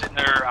just sitting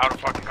there out of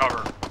fucking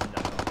cover.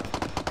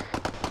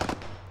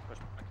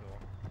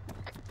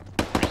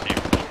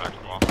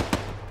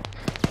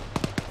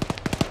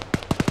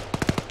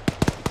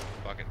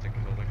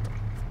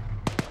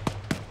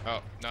 Oh,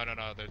 no,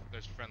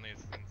 there's friendlies.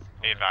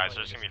 Be advised,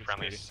 there's gonna be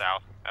friendlies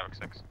south, Havoc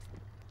 6.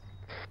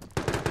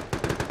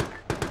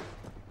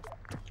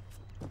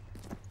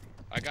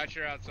 I got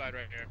your outside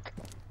right here.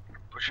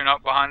 Pushing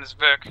up behind this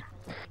Vic.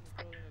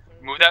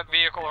 Move that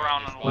vehicle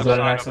around on the Was left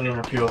that an side. accident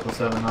or fuel for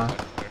 7-9?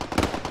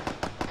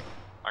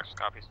 Access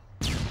copies.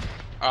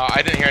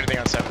 I didn't hear anything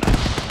on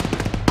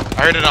 7-9.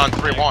 I heard it on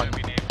 3-1.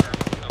 We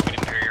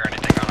didn't hear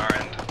anything on our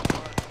end.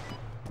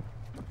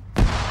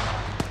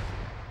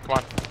 Come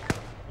on.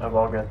 I'm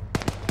all good.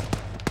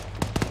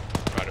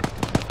 Roger.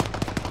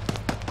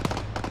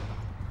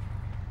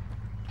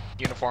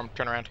 Uniform,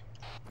 turn around.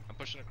 I'm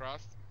pushing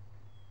across.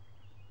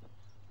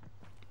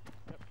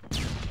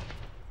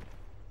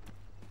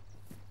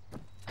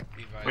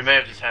 We may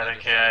have just had a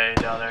KIA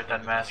down there at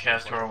that mass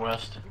cast to our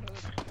west.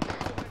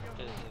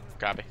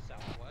 Copy.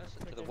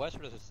 to the west or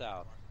to the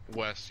south?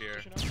 West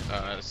here.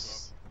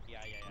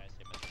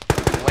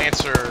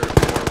 Lancer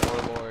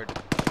or Warlord.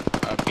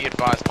 Be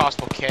advised,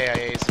 possible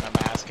KIAs and a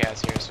mass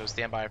cast here, so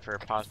stand by for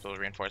possible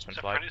reinforcement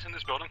flight. Friendlies in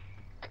this building?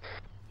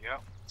 Yeah.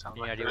 Sounds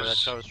Any like idea where that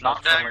there's goes?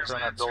 not friendlies in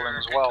that building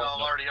as well.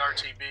 Already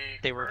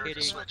RTB. They were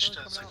hitting Switch to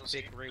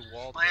big gray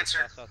wall.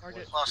 Lancer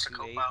lost a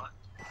co-pilot.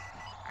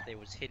 They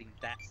was hitting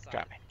that side.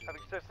 Copy.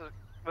 This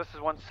is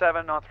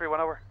 1-7 on 3-1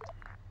 over.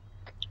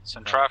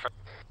 Some traffic.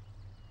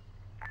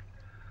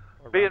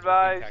 Be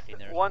advised,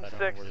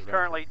 1-6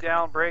 currently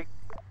down break.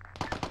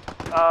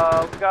 We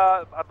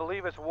got, I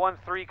believe it's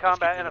 1-3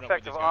 combat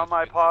ineffective on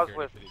my pause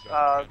with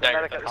the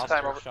medic at this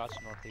time. Over.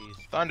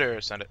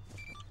 Thunder, send it.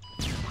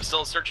 We're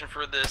still searching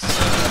for this on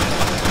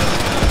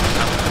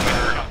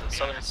the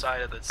southern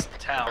side of this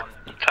town.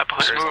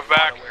 Let's move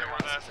back.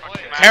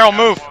 Carol,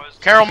 move!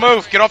 Carol,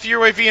 move! Get off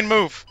your UAV and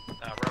move!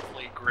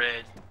 Roughly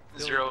grid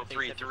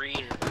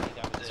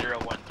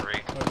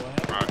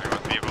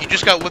 033-013. You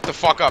just got lit the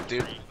fuck up,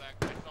 dude.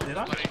 Did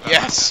I?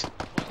 Yes!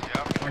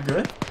 Am I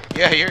good?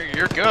 Yeah,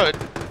 you're good.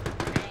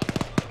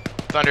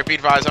 Thunder, be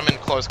advised, I'm in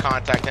close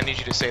contact. I need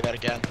you to say that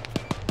again.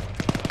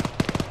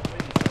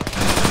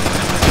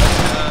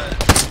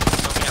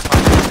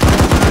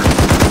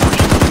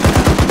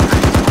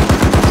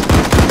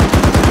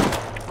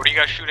 What are you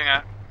guys shooting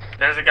at?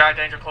 There's a guy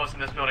danger close in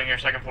this building here,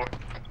 second floor.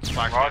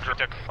 Roger.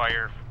 Took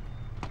fire.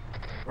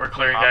 We're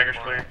clearing, Dagger's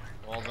clear.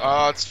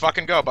 Let's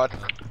fucking go, bud.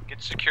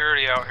 Get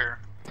security out here.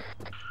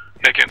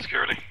 Make in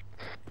security.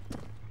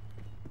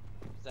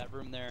 Is that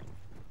room there?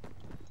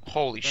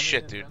 Holy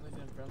shit, dude.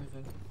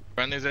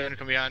 Friendlies in,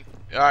 come behind.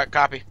 Alright,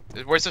 copy.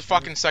 Where's the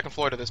fucking second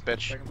floor to this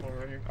bitch? Second floor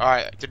right here.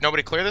 Alright, did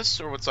nobody clear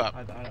this, or what's up?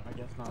 I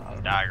guess not. I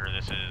don't know. Dagger,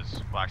 this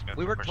is Blacksmith.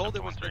 We were Push told up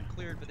it was to been 1-3.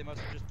 cleared, but they must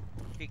have just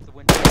peeked the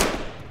window.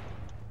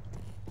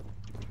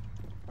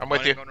 I'm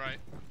with you. Going right.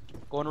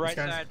 Going right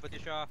This guy's- side with the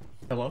Shaw.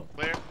 Hello?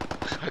 Clear.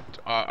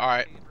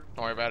 Alright,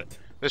 don't worry about it.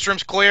 This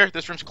room's clear,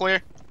 this room's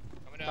clear.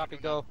 Copy,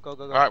 go.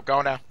 Alright,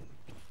 going now.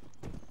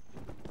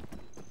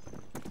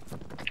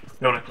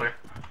 Building clear.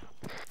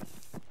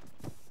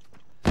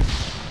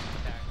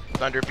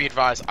 Thunder, be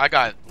advised, I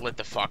got lit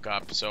the fuck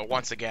up, so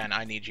once again,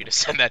 I need you to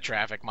send that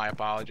traffic. My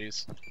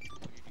apologies.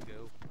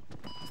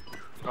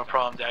 No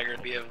problem, Dagger.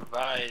 Be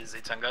advised,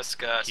 the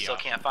Tunguska still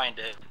can't find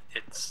it.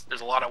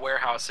 There's a lot of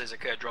warehouses it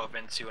could have drove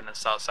into in the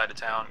south side of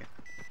town.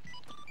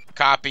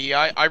 Copy.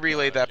 I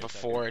relayed that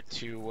before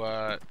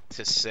to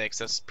 6.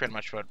 That's pretty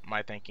much what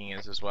my thinking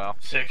is as well.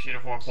 6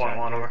 uniform point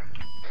 1 over.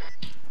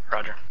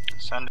 Roger.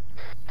 Send it.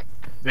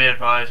 Be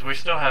advised, we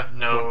still have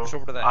no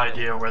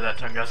idea where that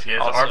Tunguska is.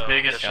 Also, Our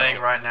biggest thing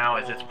right now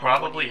is it's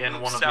probably in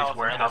one of these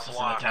warehouses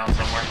in the town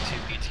somewhere. 2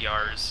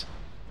 BTRs,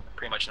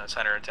 pretty much in the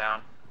center of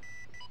town.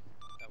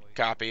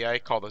 Copy. I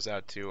call those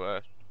out to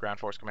Ground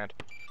Force Command.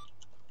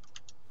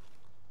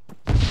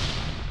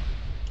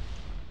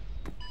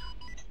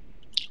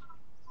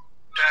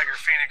 Dagger,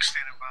 Phoenix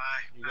standing by.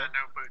 No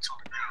boots on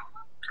the ground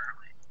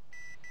currently.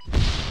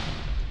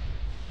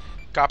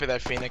 Copy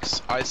that,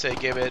 Phoenix. I say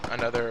give it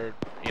another,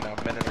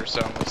 minute or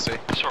so, and we'll see.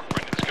 Sure,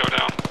 let's go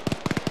down.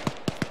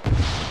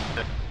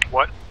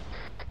 What?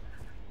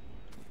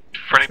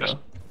 Freddy just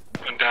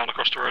went down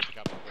across the road.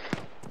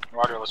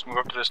 Roger, let's move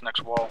up to this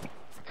next wall.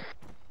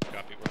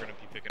 Copy, we're gonna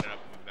be picking it up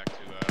and moving back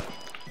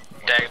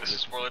to, Dagger, this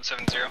is Warlord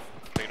 7-0.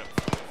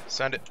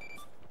 Send it.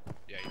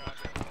 Yeah,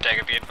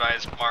 Dagger, be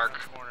advised, mark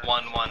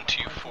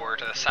 1124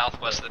 to the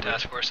southwest of the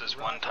task force is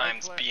 1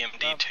 times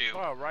BMD2.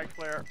 Oh, right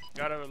clear.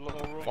 Got a little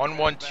room.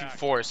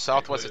 1124,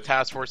 southwest of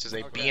task force is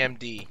a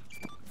BMD.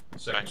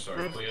 Second,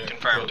 sorry. Clear.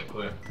 Confirmed.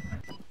 Clear.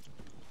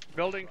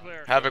 Building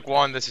clear. Havoc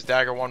 1, this is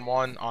Dagger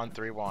 1-1 on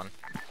 3-1.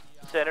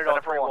 Standard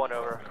on 3-1,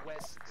 over.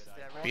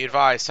 Be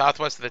advised,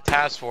 southwest of the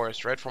task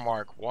force, red for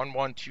mark,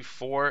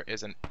 1124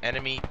 is an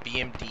enemy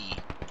BMD.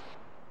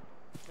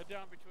 Get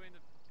down between the...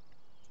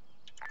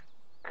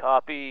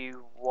 Copy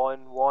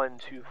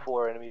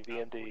 1124, enemy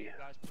BMD.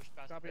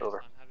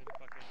 Over.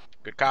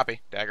 Good copy,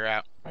 Dagger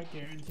out. I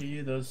guarantee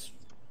you those.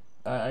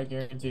 I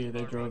guarantee you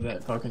they drove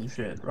that fucking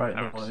shit right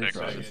in one of these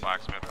drives.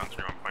 Blacksmith on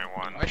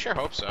 31.1. I sure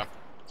hope so.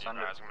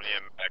 Somebody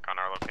back on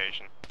our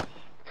location.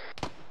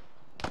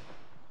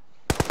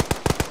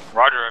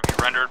 Roger, have you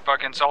rendered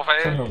fucking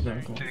self-aid Cool.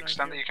 to the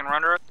extent that you can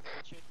render it?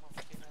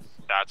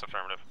 That's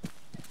affirmative.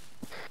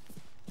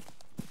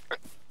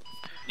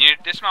 You need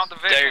to dismount the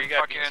Vic and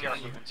fucking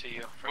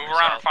move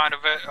around and find a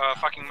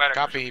fucking medic.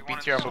 Copy,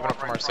 BTR moving up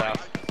from our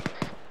south.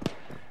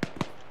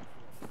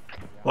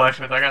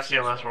 Blacksmith, I got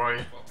CLS for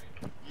you.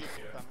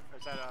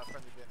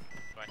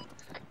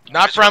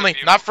 Not friendly,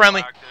 not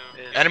friendly.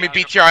 Enemy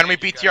BTR, enemy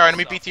BTR,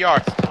 enemy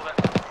BTR.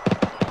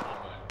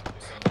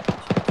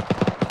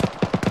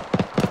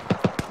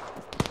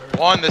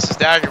 One, this is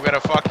Dagger. We got a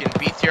fucking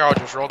BTR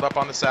just rolled up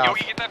on the south. Yo,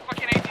 you get that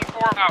fucking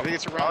 18-4 out. I think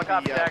it's around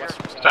the Dagger.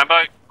 Stand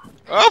by.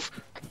 Oh!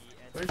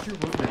 Where's your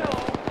movement at?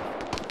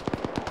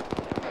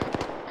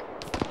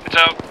 It's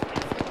out.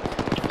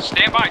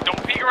 Stand by.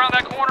 Don't peek around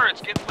that corner.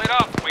 It's getting lit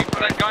up. Wait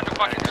for that gun to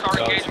fucking start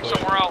engaging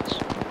somewhere else.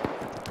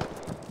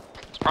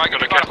 It's probably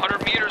gonna be about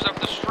 100 meters up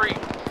the street.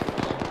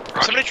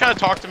 Is somebody trying to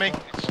talk to me?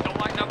 It's still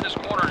lighting up this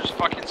corner. Just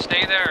fucking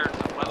stay there.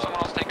 Let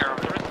someone else take care of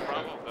it.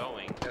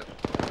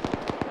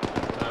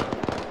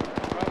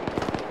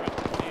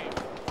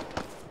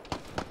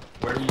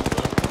 Where are you?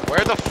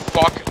 Where the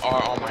fuck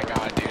are? Oh my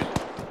god, dude.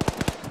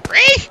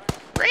 Ree!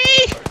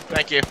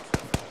 Thank you.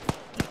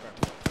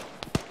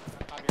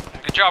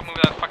 Good job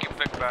moving that fucking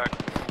Vic back.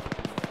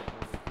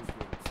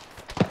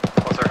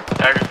 Oh, sir.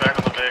 Dagger's back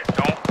on the Vic.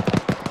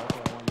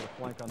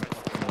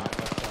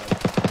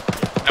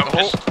 No,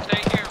 just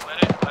stay here.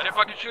 Let it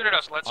fucking shoot at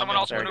us. Let someone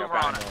else maneuver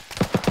on it.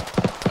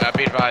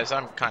 Be advised,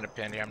 I'm kind of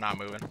pinned here. I'm not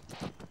moving.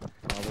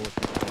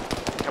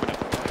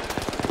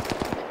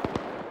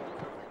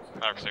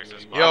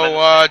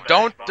 Yo,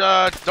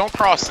 don't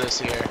cross this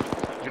here.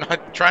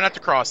 Try not to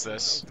cross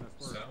this.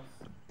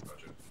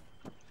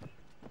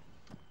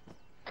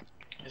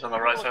 He's on the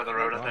right side of the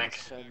road, I think.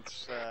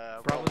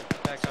 Probably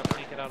back up,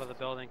 can't get out of the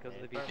building because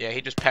of the beach. Yeah,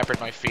 he just peppered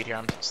my feet here.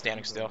 I'm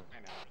standing still.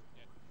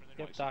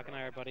 Yep, Doc and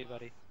I are buddy.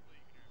 You're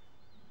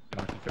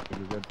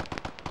good.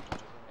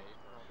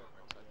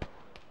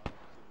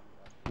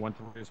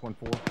 1-3 is 1-4.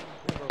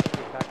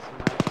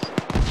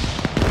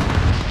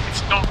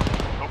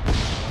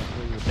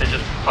 They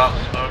just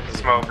popped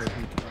smoke.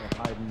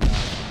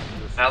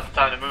 Now's the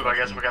time to move, I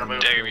guess we gotta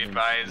move. Dagger, be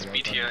advised,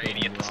 BTR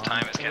 80 at this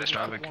time is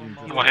catastrophic.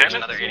 There's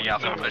another 80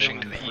 Alpha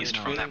pushing to the east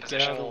from that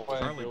position.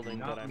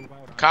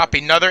 Copy,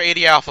 another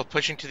 80 Alpha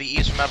pushing to the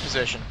east from that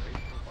position.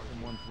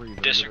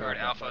 Disregard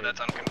Alpha, that's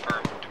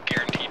unconfirmed.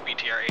 Guaranteed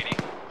BTR 80.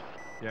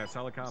 Yeah,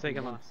 solid copy.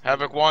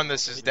 Havoc 1,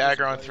 this is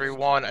Dagger on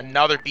 3-1.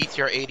 Another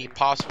BTR 80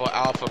 possible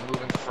Alpha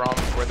moving from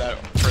where that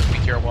first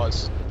BTR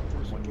was.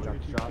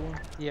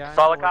 Yeah.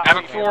 Solid copy.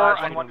 Havoc 4,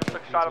 One just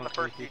took a shot on the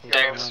first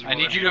BTR. I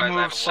need you to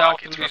move south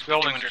through these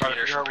buildings and try to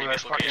figure out where that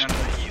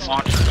fucking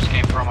launcher just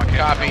came from. I can't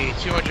Copy,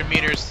 200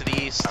 meters to the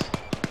east.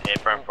 Yeah,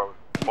 firm forward.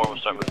 We'll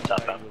start with the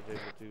southbound.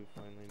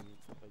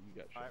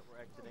 Alright, we're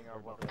exiting our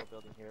one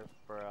building here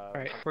for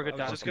Alright, we're good.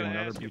 Just gonna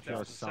another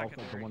BTR south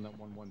of the one that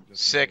 1-1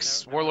 just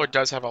 6. Warlord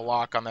does have a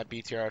lock on that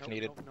BTR if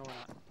needed.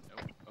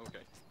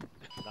 Okay.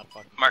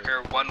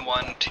 Marker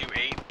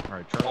 1128.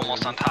 Alright,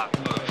 almost on top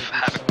of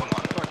Havoc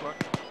 1-1.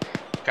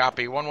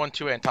 Copy,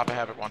 1128 on top of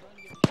Havoc 1.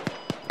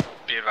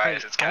 Be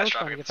advised, it's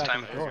catastrophic at this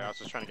time. I was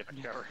just trying to get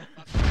the cover.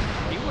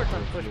 You were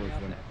trying to push me out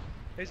there.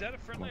 Is that a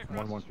friendly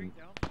across the street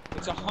now?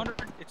 It's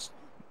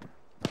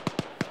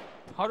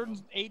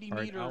 180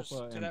 meters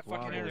to that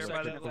fucking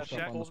intersection. If that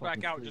shit pulls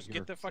back out, just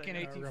get the fucking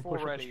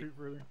 18-4 ready.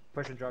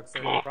 Pushing drugs.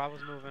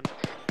 Bravo's moving.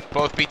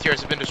 Both BTRs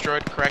have been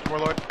destroyed, correct,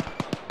 Warlord?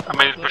 I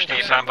made it push to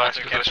the sandbox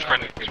because it's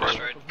friendly in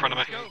front of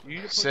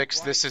me. 6,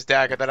 this is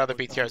Dagger. That other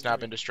BTR has now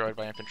been destroyed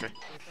by infantry.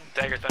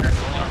 Dagger Thunder,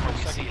 the one where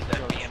we see is that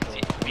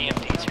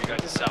BMD to your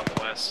guys'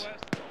 southwest.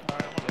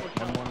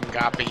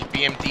 Copy,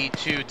 BMD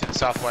 2 to the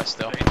southwest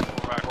still.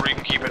 Or you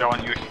can keep it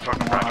on you if you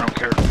fucking run, I don't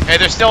care. Hey,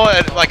 there's still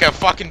like a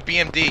fucking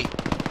BMD.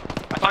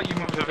 I thought you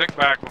moved the Vic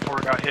back before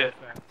it got hit.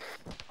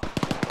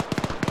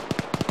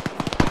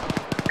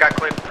 Got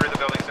clipped through the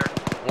building, sir.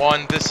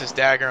 1, this is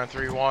Dagger on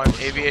 3-1.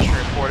 Aviation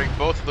reporting.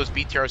 Both of those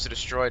BTRs are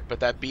destroyed, but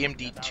that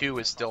BMD-2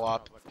 is still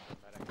up.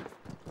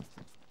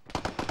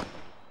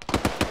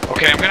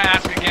 Okay, I'm gonna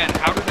ask again.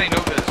 How do they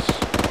know this?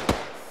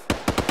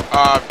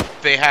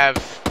 They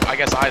have, I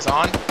guess, eyes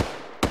on?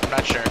 I'm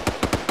not sure.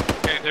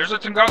 Okay, there's a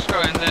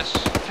Tunguska in this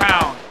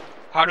town.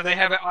 How do they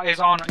have eyes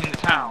on in the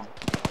town?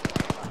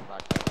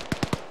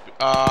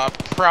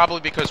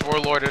 Probably because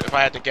Warlord, if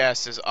I had to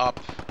guess, is up.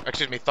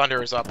 Excuse me,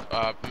 Thunder is up.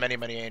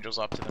 Many angels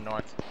up to the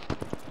north.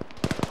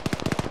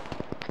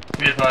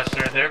 Be advised,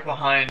 sir, they're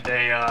behind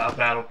a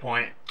battle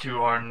point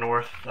to our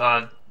north,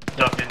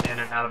 ducking in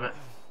and out of it.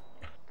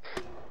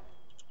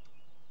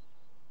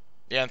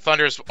 Yeah, and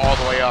Thunder's all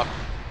the way up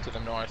to the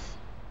north.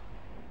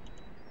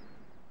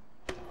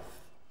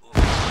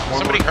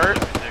 Somebody hurt?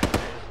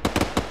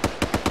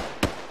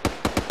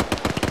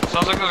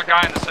 Sounds like there's a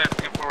guy in the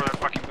second floor of that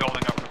fucking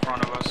building up in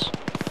front of us.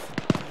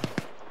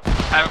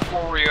 Have it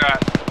for where you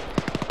at.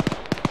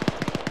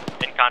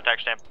 In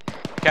contact, Sam.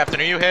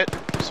 Captain, are you hit?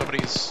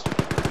 Somebody's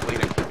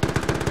bleeding.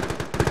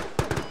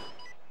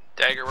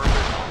 Dagger, we're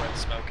moving red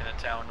smoke in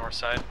the town, north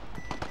side.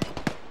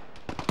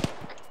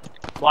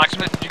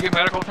 Blacksmith, did you get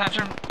medical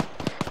attention?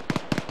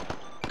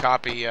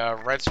 Copy,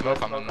 red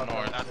smoke on the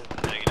north.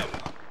 Negative.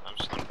 I'm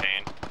still in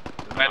pain.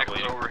 The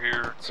medical's over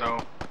here, so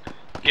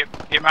get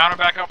mounted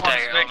back up on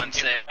this Vic and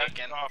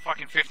get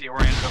fucking 50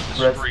 oriented up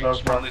the Red street.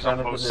 smoke, Friendly's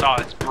on both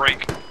sides.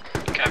 Break.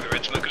 Copy,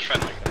 red smoke is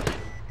friendly.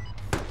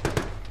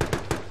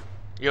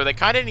 Yo, they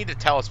kinda need to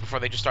tell us before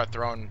they just start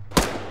throwing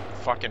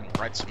fucking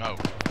red smoke.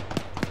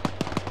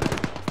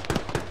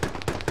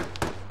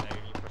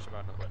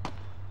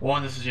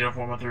 One, this is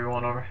uniform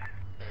 3-1, over.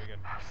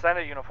 Send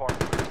a uniform.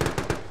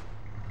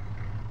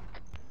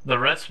 The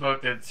red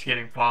smoke that's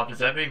getting popped, is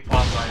that being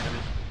popped by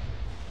enemies?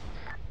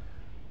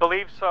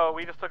 Believe so.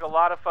 We just took a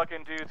lot of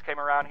fucking dudes, came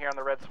around here on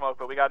the red smoke,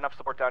 but we got enough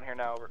support down here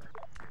now, over.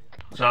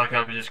 Solid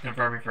copy, just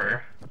confirming for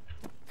air.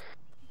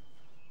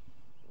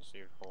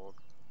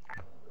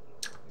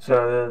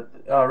 So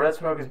the red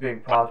smoke is being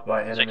popped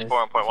by enemies.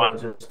 64.1.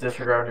 So just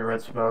disregard your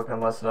red smoke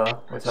unless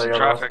we tell you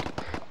traffic.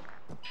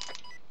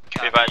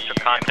 Be advised to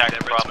contact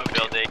the Bravo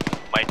building.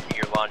 Might be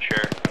your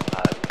launcher.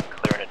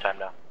 Clearing in time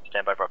now.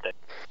 Stand by for update.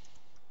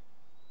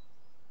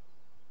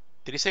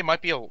 Did he say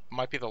might be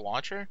the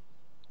launcher?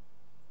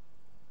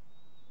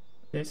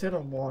 They said a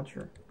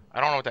launcher.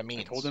 I don't know what that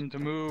means. I told him to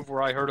move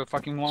where I heard a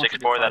fucking launcher.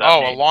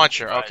 Oh, a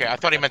launcher. Okay, I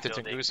thought he meant the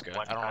Tunguska.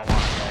 I don't know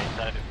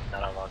why.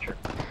 Not a launcher.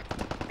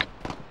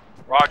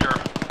 Roger.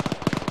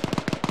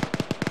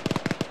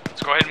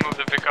 Let's go ahead and move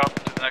the Vic up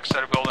to the next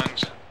set of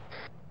buildings.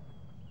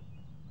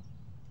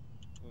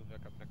 Move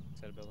Vic up next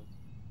set of buildings.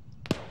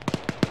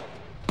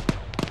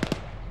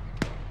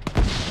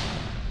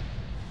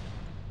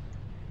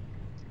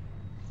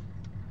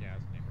 Yeah,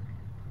 it's neighbor.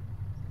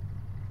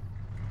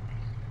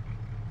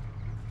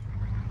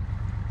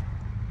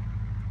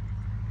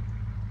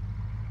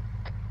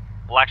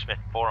 Blacksmith,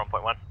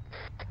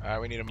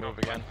 4-1.1. We need to move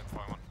again.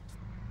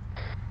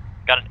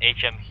 Got an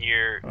HM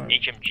here,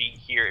 HMG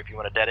here if you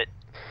want to dead it.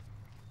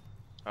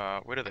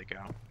 Where do they go?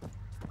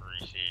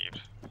 Received.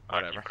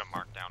 Whatever. You put a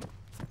mark down.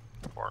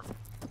 4.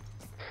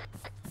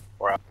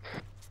 We're out.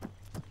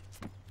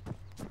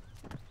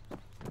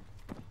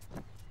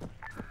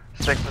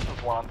 6, this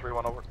is 1 on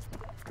 3-1, over.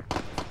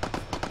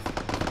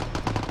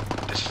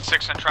 This is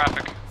 6 in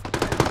traffic.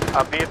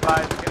 Be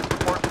advised, get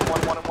support from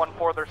 1-1 and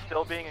 1-4. They're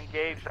still being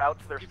engaged out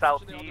to their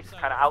southeast,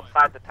 kind of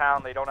outside the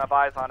town. They don't have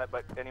eyes on it,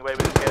 but anyway,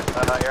 we can get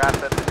your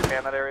assets to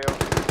scan that area.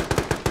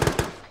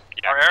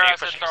 Our air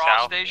assets are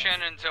off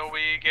station until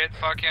we get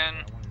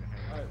fucking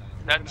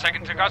that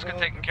second Tunguska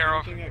taken care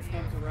of.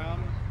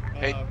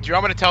 Hey, do you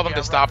want me to tell them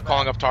to stop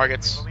calling up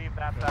targets? I believe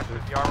that's actually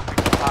the Arma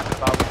people talking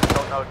about. We just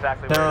don't know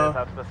exactly where it is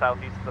out to the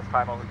southeast at this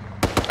time, over.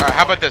 Alright,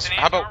 how about this?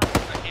 How about...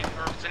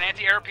 It's an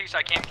anti-air piece,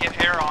 I can't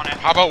get air on it.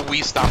 How about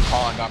we stop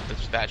calling up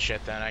that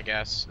shit then, I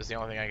guess, is the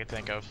only thing I could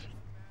think of.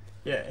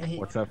 Yeah,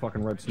 What's that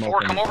fucking red smoke?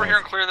 4, come over here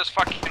and clear this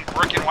fucking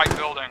brick and white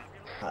building.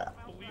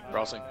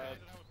 Crossing.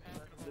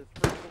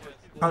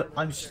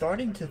 I'm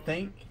starting to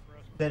think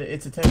that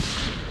it's a tech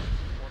issue.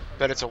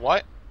 That it's a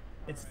what?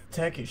 It's a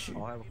tech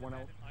issue.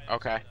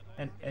 Okay.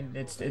 And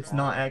it's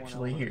not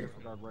actually here.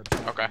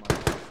 Okay.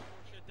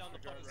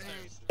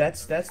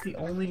 That's the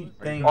only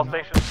thing. All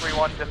stations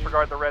 3-1,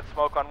 disregard the red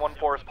smoke on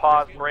 1-4's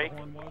pause, break.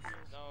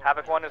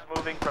 Havoc 1 is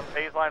moving from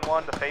phase line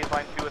 1 to phase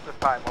line 2 at this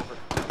time, over.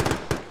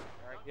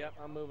 Alright, yep,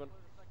 I'm moving.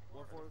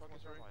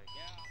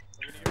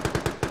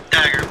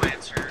 Dagger,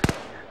 Lancer.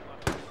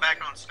 Back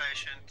on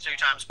station. 2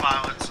 times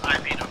pilots.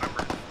 IP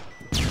November.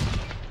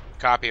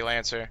 Copy,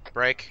 Lancer.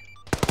 Break.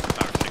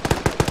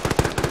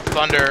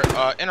 Thunder,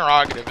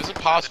 interrogative. Is it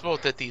possible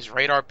that these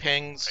radar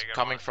pings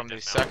coming from the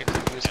second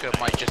Tunguska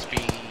might just be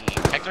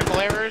technical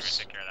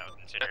errors?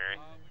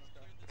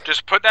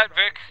 Just put that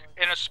Vic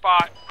in a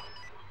spot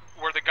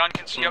where the gun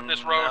can see up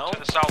this road to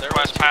the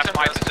southwest past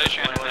my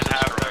position and then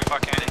have the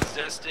fucking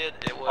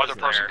other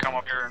person come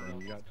up here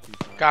and...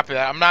 Copy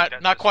that. I'm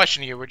not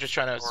questioning you. We're just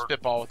trying to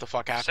spitball what the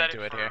fuck happened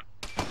to it here.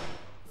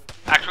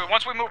 Actually,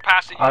 once we move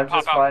past it, you I'm pop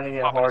just out. finding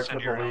it pop hard into to San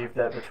Diego. believe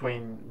that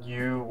between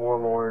you,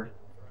 Warlord,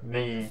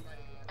 me,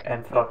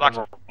 and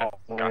fucking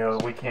Romeo,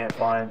 we can't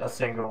find a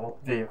single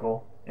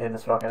vehicle in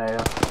this fucking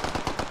area.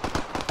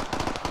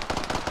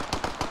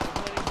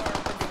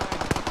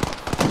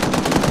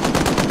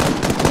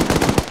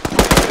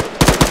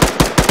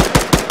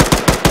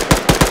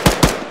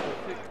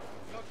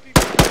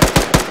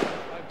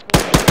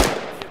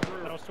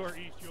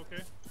 East, you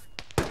okay?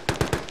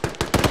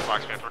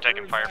 Locksmith, we're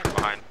taking fire from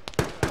behind.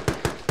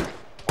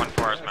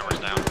 1-4 members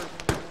down.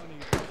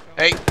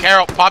 Hey,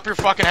 Carol, pop your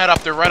fucking head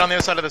up. They're right on the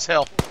other side of this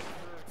hill.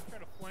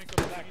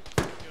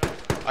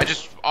 I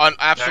just on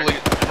absolutely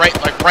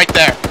right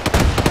there.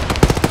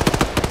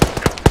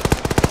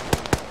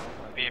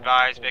 Be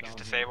advised, Vic is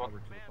disabled.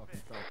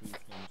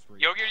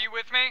 Yogi, are you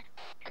with me?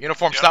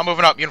 Uniform, stop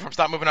moving up. Uniform,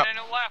 stop moving up.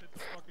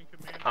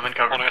 I'm in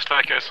cover. Holding a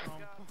staircase.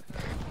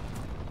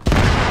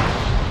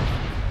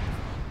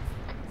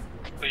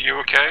 Are you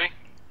okay?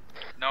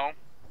 No.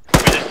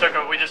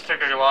 We just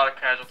took a lot of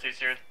casualties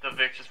here. The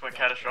Vic just went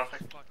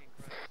catastrophic.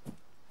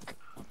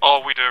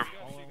 Oh, we do.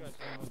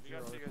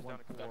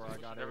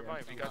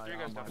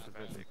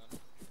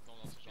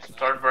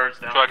 Start birds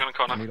down.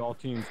 I need all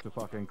teams to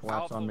fucking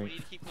collapse on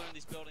me.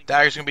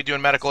 Dagger's gonna be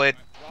doing medical aid.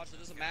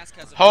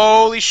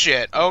 Holy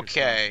shit.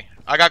 Okay.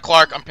 I got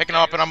Clark. I'm picking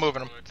him up and I'm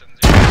moving him.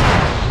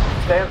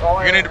 You're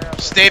gonna need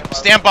to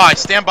stand by.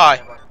 Stand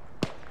by.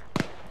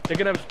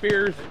 Picking up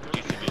spears.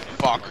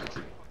 Fuck.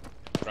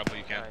 Probably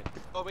you can.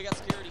 Oh, we got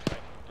security.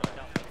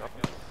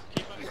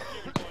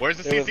 Where's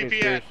the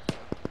CCP at?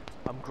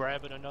 I'm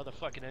grabbing another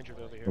fucking injured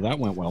over here. Well, that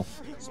went well.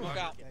 Smoke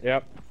out.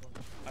 Yep.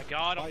 I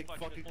got him.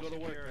 Fucking go to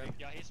work.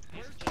 Yeah, he's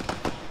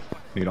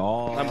Need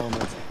all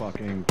elements to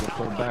fucking get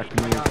pulled back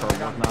to me for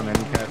working on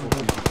any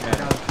casualties you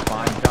can.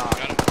 Find Doc.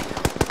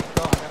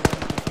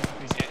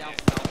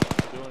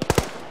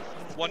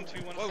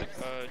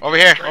 1216.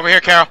 Over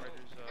here, Carol.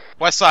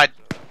 West side.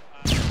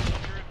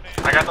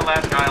 I got the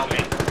last guy on me.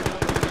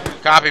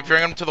 Copy.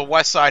 Bring him to the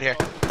west side here.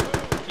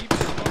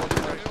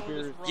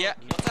 Yeah.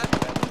 What's that?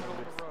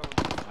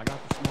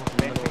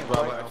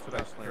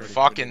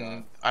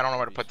 Fucking, I don't know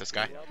where to put this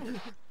guy.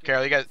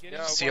 Carol, you got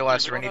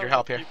CLS, or I need your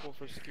help here.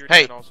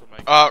 Hey,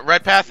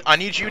 Red Path, I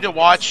need you to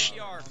watch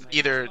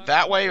either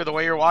that way or the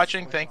way you're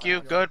watching. Thank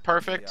you. Good,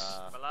 perfect.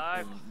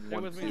 Stay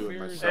with me,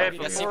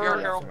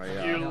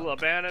 Hey, you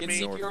abandoned me.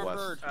 Use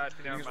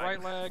right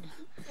leg.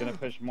 Gonna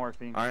push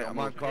morphine. Alright, I'm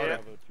on call.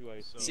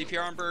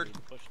 CPR on bird.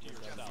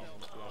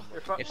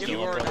 If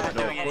you are not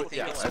doing anything,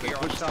 get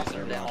CPR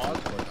on down.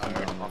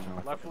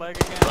 Left leg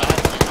again.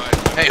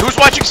 Hey, who's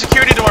watching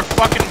security to our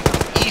fucking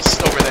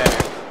east over there?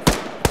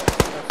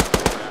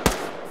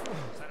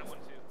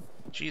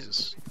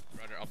 Jesus.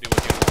 Roger, I'll be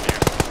with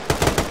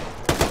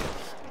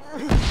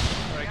you here.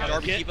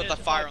 Darby, keep up the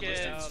fire on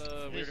those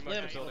dudes.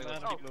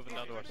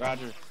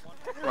 Roger.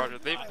 Roger,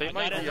 they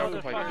might be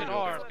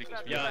occupied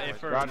because yeah,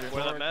 if we're Roger.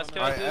 where the mask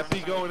Alright, is,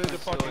 FD going into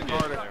fucking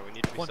Carter. we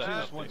need to be set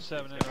up.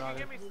 1-7 in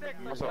Roger.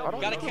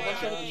 Got a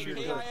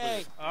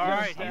KIA.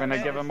 Alright. I'm gonna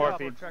give him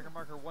morphine. Tracker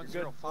marker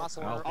 10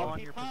 fossil on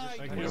your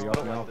position. I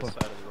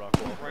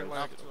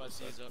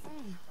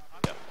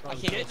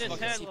can't get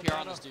fucking CPR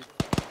on this dude.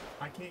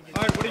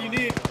 Alright, what do you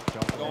need?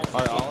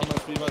 Alright, all of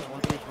us leave us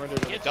 1-3 surrender.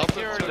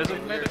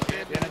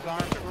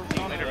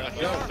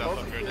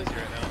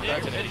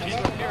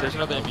 There's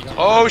another MBT.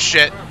 Oh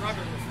shit.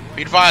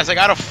 Be advised, I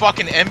got a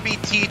fucking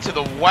MBT to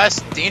the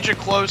west, danger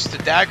close to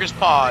Dagger's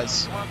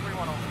paws.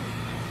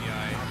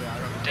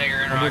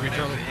 Dagger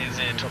interrogative is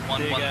at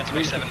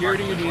 1137.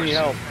 Security, you need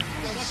help.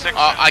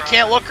 I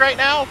can't look right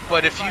now,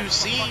 but if you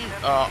see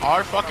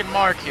our fucking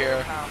mark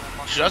here,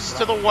 just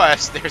to the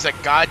west, there's a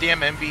goddamn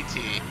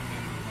MBT.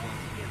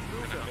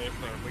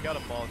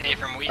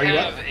 Ephraim, we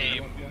have a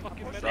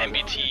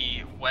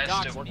MBT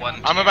west of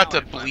 1. I'm about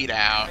to bleed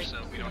out.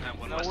 So we don't have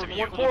one west of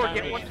you. 1-4,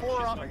 get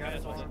 1-4 up.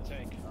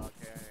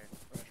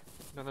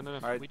 No.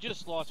 Alright. We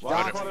just lost.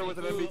 Roger. Carter with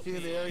an MBT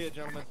in the area,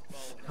 gentlemen.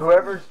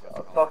 Whoever's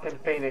fucking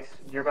Phoenix,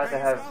 you're about to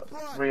have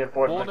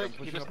reinforcements.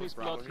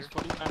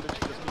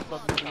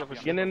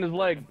 Get in his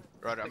leg.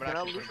 Roger, I'm gonna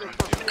have to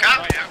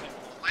Copy.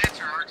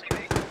 Lancer, RTB.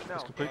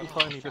 It's completely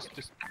fine. You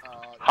just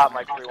Hot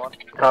mic 3-1.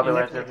 Copy,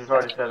 Lancer. If you've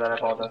already said that, I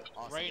apologize.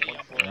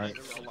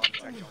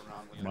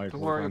 Mike,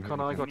 Don't worry,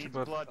 Connor, I got you,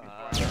 bud.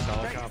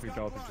 Copy,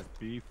 Delta, just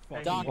be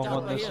fucking...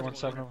 1-1 this,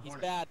 1-7. He's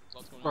bad.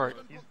 Alright.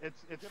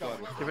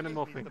 Giving him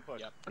morphine.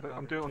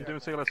 I'm doing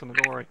CLS on him,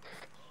 don't worry.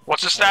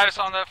 What's the status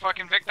on that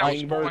fucking Vic that was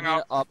spooling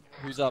up? Up.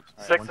 Who's up?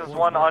 6 is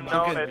 1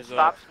 unknown. It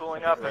stopped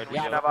spooling up and we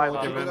can have eyes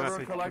on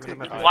it.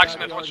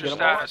 Blacksmith, what's your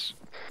status?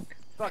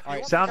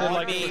 Sounded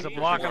like it was a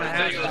block and a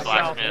half.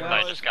 Blacksmith,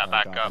 I just got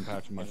back up.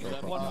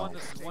 1-1,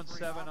 this is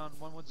 1-7 on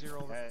 110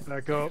 over.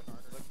 Back up.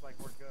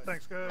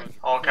 Thanks, guys.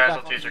 All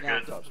casualties are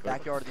good.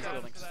 Backyard of these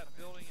buildings.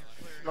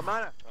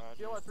 Lamana,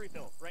 CLS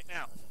refill, right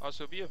now.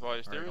 Also, be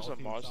advised, there is a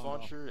MOUT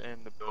launcher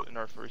in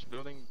our first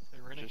building.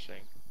 Just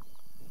saying.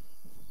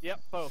 Yep,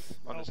 both.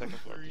 On the second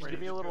floor. Give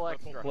me a little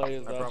extra.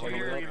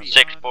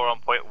 6-4 on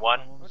point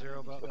 1.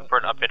 Looking for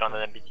an update on the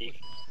MBT.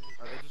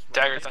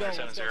 Dagger Thunder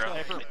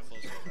 7-0.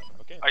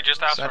 I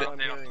just asked for an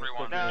update on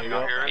 3-1. Did you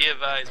not hear it? Be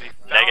advised, we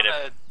found Negative.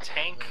 a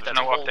tank There's that's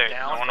no pulled update.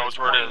 down. No one knows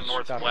where it is.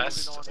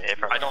 Northwest.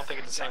 I don't think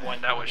it's the same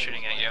one that was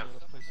shooting at you.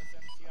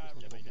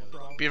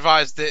 Be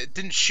advised, it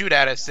didn't shoot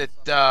at us.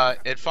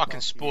 It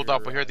fucking spooled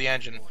up. We heard the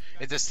engine.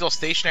 Is it still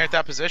stationary at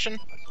that position?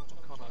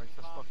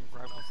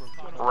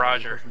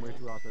 Roger.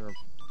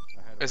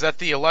 Is that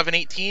the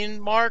 1118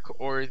 mark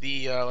or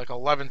the like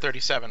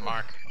 1137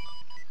 mark?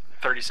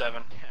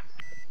 37.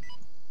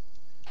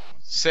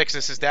 6.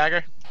 This is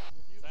Dagger.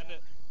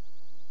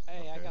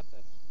 Hey, I got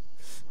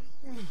this.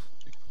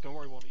 Don't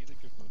worry, won't eat it.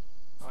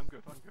 I'm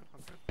good.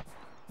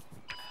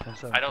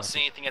 I don't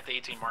see anything at the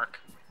 18 mark.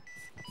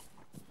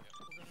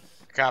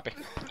 Copy.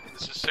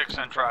 This is 6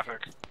 in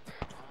traffic.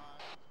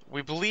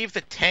 We believe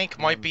the tank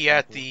might be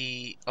at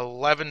the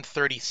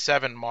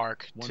 1137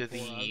 mark to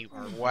the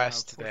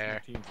west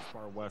there. Teams as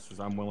far west as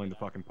I'm willing to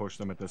fucking push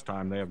them at this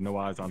time. They have no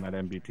eyes on that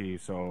MBT,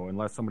 so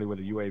unless somebody with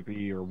a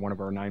UAV or one of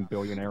our 9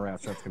 billion air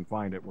assets can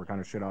find it, we're kind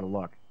of shit out of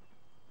luck.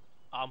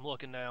 I'm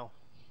looking now.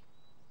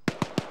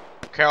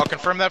 Carol,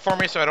 confirm that for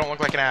me so I don't look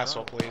like an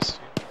asshole, please.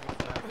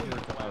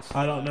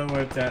 I don't know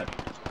where it's at.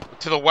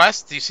 To the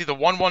west, do you see the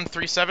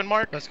 1137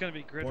 mark? That's gonna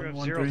be grid road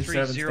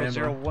 1337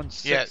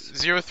 030016. Yeah,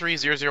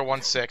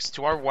 030016.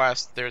 To our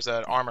west, there's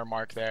an armor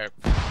mark there.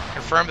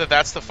 Confirm that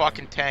that's the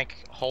fucking tank.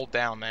 Hold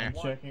down there.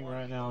 I'm checking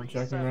right now.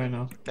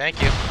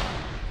 Thank you.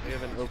 We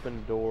have an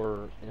open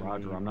door in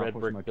Roger, the I'm not red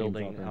pushing brick my teams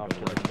building out out to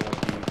there. the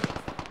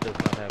northeast. Does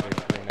not have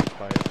a green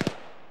expired.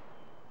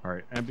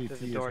 Alright, MBT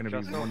is going to be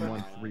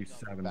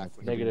 1137.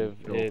 Negative.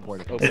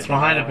 It's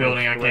behind a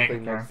building, I can't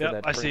confirm.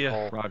 Yep, I see you.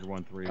 Roger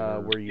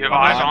 1-3. Where You have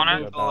eyes on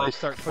it?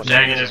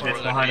 Negative,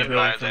 it's behind a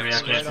building for me,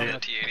 I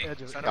can't see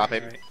it. Copy.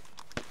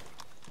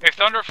 If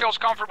Thunder feels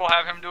comfortable,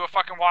 have him do a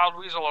fucking wild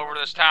weasel over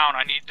this town.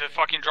 I need to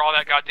fucking draw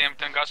that goddamn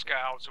Tunguska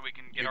out so we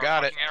can get You our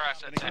got fucking air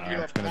assets in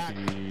here. It's going to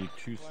be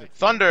 260.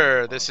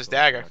 Thunder, this is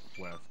Dagger.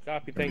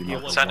 Copy, thank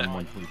you. Send it.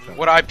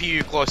 What IP are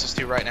you closest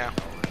to right now?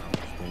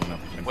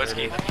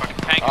 Whiskey, fucking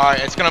tank. Alright,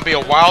 it's gonna be a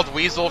wild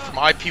weasel from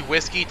IP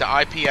Whiskey to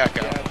IP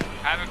Echo.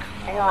 Havoc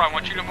 4, I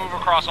want you to move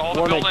across all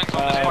the buildings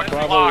on this fucking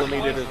Bravo block. will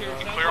need it. And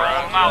clear all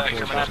of them out,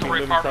 except for the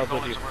story apartment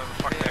buildings or whatever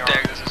the fuck they are.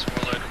 Dag, this is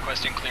Warlord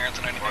requesting clearance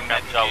on anything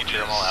that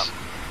engages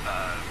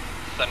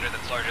thunder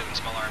that's larger than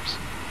small arms.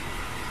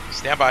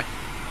 Stand by.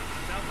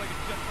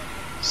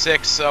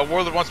 6,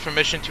 Warlord wants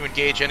permission to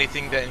engage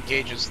anything that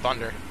engages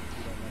Thunder.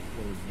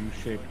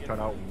 U-shaped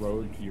cutout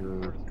road to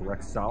your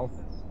direct south.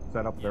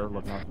 Set up there,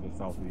 looking out to the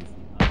southeast.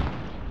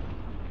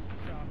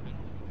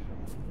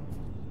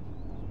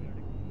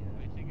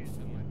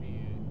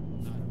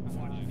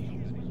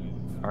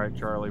 Alright,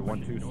 Charlie,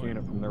 1-2, seeing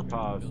it from their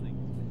paws.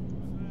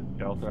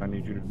 Delta, I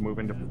need you to move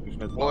into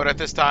position as well. Warlord, at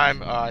this time,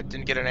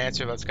 didn't get an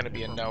answer. That's going to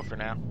be a no for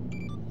now.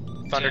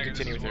 Thunder, Jag,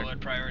 continue with your...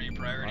 Priority.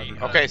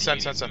 Okay,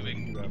 send. You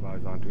have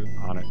eyes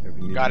on it. If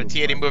you need Got to it,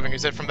 move T80 moving.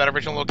 Is it from that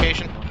original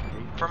location?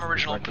 From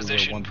original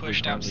position,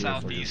 pushed out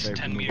southeast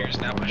 10 meters,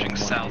 now pushing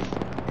south.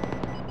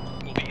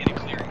 We'll be in a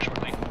clearing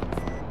shortly.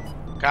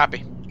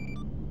 Copy.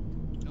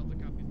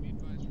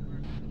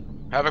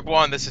 Havoc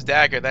 1, this is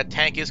Dagger. That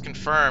tank is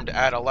confirmed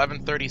at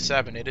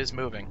 1137. It is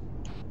moving.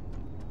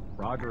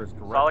 Roger is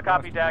correct. Solid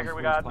copy, West, Dagger.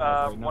 We got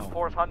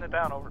 1-4's hunting it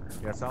down, over.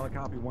 Yeah, solid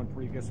copy,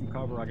 1-3. Get some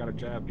cover. I got a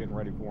jab getting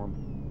ready for him.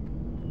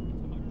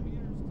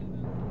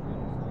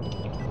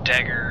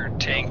 Dagger,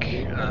 tank,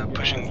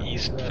 pushing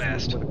east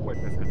fast. That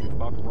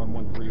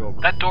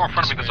door in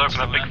front of me is open,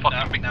 that big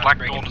fucking big black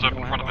door is open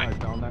in front of me.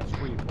 Down that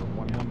street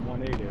where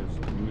 1118 is.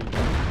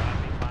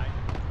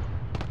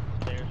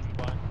 Stairs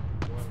front,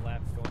 going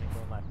left, going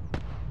left.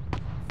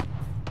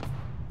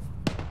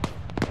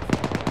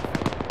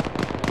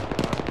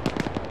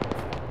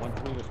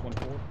 1-3, this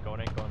 1-4.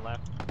 Going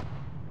left.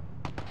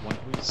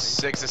 1-3.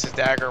 6, this is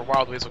Dagger.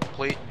 Wild Weasel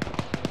complete.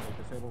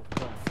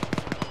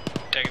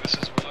 Dagger, this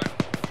is Warlord.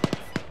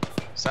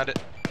 Send it.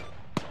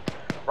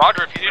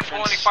 Roger, if you didn't pull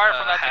any fire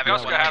from that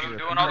Tunguska, have him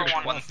do another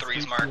one.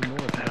 1-3's mark.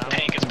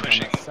 Tank is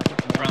pushing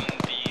from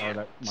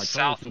the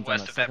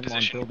southwest of that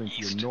position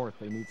east. North.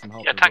 They need some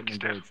help. Yeah, tank is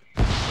dead.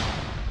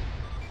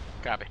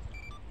 Copy.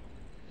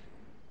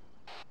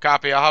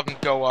 Copy, I'll have him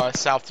go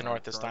south to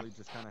north this time.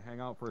 Just kind of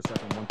hang out for a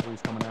second.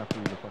 1-3's coming after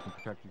you to fucking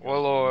protect you.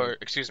 Warlord,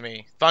 excuse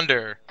me,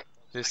 Thunder.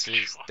 This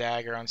is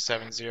Dagger on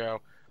 7-0.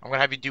 I'm gonna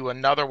have you do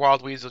another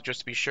Wild Weasel just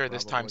to be sure,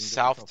 this time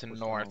south to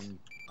north.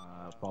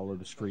 Follow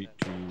the street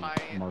to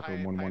marker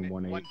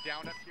 1118.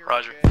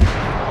 Roger.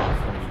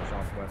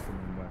 Southwest and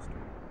then west.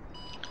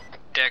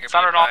 Dagger,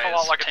 Sounded an awful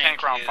lot advised, like a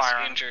tank round is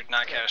fire. Injured,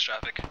 not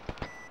catastrophic.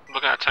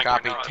 Looking at tank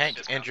Copy, right now. tank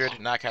injured,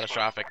 not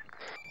catastrophic.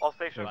 All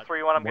stations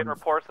 3-1, I'm getting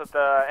reports that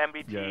the Yeah,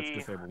 MBT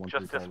it's disabled.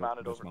 just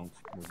dismounted over.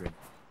 We're good.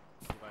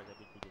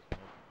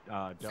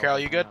 Carol,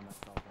 you good?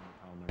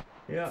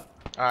 Yeah.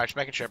 Alright, just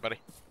making sure, buddy.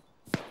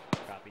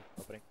 Copy.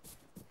 Opening.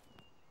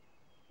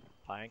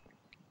 Plank.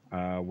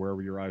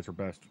 Wherever your eyes are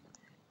best.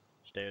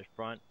 Stairs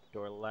front.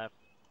 Door left.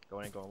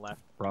 Going left.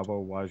 Bravo,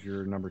 why is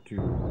your number 2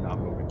 not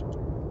moving?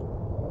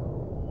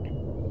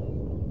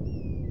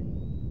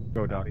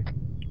 Go, Doc.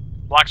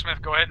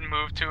 Blacksmith, go ahead and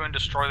move to and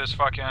destroy this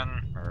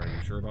fucking... Are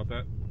you sure about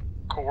that?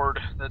 ...cord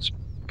that's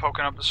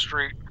poking up the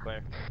street.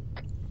 Clear.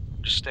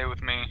 Just stay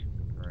with me.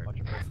 Alright. Watch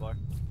your first floor.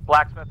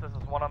 Blacksmith, this is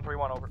 1 on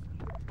 3-1, over.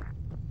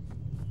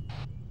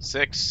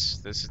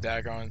 6, this is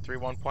Dagger on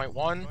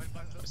 3-1.1.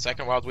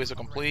 Second Wild Weasel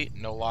complete,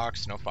 no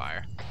locks, no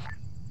fire.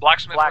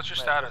 Blacksmith, what's your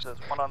status? This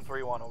is 1 on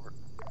 3-1, over.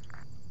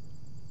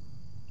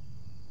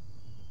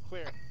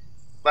 Clear.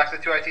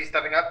 Blacksmith 2 IT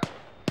stepping up.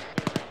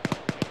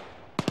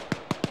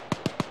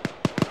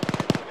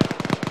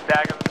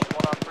 Dagger, this is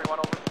 1 on 3-1,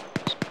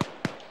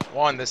 over.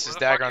 1, this is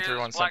Dagger on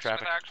 3-1, some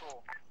traffic.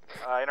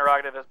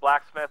 Interrogative, is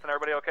Blacksmith and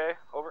everybody okay?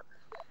 Over.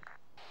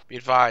 Be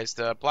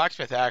advised,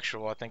 Blacksmith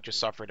Actual, I think, just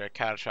suffered a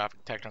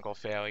catastrophic technical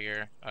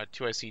failure.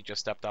 2IC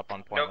just stepped up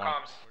on point 1. No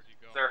comms.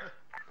 There.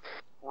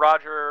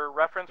 Roger,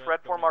 reference red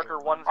 4 marker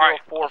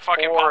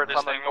 1044. It's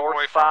on the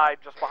north side,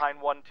 just behind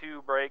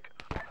 1-2 break.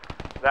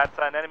 That's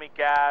an enemy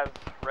gas,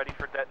 ready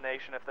for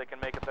detonation if they can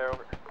make it there,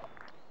 over.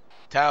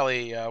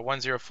 Tally,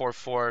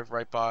 1044,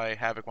 right by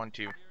Havoc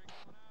 1-2.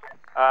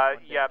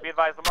 Yeah, be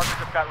advised, the marker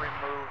just got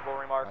removed, we'll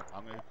remark.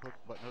 I'm gonna hook,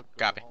 button hook.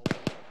 Copy. Let's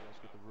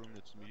get the room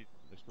that's immediate.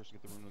 They're supposed to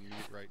get the room on the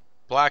immediate right.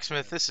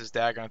 Blacksmith, this is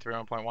Dagger on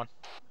 3-1.1.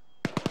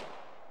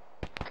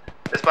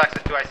 This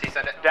Blacksmith 2 IC,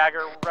 send it.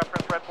 Dagger,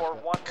 reference red 4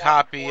 1.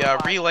 Copy,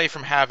 relay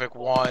from Havoc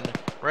 1.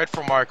 Red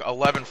 4 mark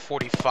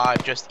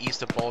 1145, just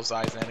east of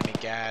Bullseye's enemy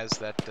gas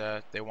that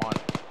they want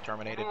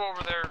terminated. Move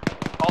over there.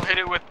 I'll hit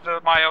it with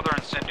my other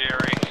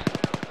incendiary.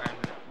 And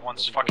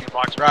once fucking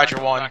Blacksmith Roger,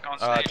 1, back on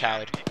station,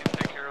 tallied. you can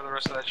take care of the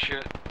rest of that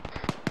shit.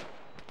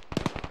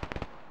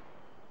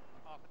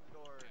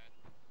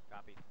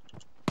 Copy.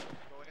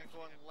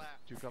 Going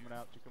left. 2 coming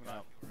out, 2 coming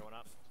out. Going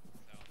up.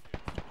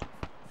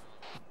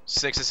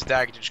 6, this is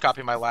Dagger. Did you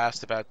copy my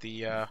last about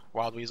the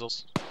Wild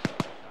Weasels?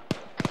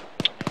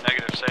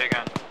 Negative, say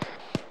again.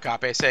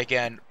 Copy, say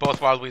again.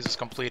 Both Wild Weasels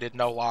completed,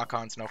 no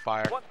lock-ons, no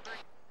fire.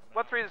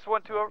 1-3, this is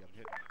 1-2 over.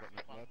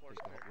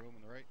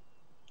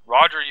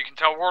 Roger, you can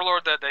tell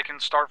Warlord that they can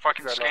start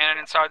fucking scanning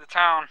inside the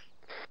town.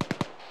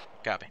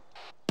 Copy.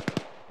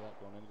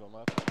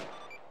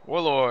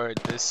 Warlord,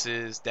 this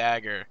is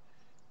Dagger.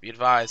 Be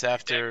advised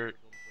after...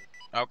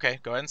 Okay,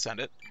 go ahead and send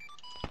it.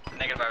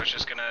 Negative, I was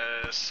just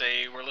gonna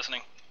say we're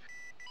listening.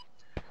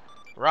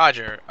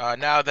 Roger,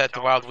 now that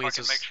the Wild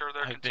Weasels make sure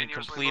they're have been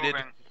continuously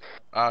completed,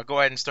 go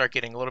ahead and start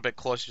getting a little bit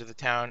closer to the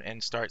town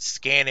and start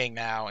scanning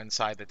now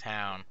inside the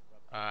town.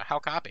 How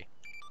copy?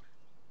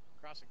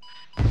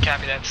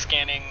 Copy that,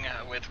 scanning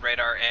with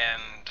radar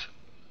and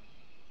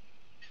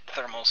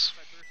thermals.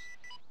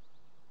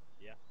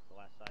 Yeah, the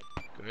last side.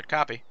 Good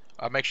copy.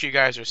 Make sure you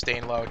guys are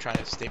staying low, trying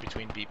to stay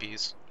between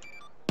BPs.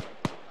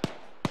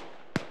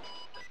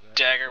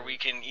 Dagger, we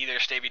can either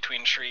stay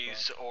between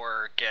trees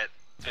or get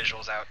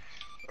visuals out.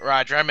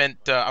 Roger, I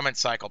meant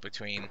cycle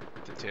between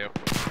the two.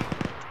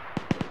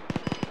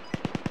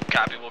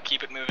 Copy, we'll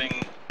keep it moving,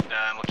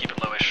 we'll keep it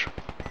lowish.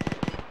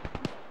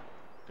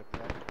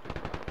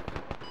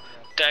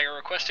 Dagger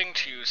requesting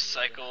to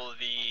cycle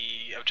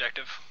the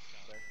objective.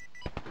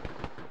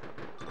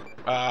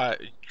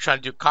 Trying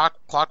to do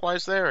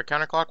clockwise there or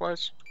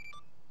counterclockwise?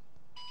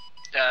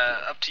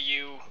 Up to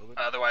you,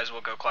 otherwise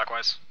we'll go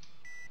clockwise.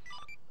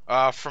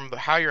 From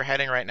how you're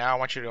heading right now, I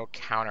want you to go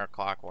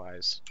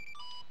counterclockwise.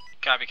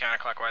 Copy,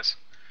 counterclockwise.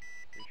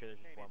 Pretty sure there's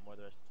just one more,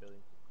 the rest of the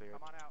building's clear.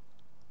 Come on out.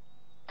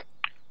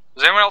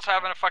 Is anyone else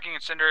having a fucking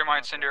incendiary? My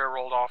incendiary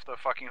rolled off the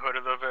fucking hood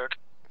of the Vic.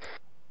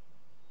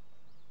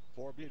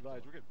 4, be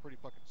advised, we're getting pretty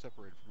fucking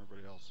separated from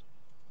everybody else.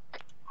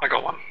 I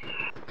got one.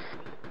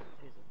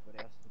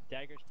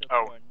 Dagger's still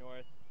going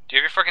north. Do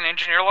you have your fucking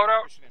engineer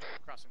loadout?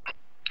 Crossing.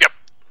 Yep.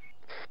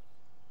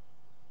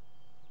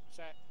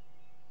 Set.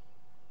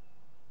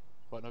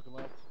 Button hooking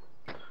left.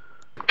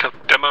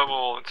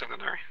 Demoable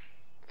incendiary.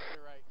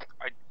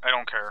 I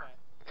don't care.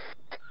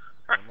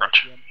 Alright,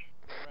 Roger.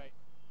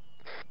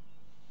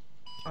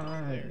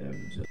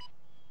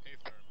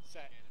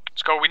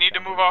 Let's go, we need to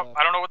move up.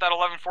 I don't know what that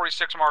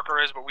 1146 marker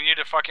is, but we need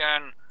to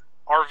fucking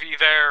RV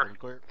there.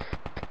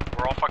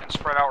 We're all fucking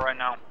spread out right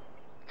now.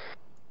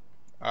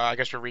 I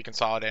guess we're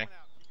reconsolidating.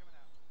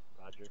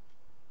 Roger.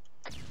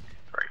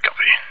 Alright,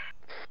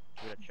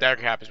 copy.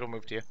 Dagger copies, we'll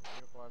move to you.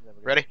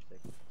 Ready?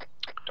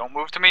 Don't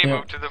move to me,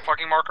 move to the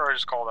fucking marker I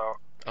just called out.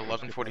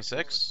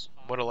 1146?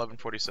 What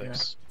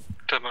 1146?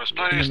 To the most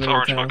place, to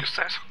orange focus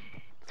says.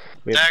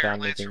 We haven't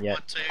found anything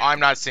yet. I'm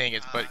not seeing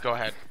it, but go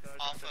ahead.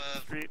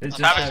 It's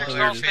just Having 6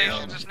 ground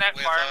stations is net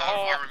fire in the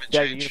hole.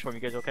 Dagger, uniform,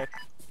 you guys okay?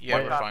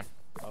 Yeah, we're fine.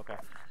 Okay.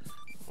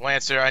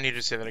 Lancer, I need you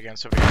to say that again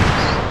so we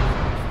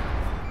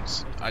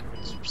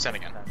send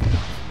again.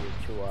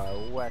 To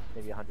west,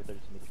 maybe 130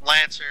 meters.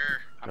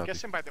 Lancer I'm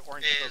guessing by the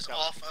orange is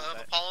off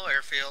of Apollo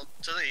Airfield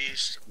to the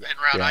east en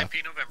route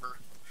IP November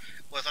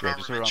with an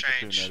armament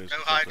change. No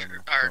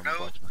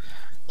no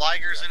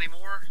Ligers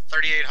anymore,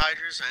 38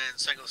 Hydras and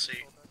single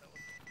seat.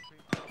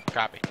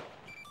 Copy.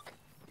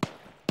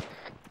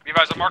 Be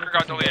advised, the marker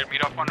got deleted.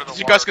 Meet up under the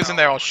water Guska's in tower.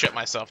 there, I'll shit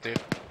myself, dude.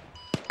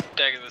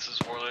 Dagger, this is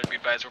Warlord. Be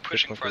advised, we're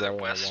pushing further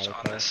west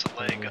on this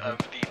leg of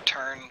the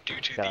turn due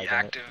to the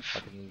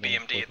active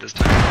BMD at this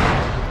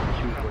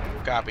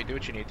time. Copy, do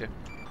what you need to.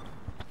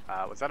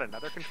 Was that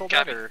another control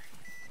deck or?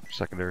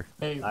 Secondary.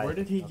 Hey, where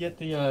did he get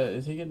the,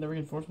 is he getting the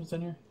reinforcements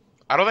in here?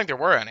 I don't think there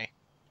were any.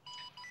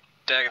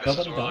 Dagger, this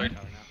is Warlord.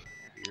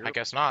 I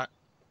guess not.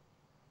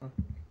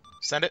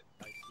 Send it.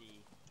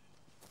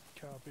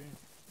 Copy.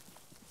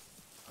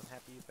 I'm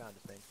happy you found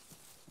this thing.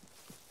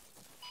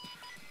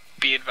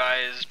 Be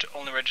advised,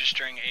 only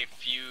registering a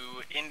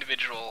few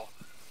individual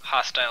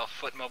hostile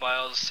foot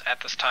mobiles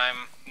at this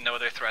time. No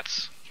other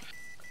threats.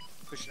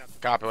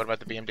 Copy, what about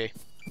the BMD?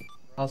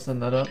 I'll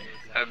send that up.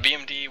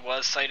 BMD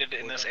was sighted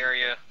in this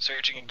area.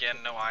 Searching again,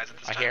 no eyes at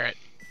this time. I hear it.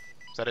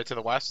 Is that it to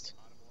the west?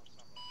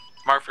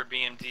 Mark for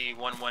BMD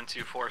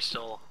 1124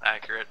 still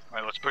accurate.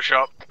 Alright, let's push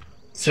up.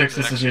 6,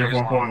 this is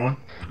Uniform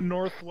 4-1.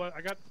 Northwest,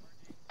 I got...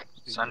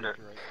 Send it.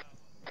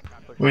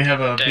 We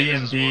have a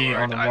BMD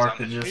on the mark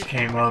that just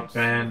came up,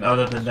 and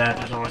other than that,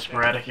 there's only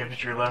sporadic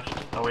infantry left.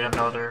 We have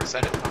no other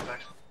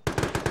contacts.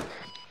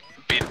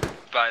 Be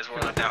advised,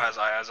 Warlord now has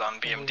eyes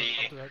on BMD.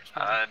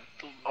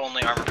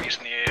 Only armor piece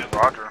in the AO.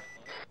 Roger.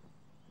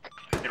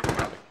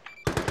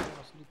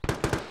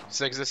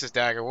 6, this is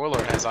Dagger.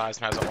 Warlord has eyes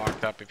and has it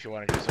locked up if you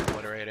want to just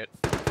obliterate it.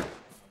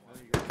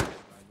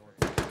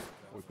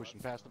 We're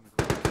pushing past them.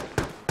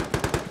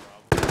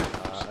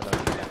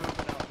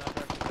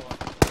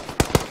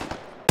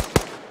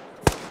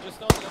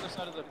 Just on the other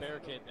side of the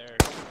barricade there.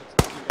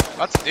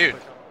 That's a dude.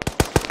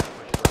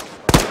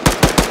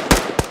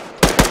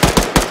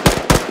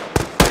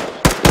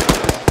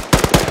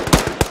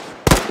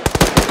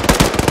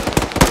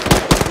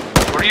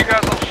 What are you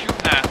guys all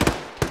shooting at?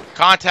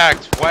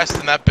 Contact west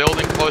in that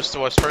building close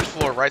to us. First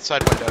floor, right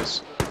side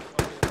windows.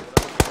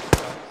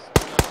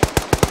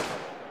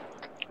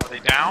 Are they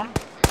down?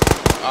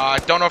 I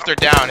don't know if they're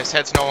down. His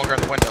head's no longer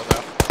in the window, though.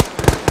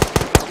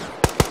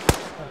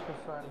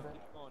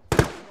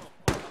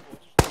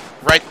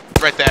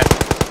 Right there.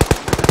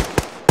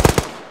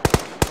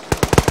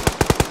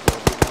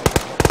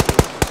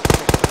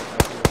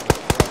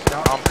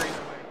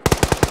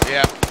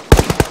 Yeah.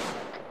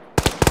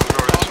 Move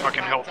over this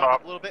fucking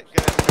hilltop. A little bit.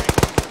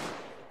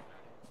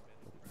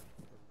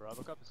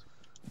 Bravo copies.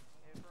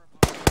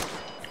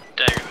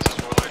 Dagger, this is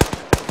Warlord.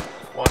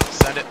 1,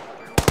 send it.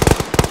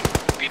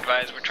 Be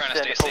advised, we're trying to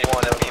stay safe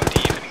with that BMD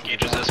if it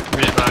engages us.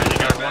 Be advised, you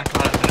got one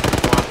continent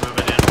squad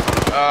moving in.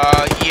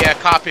 Yeah,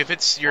 copy if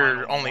it's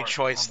your only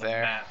choice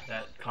there.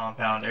 That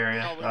compound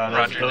area.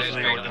 Those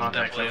are the only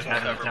contacts I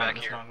have in the town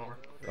this time over.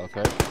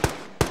 Okay.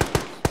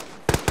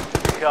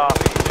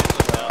 Copy.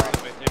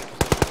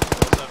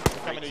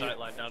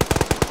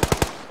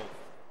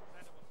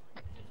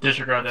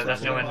 Disregard that,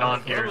 that's the only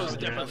non-gears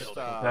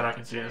that I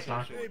can see this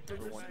time.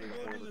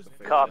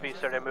 Copy,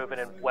 so they're moving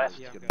in west.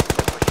 East,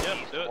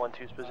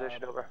 1-2's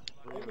position, over.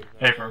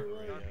 Hey, firm.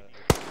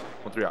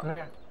 1-3 out.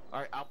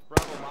 Alright, Alpha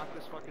Bravo, lock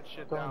this fucking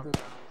shit down.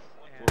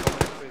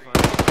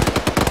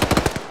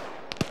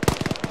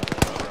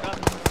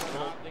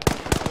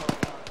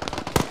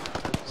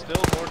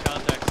 Still more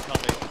contacts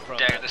coming from...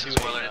 Dagger, this is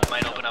Warlord. It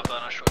might open up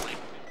on us shortly.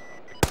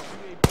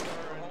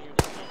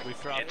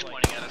 It's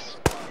pointing at us.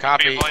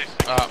 Copy.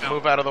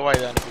 Move out of the way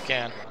then if you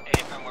can.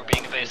 Hey, firm, we're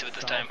being evasive at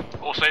this time.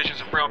 All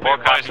stations are free on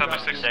board by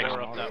 766.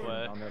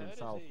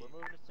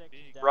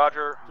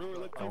 Roger.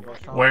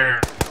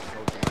 Where?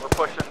 We're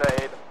pushing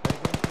to aid.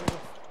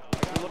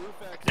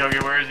 Yogi,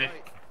 where is he?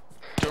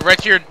 Right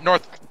to your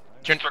northwest.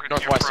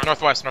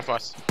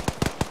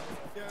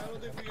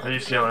 I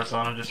use CLS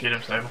on him, just get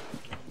him stable.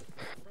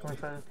 You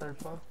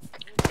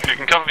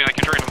can cover me like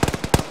you're treating him.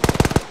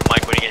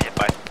 Mike, what do you get hit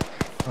by?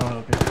 Oh,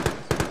 okay.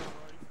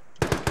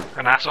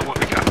 An asshole, what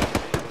we got?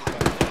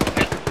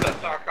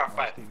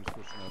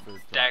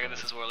 Dagger,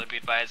 this is Warlord. Be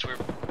advised, we're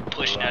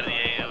pushing out of the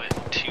AO at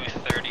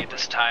 2:30 at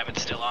this time.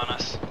 It's still on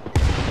us.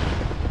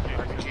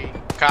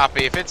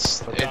 Copy. If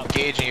it's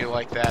engaging you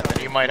like that,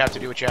 then you might have to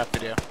do what you have to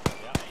do.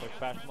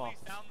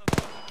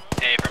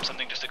 Hey, from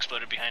something just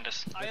exploded behind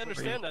us. I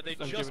understand that. They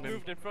just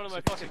moved in front of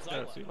my fucking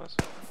sideline.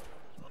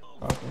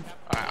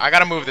 Alright, I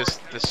gotta move this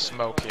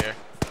smoke here.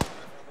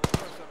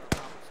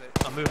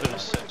 I'm moving to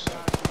 6.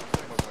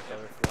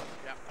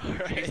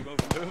 Alright.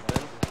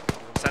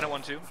 Send it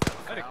 1-2.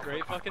 Got a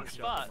great fucking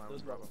spot,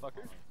 those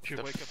motherfuckers. Get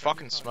the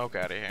fucking smoke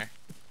out of here.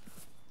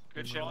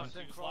 Good shit.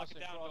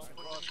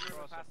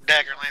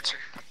 Dagger, Lancer.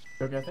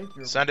 Okay, I think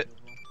you're... Send it.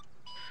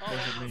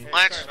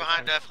 Lancer's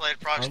behind defilade,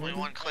 approximately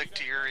 1 click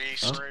to your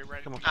east.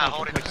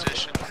 Holding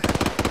position.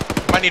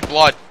 Might need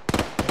blood.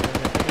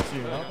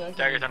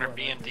 Dagger Thunder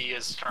BMD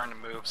is trying to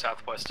move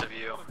southwest of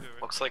you.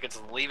 Looks like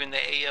it's leaving the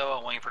AO.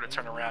 I'm waiting for it to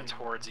turn around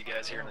towards you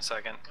guys here in a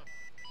second.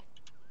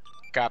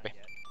 Copy.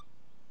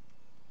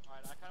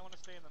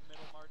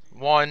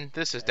 1,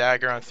 this is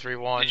Dagger on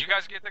 3-1. Did you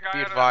guys get the guy?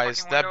 Be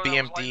advised, that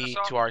BMD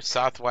to our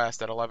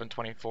southwest at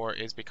 1124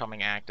 is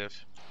becoming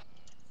active.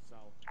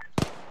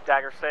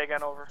 Dagger, say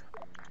again, over.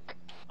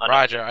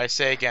 Roger, I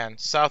say again,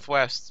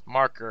 southwest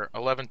marker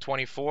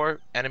 1124,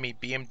 enemy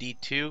BMD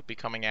 2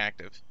 becoming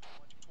active.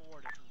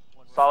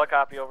 Solid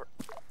copy, over.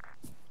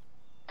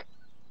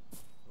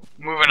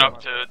 Moving up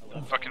to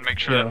fucking make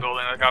sure that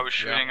building that guy was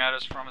shooting at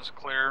us from is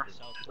clear.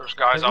 There's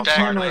guys outside.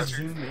 Every time I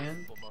zoom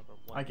in,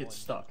 I get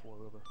stuck.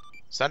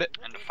 Send it.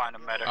 And to find a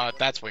medic.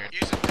 That's weird.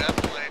 Using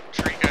deathblade,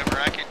 tree cover.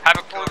 I can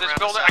Havoc for this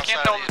building. I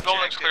can't tell if this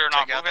building's clear or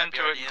not. Move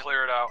into it and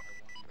clear it out.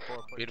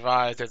 Be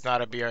advised, it's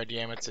not a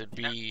BRDM, it's a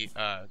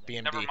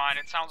BMD. Never mind.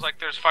 It sounds like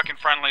there's fucking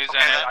friendlies in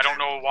it. I don't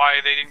know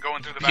why they didn't go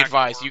in through the back. Be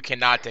advised, you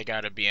cannot take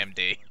out a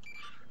BMD.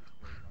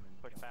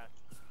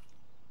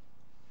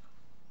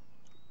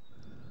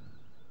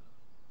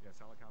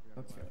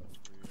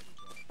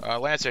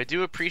 Lancer, I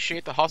do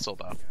appreciate the hustle,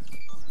 though.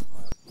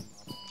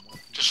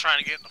 just trying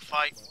to get in the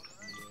fight.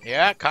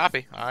 Yeah,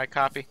 copy. Alright,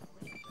 copy.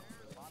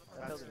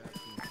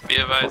 Be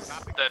advised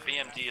that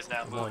BMD is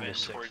now moving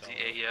towards the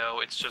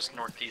AEO. It's just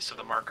northeast of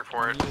the marker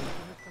for it.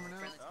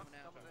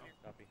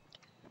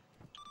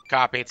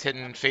 Copy. It's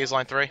hitting phase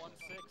line 3.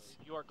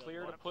 You are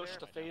clear to push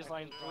to phase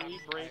line 3.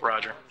 Break.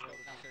 Roger.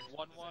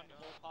 1-1.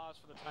 Pause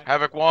for the time.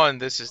 Havoc 1.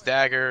 This is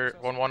Dagger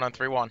 1-1 on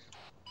 3-1.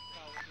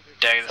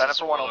 Dagger, this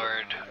is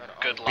Warlord.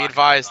 Good luck. Be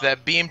advised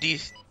that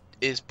BMD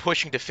is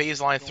pushing to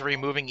phase line 3,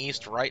 moving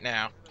east right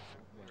now.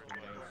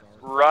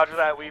 Roger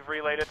that. We've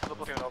relayed it to the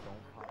platoon.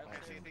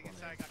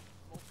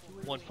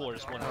 1-4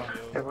 is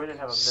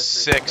 1.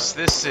 6.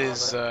 This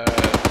is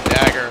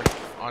Dagger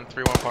on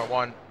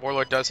 3-1.1.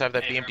 Warlord does have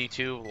that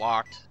BMD2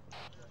 locked.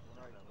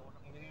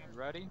 You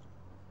ready?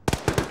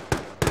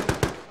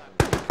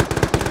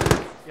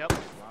 Yep.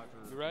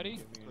 You ready?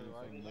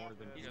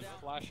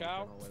 Flash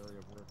out.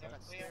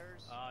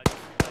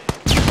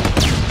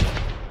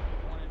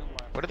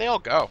 Where do they all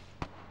go?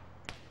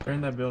 They're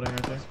in that building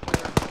right there.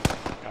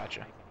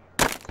 Gotcha.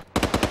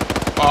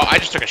 Oh, I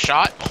just took a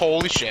shot?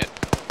 Holy shit.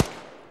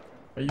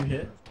 Are you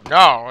hit?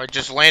 No, it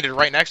just landed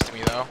right next to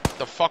me though. What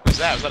the fuck was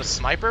that? Was that a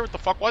sniper? What the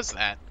fuck was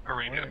that?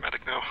 Arena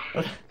medic now.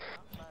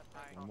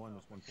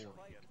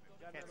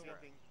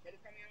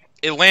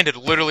 It landed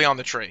literally on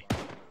the tree.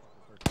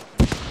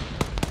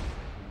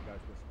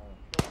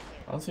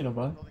 I don't see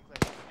nobody.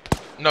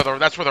 No,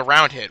 that's where the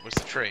round hit, was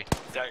the tree.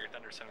 Dagger,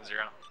 Thunder 7-0.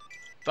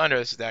 Thunder,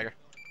 this is Dagger.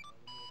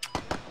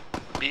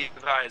 Be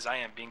advised, I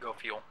am Bingo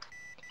Fuel.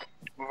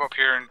 Move up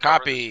here and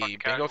copy.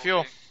 Bingo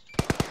Fuel.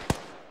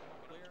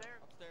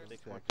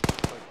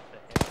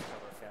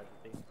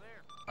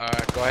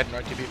 Go ahead and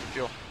RTB for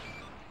fuel.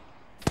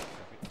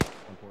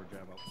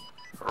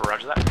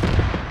 Roger that.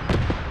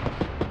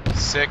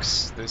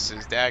 6, this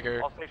is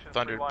Dagger.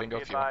 Thunder, Bingo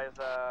Fuel.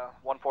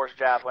 1-4's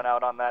jab went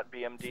out on that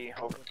BMD.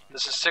 Over.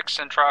 This is 6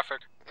 in traffic.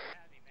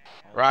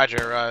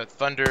 Roger,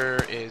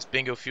 Thunder is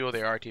Bingo Fuel,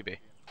 they are RTB.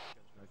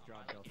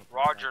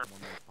 Roger.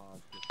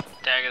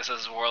 Dagger, this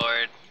is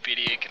Warlord.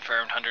 BDA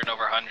confirmed 100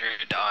 over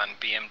 100 on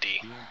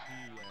BMD.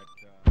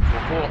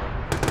 Cool.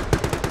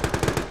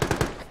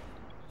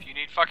 If you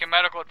need fucking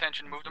medical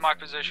attention, move to my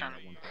position.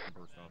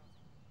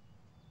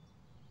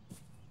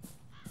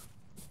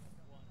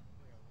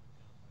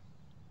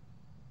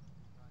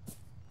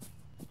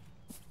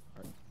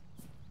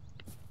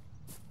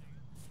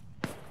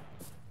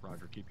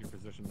 Roger, keep your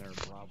position there,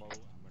 Bravo. I'm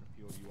gonna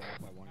field you up.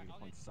 I want you to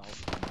point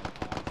south.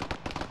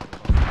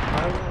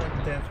 I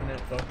want a definite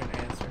fucking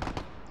answer.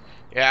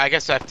 Yeah, I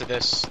guess after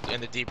this,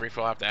 in the debrief,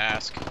 we'll have to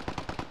ask.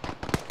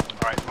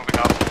 Alright, moving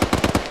up.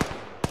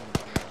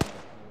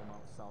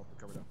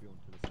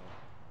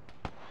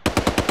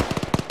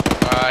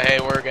 Hey,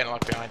 we're getting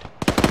left behind.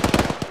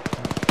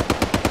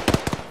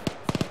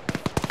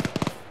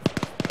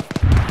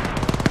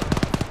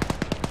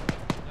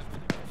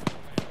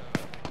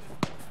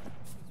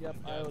 Yep,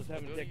 I was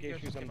having tech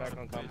issues. I'm back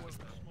on comm.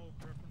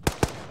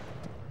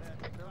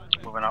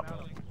 Moving up.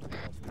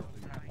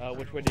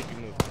 Which way did you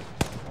move?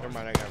 Never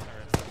mind, I got it.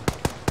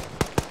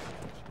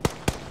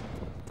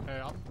 Hey,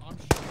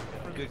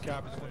 I'm good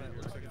cop.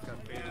 Looks like it's got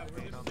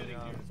faded on the.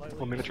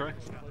 Want me to try?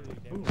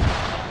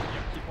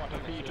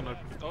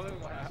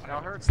 Now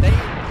hurt. Stay.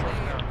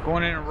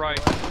 Going in and right.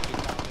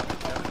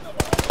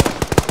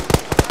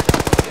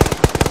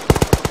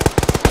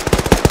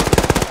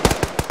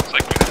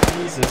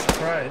 Jesus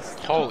Christ.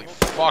 Holy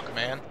fuck,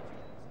 man.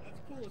 That's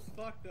cool as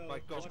fuck though.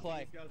 Like, there's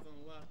Clay.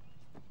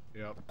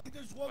 Yep.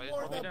 There's one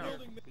more in that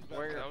building.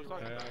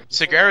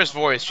 Segura's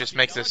voice just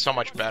makes this so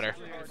much better.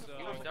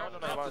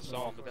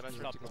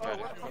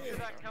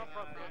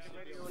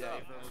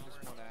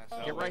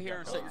 Get right here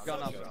and set your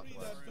gun up.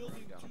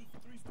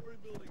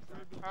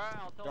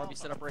 Darby,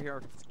 set up right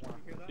here.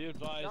 Be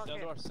advised, down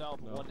to our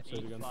south,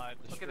 185.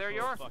 Okay, there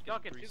you are.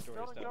 Duncan,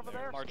 over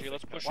there. Margie,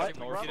 let's push it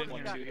north. Get in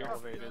here to the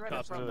elevated.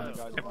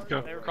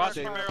 Cross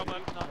your barrel,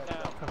 man.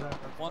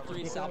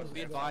 1-3 south,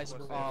 be advised.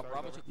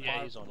 Bravo took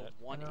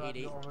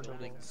 188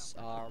 buildings.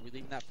 Are we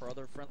leaving that for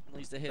other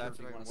friendlies to hit, or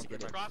do you want us to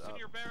get in? Crossing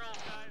your barrels,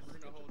 guys.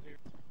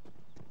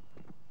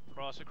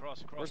 Cross it.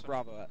 Where's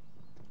Bravo at?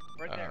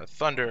 Right there.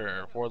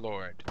 Thunder,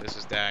 Warlord, this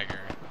is Dagger.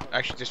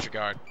 Actually,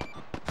 disregard.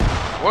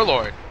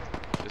 Warlord,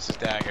 this is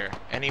Dagger.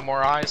 Any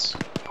more eyes?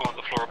 Go on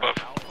the floor above.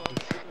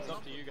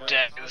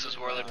 Dagger, this is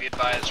Warlord. Be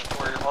advised.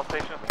 All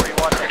stations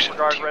 3-1,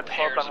 disregard red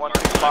slope on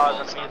 1-2 pause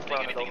and east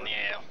anything in the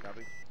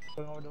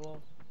AO.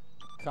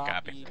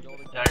 Copy.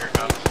 Dagger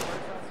comes.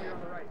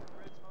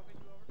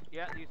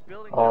 Yeah, these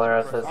buildings. All the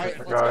rest is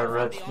disregard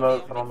red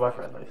smoke from by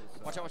friendlies.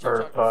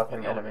 Or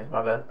fucking enemies,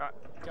 my bad.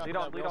 Lead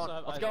on, lead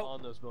on. Let's go.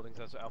 On those buildings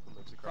as Alpha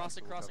moves across.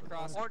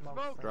 Orange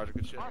smoke. Roger,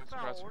 good shit.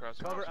 Cross.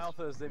 Cover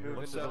Alpha as they move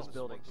into those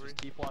buildings. Just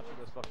keep watching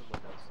those fucking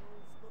windows.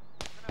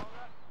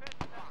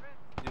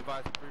 You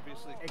advised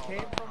previously. It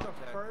came from the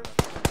first.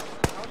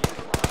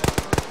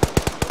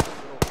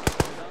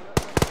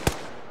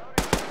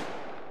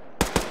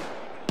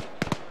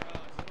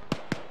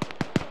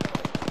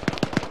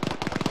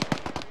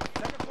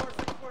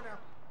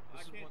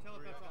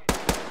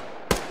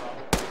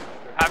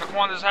 Havoc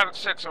 1, this is Havoc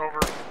 6, over.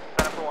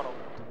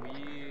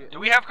 Do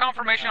we have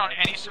confirmation on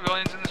any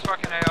civilians in this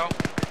fucking AO?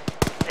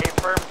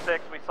 Firm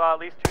 6, we saw at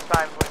least 2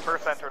 times when we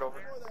first entered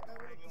over.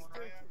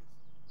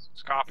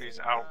 This copy is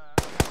out.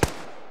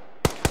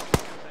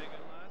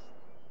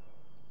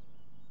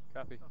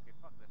 Copy.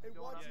 Hey,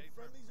 watch it.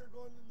 Friendlies are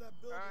going into that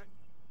building.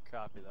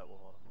 Copy that. We'll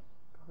hold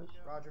on.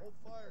 Roger. Hold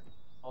fire.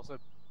 Also.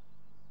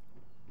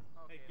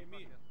 Hey, give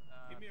me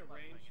a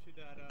range to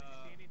that.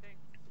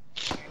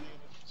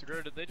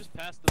 Segura, did they just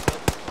pass the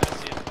building? I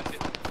see it.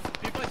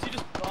 People, you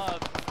just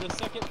the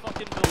second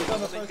fucking building. On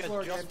the They first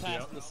floor just again.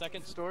 passed in the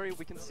second story.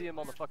 We can see him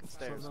on the fucking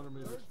stairs. Third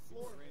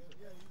floor.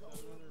 Yeah, he's on the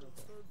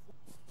third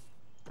floor.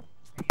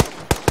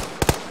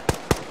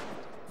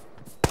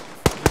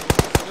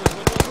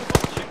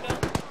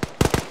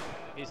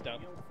 He's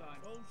down.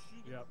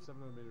 Yeah,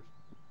 700 meters.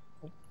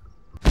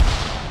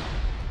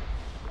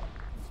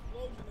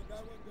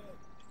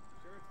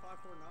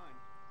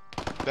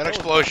 That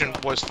explosion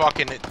was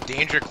fucking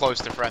danger close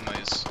to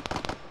friendlies.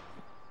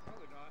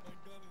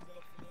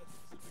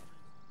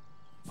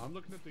 I'm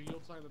looking at the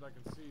yield sign that I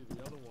can see.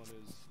 The other one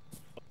is.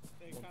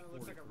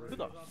 Who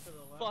the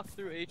fuck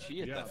threw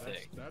HE at that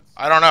thing?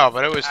 I don't know,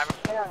 but it was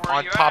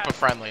on top of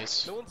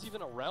friendlies. No one's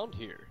even around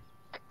here.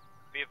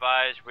 Be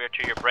advised, we're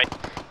to your break.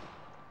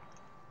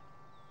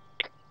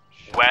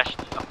 West,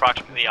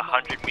 approximately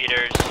 100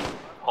 meters,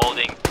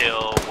 holding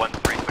till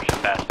 1-3 pushes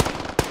past.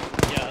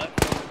 Yeah,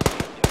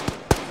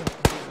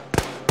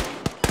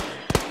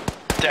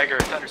 Dagger,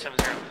 Thunder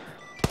 7-0.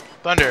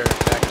 Thunder,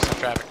 Dagger, some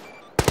traffic.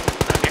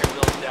 I'm here,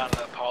 building down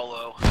to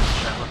Apollo.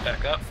 Trying to look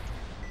back up.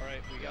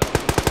 Alright, we got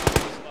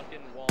this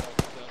fucking wall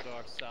down to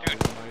our south.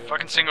 Dude,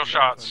 fucking single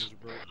shots.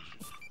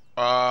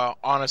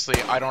 Honestly,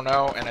 I don't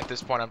know, and at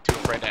this point I'm too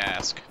afraid to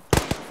ask.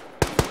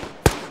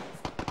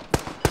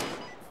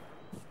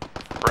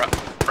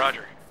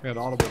 Roger. Yeah,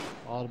 audible.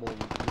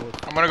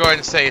 I'm gonna go ahead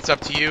and say it's up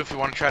to you if you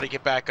want to try to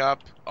get back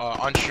up.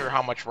 Unsure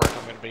how much work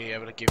I'm gonna be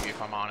able to give you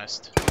if I'm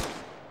honest.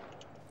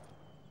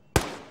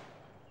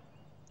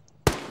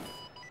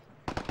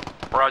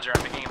 Roger,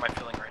 I'm beginning my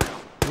filling right now.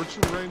 What's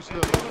your range to the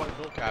white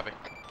building? Copy.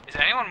 Is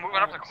anyone moving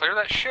up to clear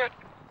that shit?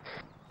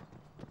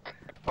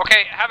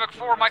 Okay, Havoc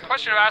 4, my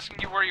question of asking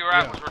you where you're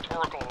at was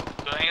rhetorical.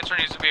 The answer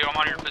needs to be I'm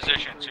on your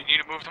position, so you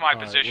need to move to my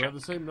position. We have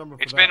the same number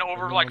for It's been that.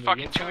 over And like then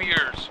fucking 2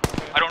 years.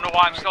 I don't know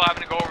why I'm still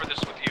having to go over this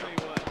with you.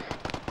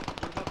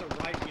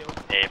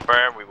 Hey,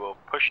 firm, we will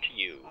push to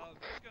you.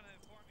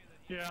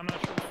 Yeah, I'm not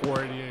sure.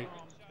 488.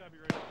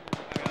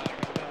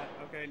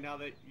 Okay, now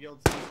that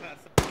yield's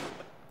past.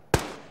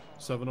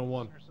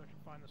 701.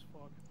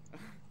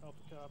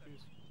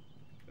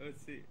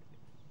 Let's see.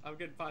 I'm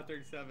getting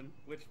 537,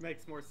 which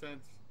makes more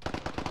sense.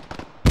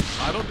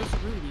 I don't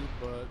disagree with you,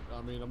 but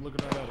I mean, I'm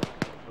looking at it.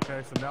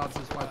 Okay, so now it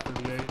says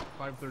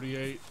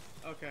 538.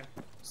 Okay.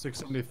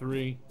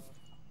 673.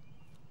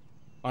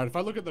 Alright, if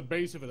I look at the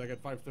base of it, I got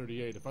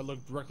 538. If I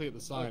look directly at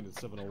the sign, it's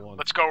 701.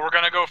 Let's go, we're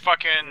gonna go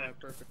fucking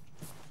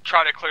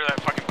try to clear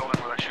that fucking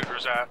building where that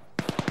shooter's at.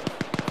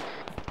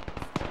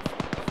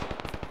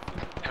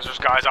 Because there's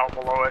guys out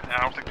below it, and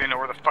I don't think they know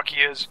where the fuck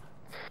he is.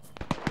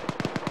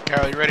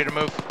 Carol, you ready to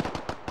move?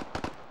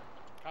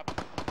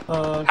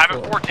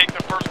 Havoc 4, take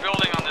the first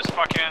building on this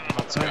fucking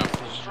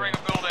string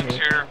of buildings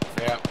here.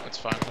 Yeah, that's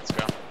fine. Let's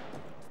go.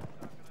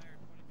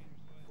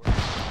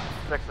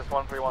 6 is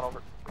 131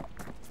 over.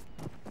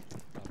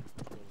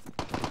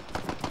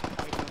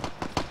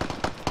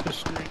 The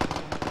street.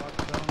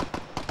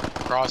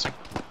 Crossing.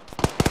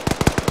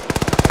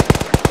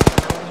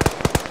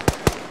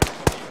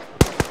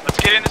 Let's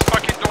get in this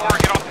fucking door,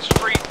 get off the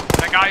street.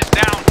 That guy's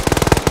down.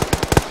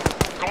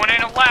 Going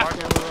in and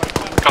left.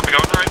 Copy,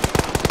 going right.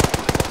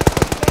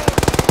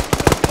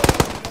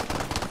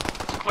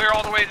 It's clear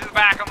all the way to the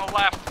back on the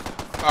left.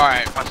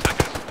 Alright.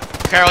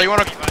 Carol, you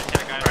wanna...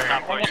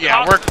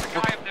 Yeah,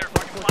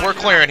 we're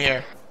clearing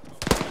here.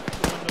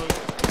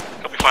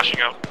 He'll be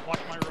flashing out.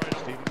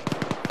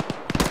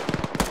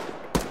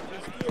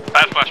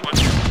 Bad flash, bud.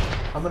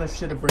 I'm gonna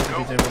shit a brick if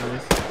he's able to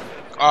release.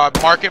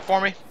 Mark it for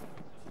me.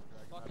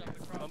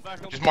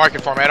 Just mark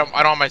it for me. I don't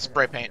have my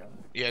spray paint.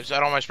 Yeah, I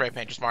don't have my spray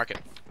paint. Just mark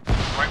it.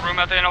 Right room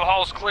at the end of the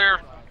hall is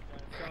clear.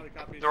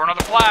 Throw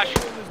another flash.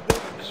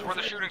 This is where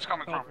the shooting's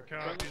coming from.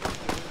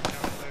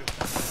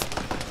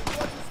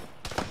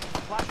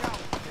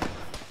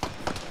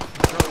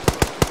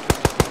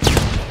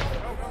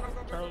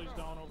 Charlie's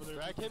down over there.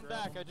 Drag him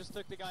back. I just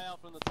took the guy out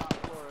from the top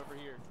floor over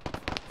here.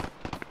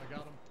 I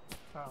got him.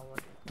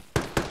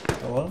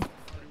 Hello?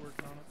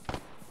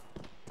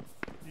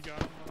 You got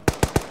him?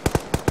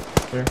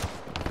 Sure.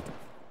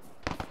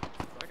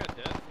 I got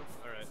dead.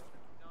 Alright.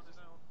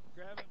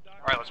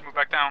 Alright, let's move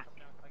back down.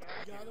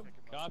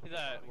 Copy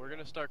that. We're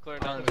gonna start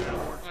clearing down the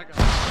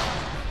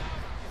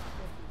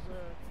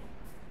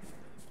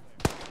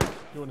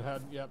Doing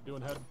head, yep,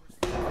 doing head.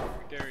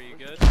 Gary, you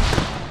good?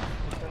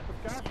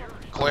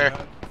 Clear.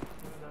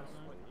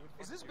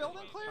 Is this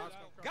building clear?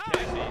 Guys,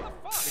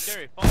 what the fuck?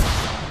 Gary, follow.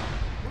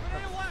 Moving to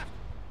your left.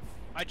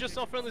 I just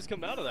saw friendlies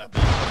come out of that.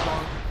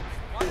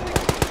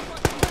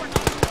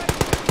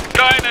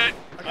 Guy,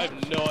 I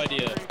have no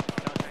idea.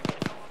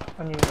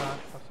 On you,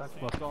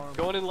 Left arm.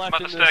 Going in left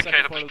I'm in at the the second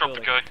staircase, I part just of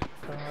the dropped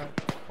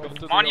the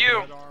building. guy. On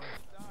you!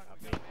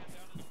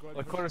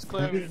 The corner's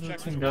clear. Maybe the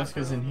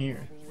Tunguska's in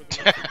here.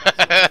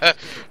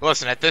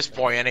 Listen, at this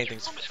point,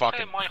 anything's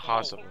fucking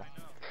possible.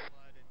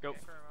 Go.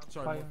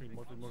 Sorry,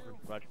 morphine.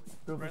 Roger.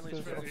 Go back, get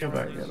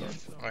him.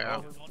 Oh,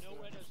 yeah.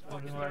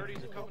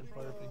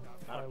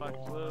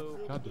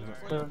 God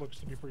damn it. Looks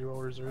to be pretty well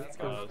reserved.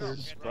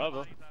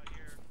 Bravo. Is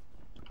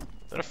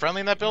that a friendly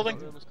in that building?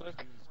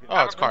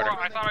 Oh, it's Carter.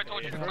 I thought I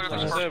told you to clear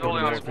this first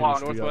building on this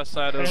block. Northwest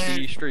side of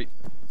the street.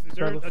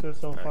 The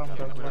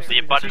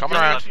abundance Coming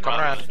around, coming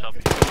around.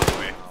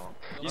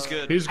 He's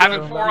good. He's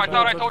Having good. 4, I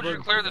thought I told you to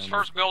clear this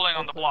first building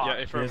on the block. Yeah,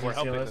 if we're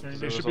helping.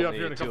 He should be up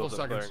here in a couple of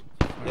seconds.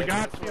 We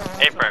got.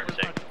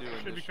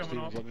 Should be coming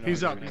off.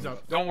 He's up.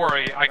 Don't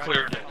worry, I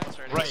cleared it.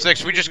 Right.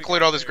 6, we just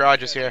cleared all these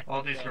garages here.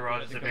 All these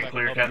garages have been Back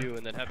cleared, up Ken. you,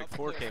 and then having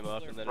 4 came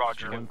up, and then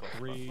Roger.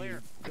 3.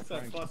 It's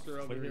that cluster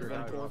over here,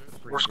 Ben.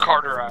 Where's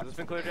Carter at? Has this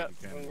been cleared yet?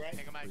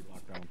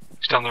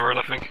 He's down the road,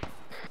 I think.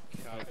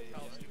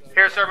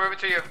 Here, sir, move it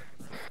to you.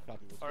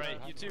 Alright,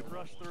 you two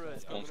brush through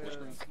it. I'm gonna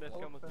Smith,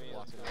 come with me.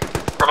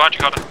 Behind you,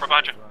 Carter.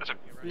 Behind you. That's it.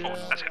 Yeah,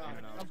 That's it.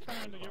 I'm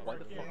trying to get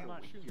rid of it. I'm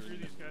not shooting through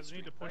these guys. I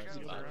need to push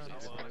these around.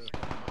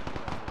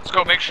 Let's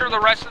go. Make sure the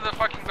rest of the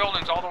fucking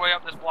buildings all the way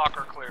up this block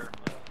are clear.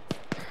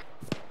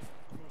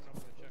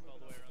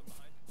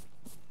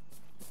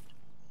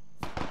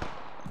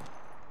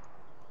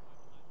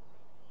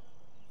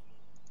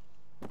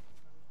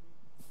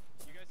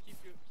 You guys keep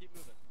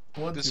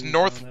moving. This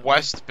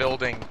northwest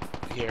building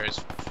here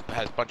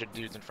has a bunch of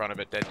dudes in front of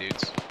it, dead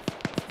dudes.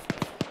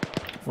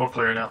 We'll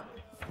clear it out.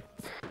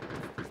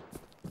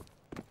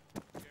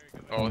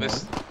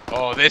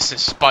 Oh, this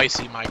is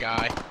spicy, my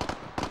guy.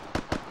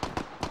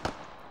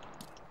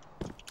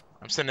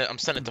 I'm sending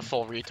it to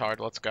full retard.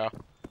 Let's go.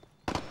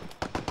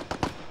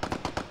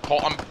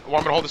 Want me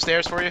to hold the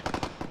stairs for you?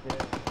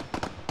 Yeah.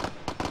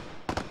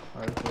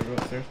 Alright, we'll go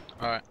upstairs.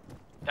 Alright.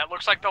 That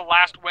looks like the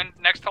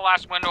next to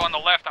last window on the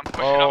left. I'm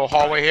pushing Oh, up.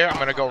 hallway here. I'm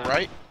gonna go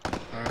right.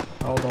 Alright,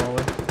 hold the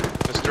hallway.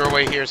 This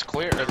doorway here is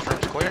clear. This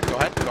room's clear. Go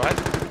ahead. Go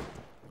ahead.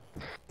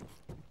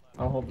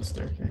 I'll hold the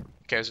staircase.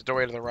 Okay, there's a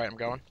doorway to the right. I'm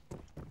going.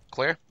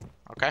 Clear.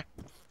 Okay.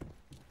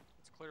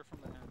 It's clear from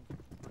the end.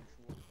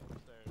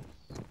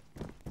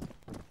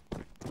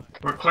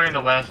 We're clearing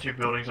the last 2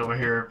 buildings over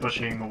here,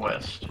 pushing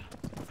west.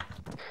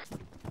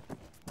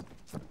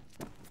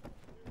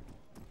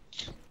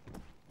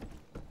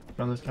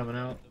 Friendly's coming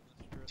out.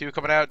 2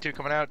 coming out. 2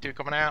 coming out. 2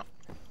 coming out.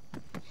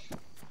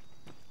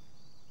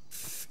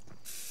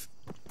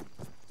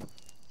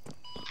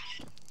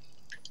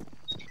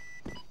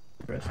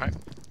 Alright.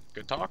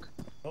 Good talk.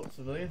 Oh,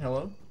 civilian,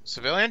 hello?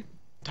 Civilian?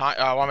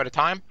 Want me to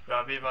time?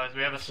 Be advised,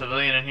 we have a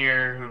civilian in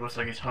here who looks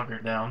like he's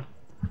hunkered down.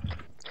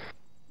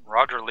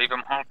 Roger, leave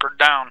him hunkered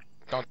down.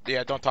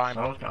 Don't time.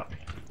 Oh, copy.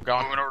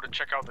 Going. Moving over to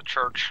check out the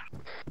church.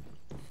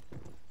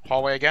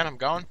 Hallway again, I'm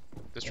going.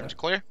 This room's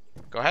clear.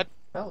 Go ahead.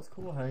 That was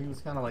cool how he was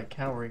kind of like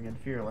cowering in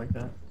fear like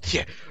that.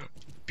 Yeah.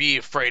 Be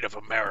afraid of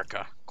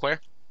America.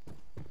 Clear?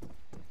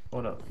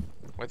 What up?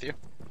 With you.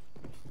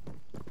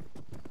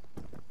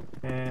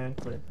 And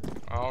clear.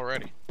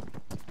 Alrighty.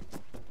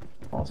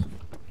 Awesome.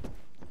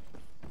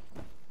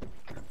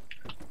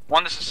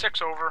 1, this is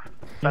 6 over.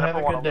 You have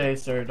a good day,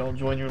 sir. Don't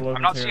join your local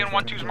I'm not seeing terrorist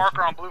 1-2's organization.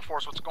 marker on Blue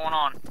Force. What's going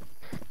on?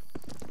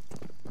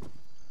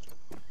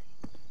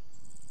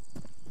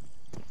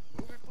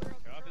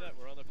 Copy that.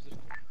 We're on the position.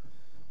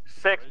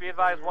 6, be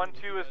advised,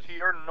 1-2 is to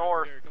your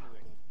north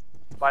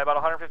by about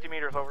 150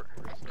 meters over.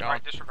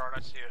 Alright, disregard, I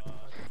see it.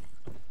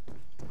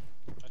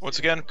 Once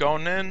again,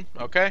 going in.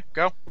 Okay,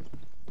 go.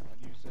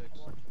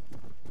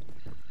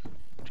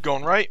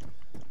 Going right.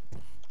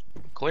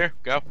 Clear,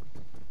 go.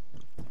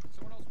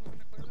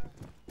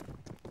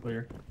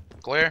 Clear.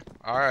 Clear?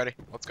 Alrighty,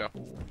 let's go.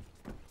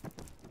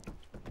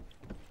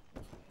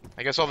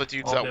 I guess all the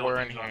dudes that were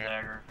in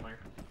here.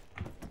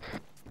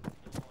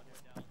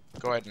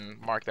 Go ahead and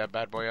mark that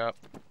bad boy up.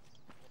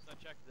 Once I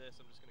check this,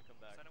 I'm just gonna come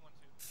back.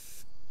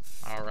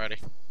 Alrighty.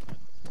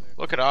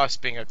 Look at us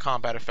being a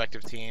combat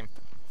effective team.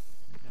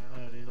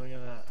 Yeah, dude, look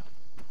at that.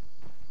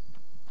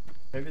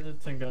 Maybe the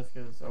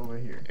Tunguska's over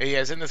here. Hey,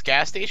 is in this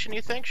gas station,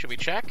 you think? Should we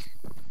check?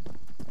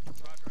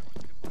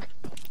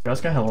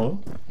 Guska, hello?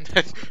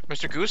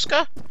 Mr.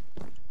 Guska?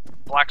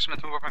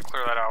 Blacksmith, move up and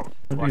clear that out.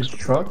 Look at these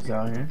trucks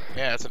out here.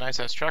 Yeah, it's a nice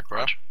ass truck,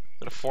 bro. Is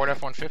it a Ford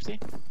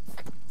F-150?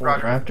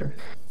 Ford Raptor.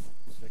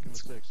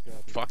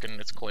 Fucking,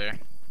 it's clear.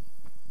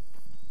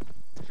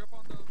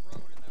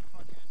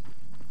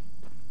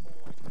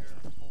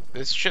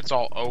 This shit's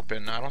all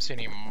open. I don't see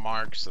any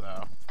marks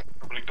though.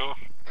 Opening door.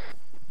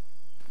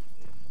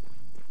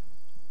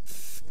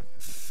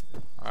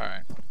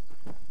 Alright.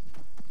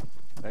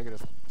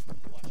 Negative.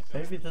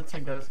 Maybe the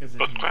Tunguska's in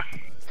here.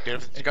 Dude,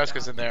 if the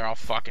Tunguska's in there, I'll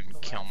fucking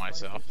kill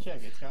myself.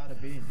 Check, it's gotta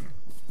be in here.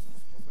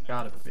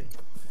 Gotta be.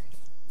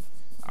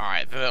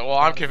 Alright, well,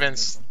 I'm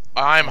convinced.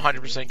 I'm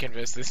 100%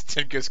 convinced this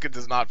Tunguska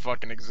does not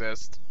fucking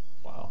exist.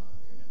 Wow.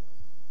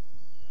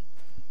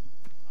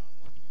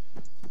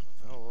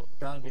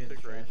 Gotta be in the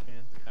trash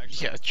can.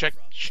 Yeah,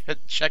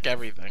 check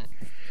everything.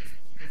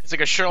 It's like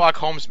a Sherlock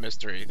Holmes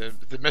mystery.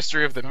 The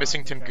mystery of the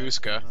missing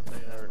Tunguska.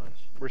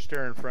 We're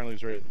staring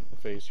friendlies right in the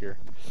face here.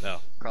 No.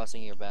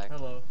 Crossing your back.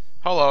 Hello.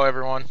 Hello,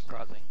 everyone.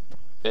 Crossing.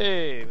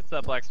 Hey, what's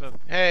up, Blacksmith?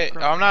 Hey,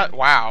 I'm not.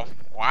 Wow.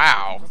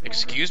 Wow.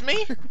 Excuse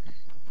me?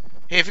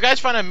 Hey, if you guys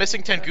find a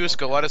missing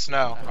Tunguska, let us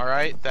know.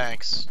 Alright?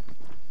 Thanks.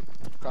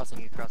 Crossing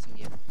you.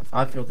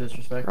 I feel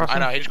disrespected. I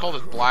know, he just called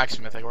us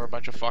blacksmith like we're a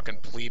bunch of fucking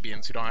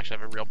plebeians who don't actually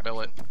have a real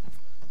billet.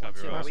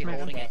 So are we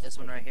holding it? This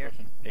one right here?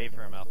 A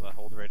firm Alpha,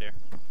 hold right here.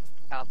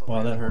 Alpha,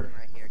 wow, that hurt.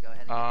 right here. Go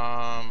ahead.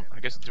 I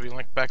guess, do we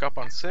link back up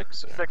on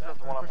 6? Or? 6 is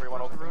the one on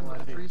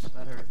 310.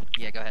 That hurt.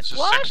 Yeah, go ahead. This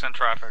is 6 in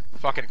traffic.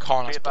 Fucking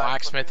calling us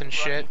blacksmith and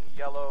shit.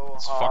 Yellow,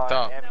 It's fucked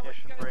up.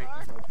 ammunition brake.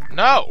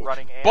 No!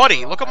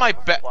 Buddy, look at my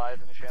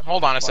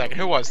Hold on a second,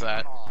 who was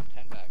that?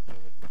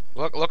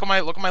 Look at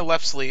my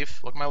left sleeve.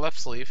 Look at my left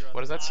sleeve.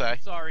 What does that say?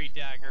 Sorry,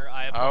 Dagger.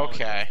 I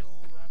apologize.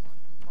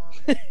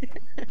 Okay.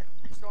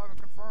 Still haven't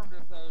confirmed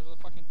if there's a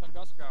fucking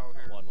Tunguska out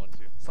here.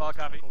 112. Solid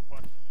copy.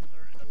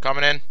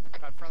 Coming in.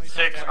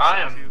 6,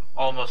 I am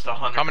almost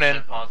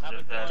 100%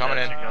 positive that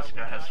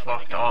Tunguska has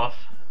fucked off.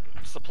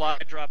 Supply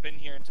drop in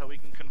here until we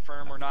can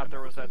confirm or not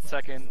there was that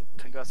second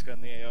Tunguska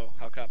in the AO.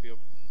 How copy over?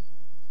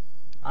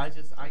 I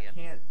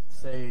can't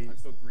say. I'm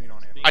still green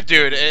on it.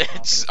 Dude,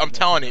 I'm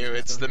telling you,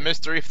 it's the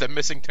mystery of the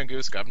missing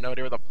Tunguska. I have no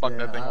idea where the fuck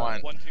that thing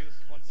went. 1-2, this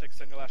is 1-6,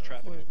 send your last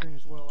traffic.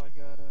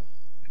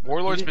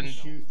 Warlord's been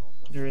shoot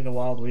during the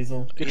Wild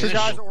Weasel. Get your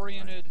guys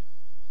oriented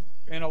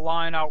in a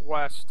line out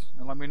west,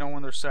 and let me know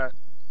when they're set.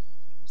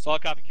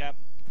 Solid copy, Cap.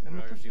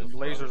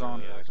 Lasers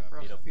on.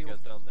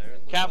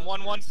 Cap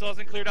 1-1 still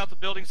hasn't cleared out the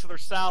buildings to their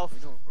south. We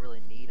don't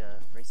really need a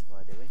race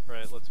supply, do we?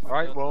 Right, let's move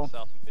Alright, well.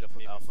 south and meet up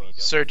with Alpha.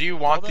 Sir, do you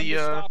want Tell them to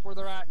stop where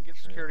they're at and get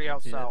security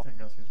out south.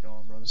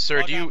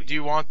 Sir, do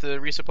you want the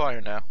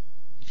resupplier now?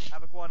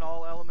 Havoc 1,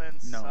 all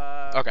elements.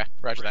 No. Okay,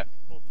 roger that.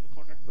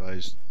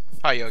 Guys,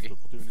 Hi, Yogi. the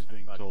platoon is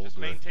being told Just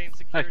to maintain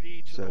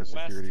security to set the a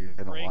security west.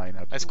 and a Break. line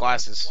up. Nice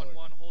glasses.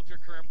 1-1, hold your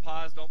current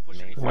pause, don't push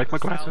any Like my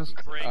further south. glasses?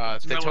 Break.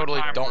 They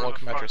totally don't look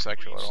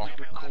metrosexual at all.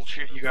 Stupid cool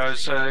shit you guys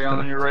say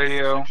on your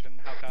radio.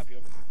 How copy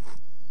over?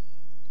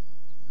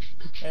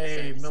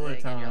 Hey, Miller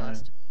time.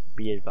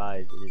 Be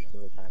advised, it is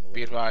Miller time.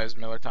 Be advised,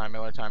 Miller time.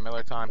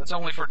 That's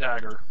only for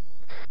Dagger.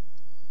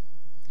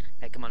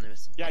 Hey, come on,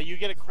 Lewis. Yeah, you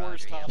get a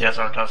quarters top. Yes,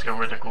 Tunguska,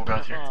 we're the cool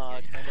guys here.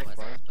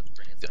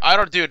 I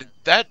don't, dude.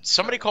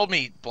 Somebody called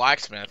me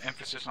blacksmith.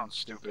 Emphasis on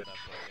stupid.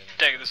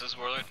 Dagger, this is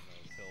Warlord.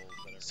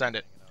 Send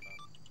it.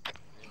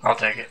 I'll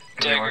take it.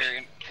 Dagger,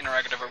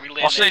 interrogative, are we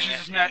landing? All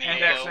stations,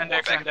 index.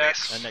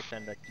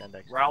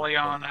 Index. Rally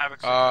on,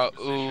 Havoc.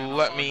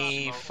 Let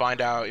me find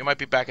out. You might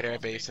be back at air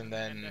base and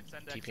then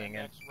TPing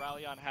in.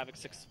 Rally on Havoc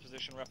 6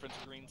 position, reference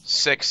green.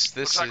 6,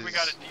 this Looks is... like we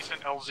got a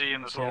decent LZ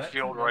in this little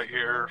field right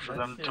here for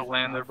them to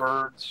land their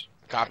birds.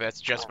 Copy,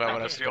 that's just about what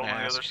I was Field gonna on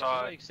the ask. other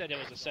side. You said there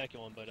was a second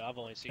one, but I've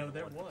only seen No,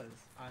 there one. was.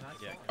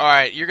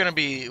 Alright, you're gonna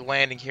be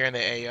landing here in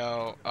the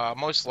AO,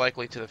 most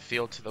likely to the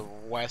field to the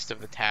west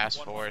of the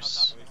task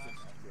force.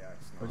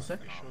 What'd you say?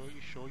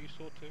 You sure you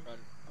saw 2?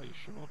 Are you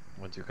sure?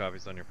 1-2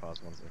 copies on your pause,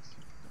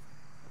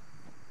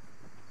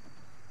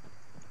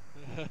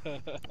 1-6.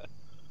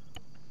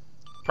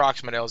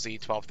 Approximate LZ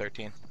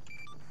 1213.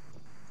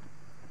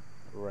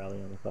 Rally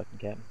on the fucking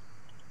captain.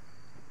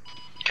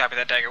 Copy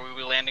that, Dagger. We will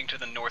be landing to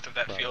the north of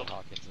that field.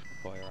 Hawkins and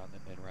Foyer on the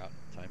en route.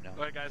 Time now.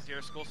 Go ahead, guys.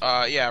 Your school.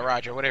 Yeah,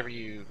 Roger.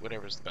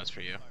 Whatever's the best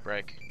for you.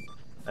 Break.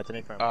 That's an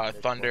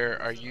affirmative. Thunder,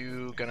 are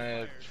you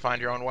gonna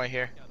find your own way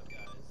here?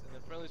 The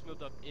friendlies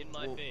moved up in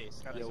my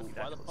face. yo,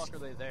 Why the fuck are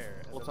they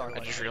there? We'll talk I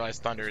just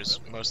realized Thunder is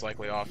most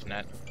likely off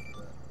net.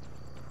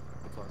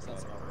 That's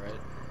alright.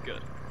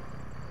 Good.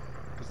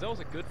 Because that was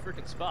a good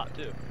freaking spot,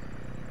 too.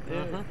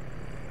 Yeah.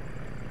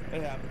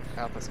 It happened.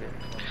 Alpha's here.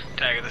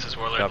 Dagger, this is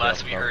Warlord. Copy,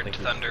 Last we Alpha, heard, thank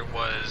you. Thunder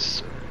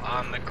was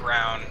on the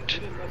ground,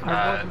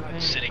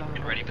 sitting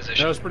in ready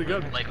position. That was pretty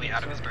good. Likely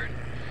out of his bird.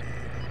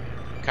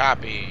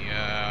 Copy.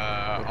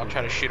 I'll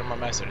try to shoot him a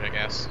message, I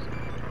guess.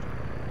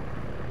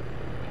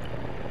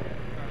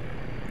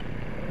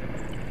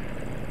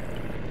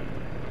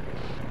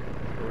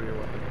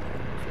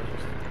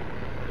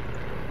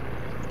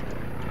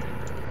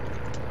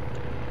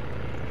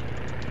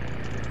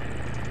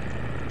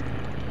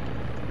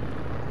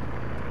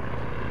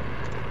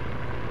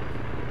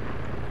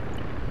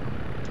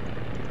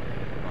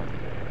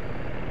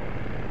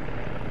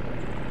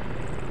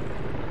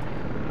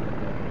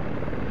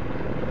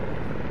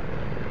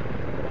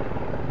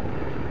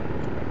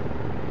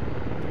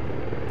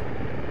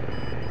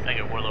 I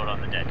get Warlord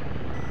on the deck.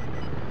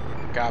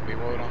 Copy.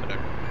 Warlord on the deck.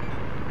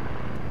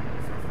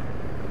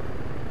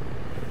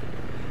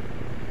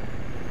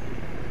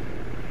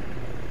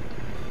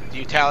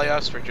 you tally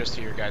us? We're just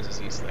to your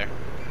guys' east there.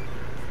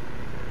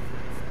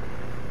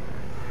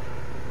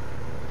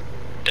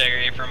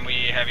 Dagger Abram,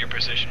 we have your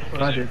position.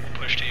 We'll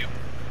push to you.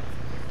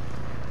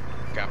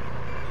 Go.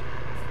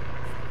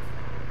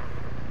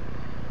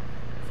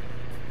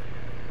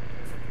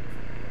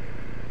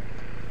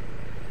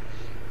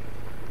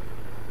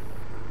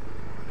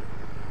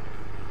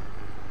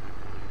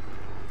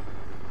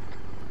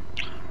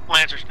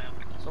 Lancers now.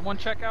 Someone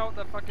check out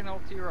that fucking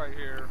LT right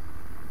here.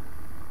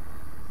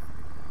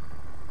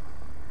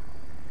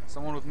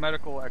 Someone with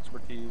medical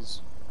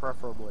expertise,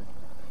 preferably.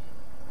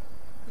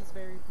 He's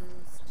very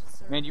bruised,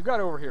 sir. Man, you got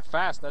over here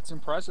fast. That's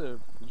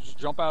impressive. Did you just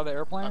jump out of the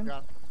airplane?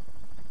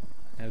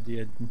 Have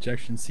the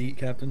injection seat,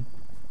 Captain.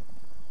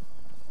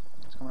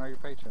 It's coming out of your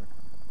paycheck.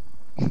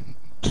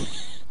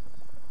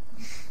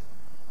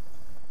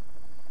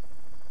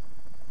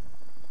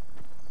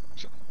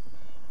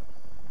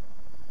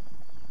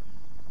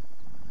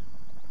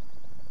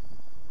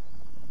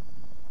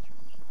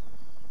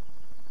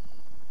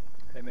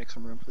 Hey, make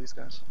some room, please,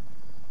 guys.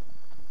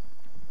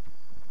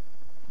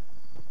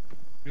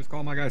 Just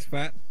call my guys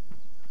fat.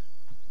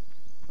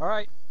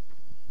 Alright.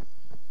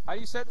 How do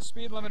you set the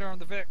speed limiter on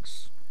the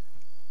VIX?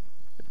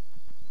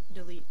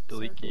 Delete.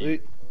 Delete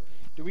key.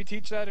 Do we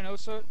teach that in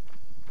OSUT?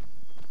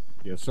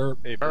 Yes, sir.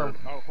 Hey, Oh,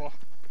 well,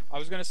 I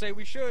was gonna say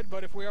we should,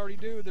 but if we already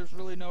do, there's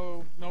really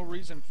no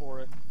reason for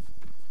it.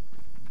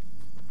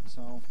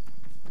 So,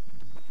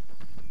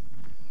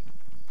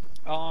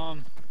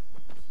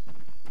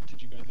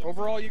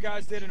 overall, you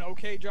guys did an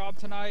okay job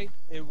tonight.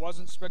 It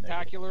wasn't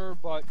spectacular,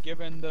 but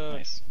given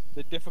the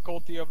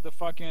difficulty of the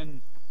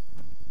fucking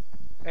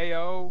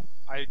AO,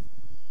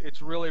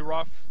 it's really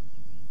rough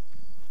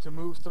to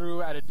move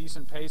through at a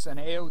decent pace. An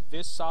AO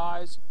this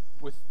size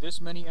with this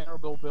many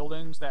interbuilt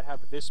buildings that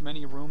have this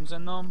many rooms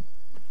in them,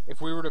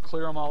 if we were to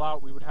clear them all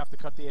out, we would have to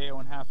cut the AO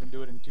in half and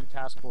do it in 2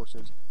 task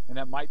forces. And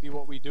that might be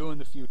what we do in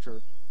the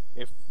future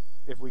if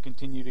we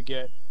continue to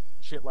get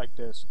shit like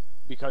this,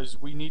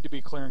 because we need to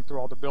be clearing through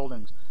all the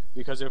buildings.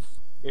 Because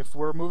if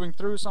we're moving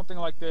through something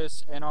like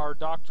this and our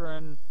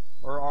doctrine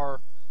or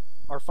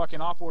our fucking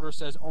op order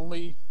says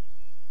only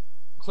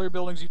clear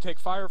buildings you take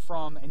fire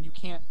from, and you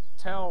can't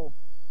tell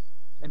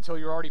until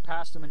you're already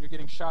past them and you're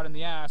getting shot in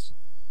the ass,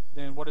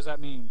 then what does that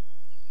mean?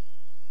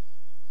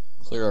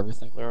 Clear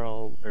everything. Clear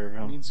all.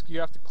 It means you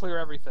have to clear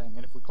everything,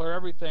 and if we clear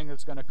everything,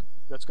 that's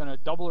gonna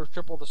double or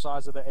triple the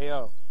size of the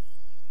AO.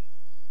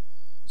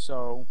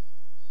 So,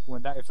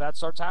 if that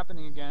starts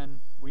happening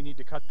again, we need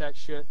to cut that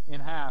shit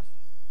in half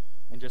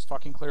and just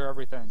fucking clear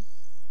everything.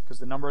 Because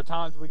the number of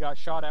times we got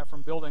shot at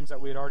from buildings that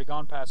we had already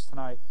gone past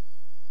tonight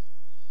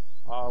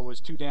was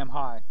too damn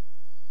high.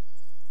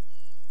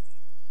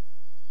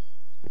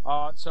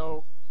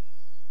 So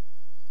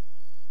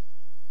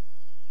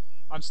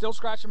I'm still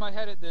scratching my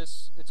head at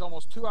this. It's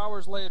almost 2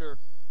 hours later.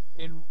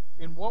 In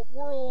what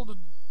world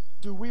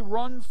do we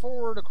run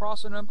forward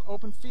across an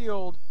open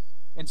field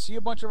and see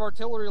a bunch of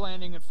artillery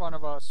landing in front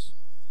of us,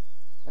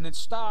 and then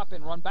stop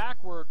and run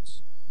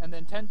backwards, and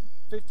then 10,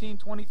 15,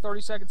 20,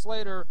 30 seconds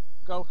later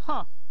go,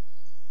 huh,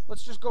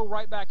 let's just go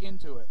right back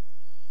into it?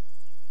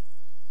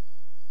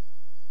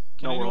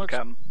 Can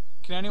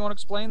anyone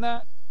explain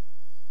that?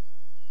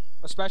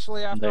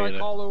 Especially after I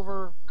call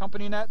over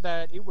CompanyNet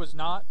that it was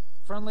not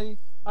friendly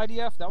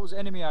IDF, that was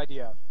enemy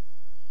IDF.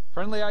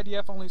 Friendly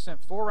IDF only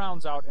sent 4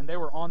 rounds out, and they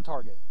were on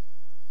target.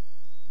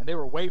 And they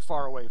were way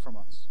far away from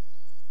us.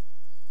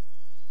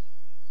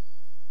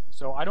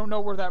 So I don't know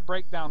where that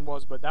breakdown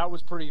was, but that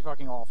was pretty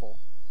fucking awful.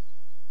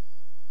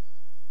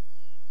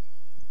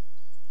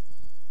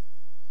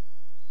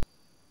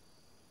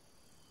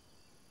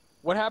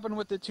 What happened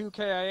with the 2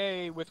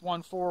 KIA with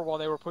 1-4 while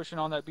they were pushing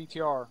on that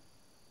BTR?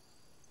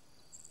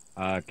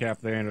 Cap,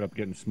 they ended up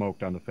getting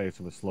smoked on the face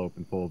of a slope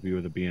in full view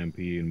of the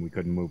BMP, and we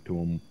couldn't move to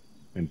them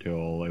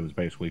until it was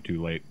basically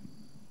too late.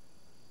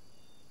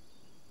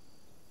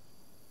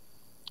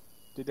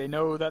 Did they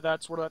know that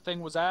that's where that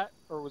thing was at?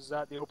 Or was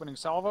that the opening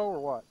salvo,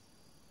 or what?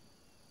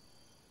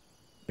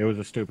 It was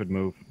a stupid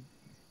move.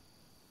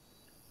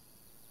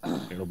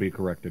 It'll be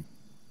corrected.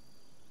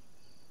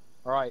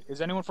 Alright,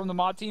 is anyone from the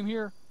mod team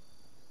here?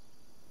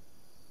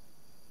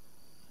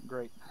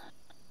 Great.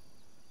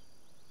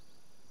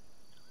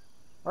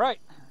 Alright.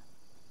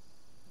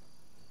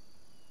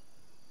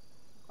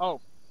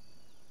 Oh.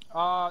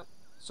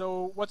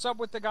 So what's up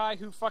with the guy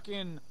who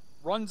fucking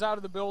runs out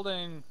of the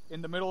building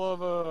in the middle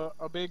of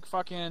a big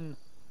fucking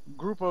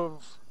group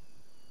of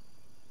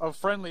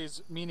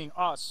friendlies, meaning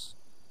us.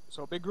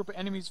 So a big group of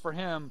enemies for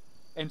him,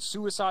 and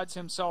suicides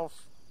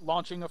himself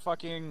launching a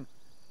fucking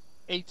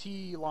AT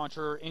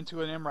launcher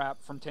into an MRAP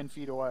from 10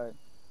 feet away.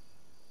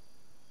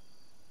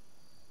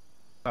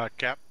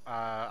 Cap,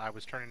 I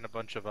was turning a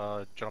bunch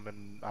of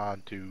gentlemen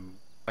onto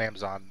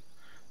lambs on.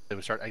 They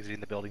would start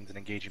exiting the buildings and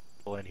engaging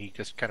people, and he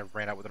just kind of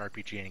ran out with an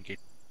RPG and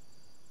engaged.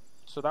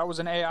 So that was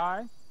an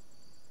AI?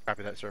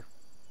 Copy that, sir.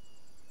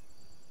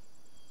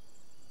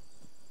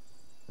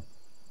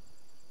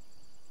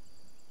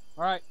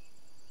 Alright.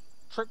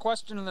 Trick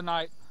question of the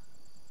night.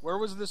 Where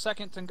was the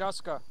second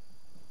Tunguska?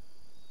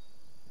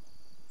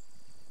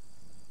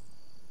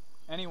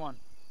 Anyone?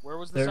 Where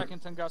was the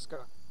second Tunguska?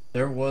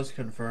 There was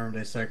confirmed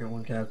a second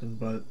one, Captain,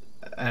 but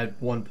at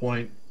one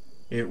point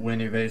it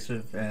went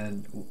evasive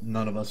and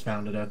none of us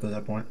found it after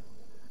that point.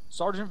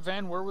 Sergeant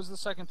Van, where was the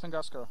second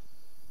Tunguska?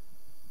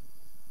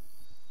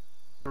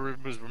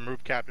 It was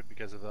removed, Captain,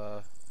 because of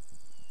the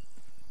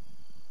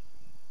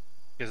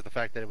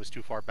fact that it was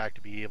too far back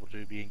to be able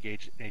to be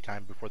engaged any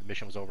time before the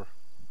mission was over.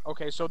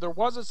 Okay, so there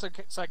was a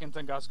second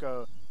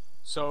Tunguska.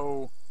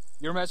 So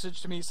your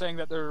message to me saying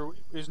that there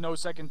is no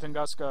second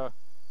Tunguska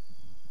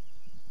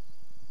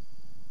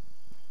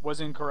was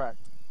incorrect.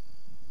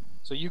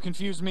 So you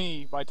confused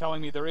me by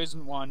telling me there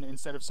isn't one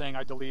instead of saying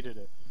I deleted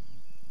it.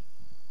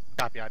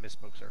 Copy, I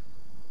misspoke, sir.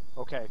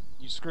 Okay,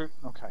 you screwed...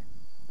 Okay.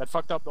 That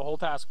fucked up the whole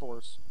task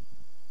force.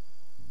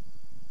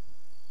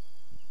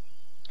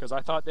 Because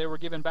I thought they were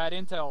given bad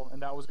intel,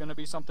 and that was going to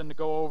be something to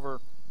go over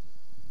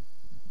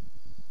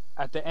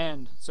at the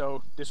end.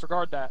 So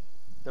disregard that.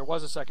 There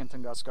was a second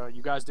Tunguska.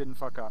 You guys didn't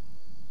fuck up.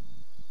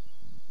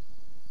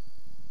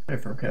 Hey,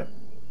 for Cap.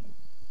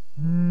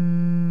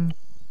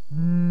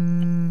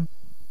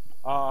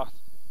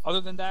 Other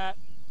than that,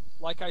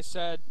 like I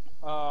said,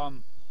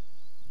 oh,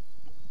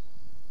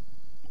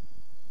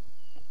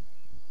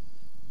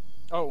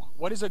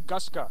 what is a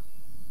Guska?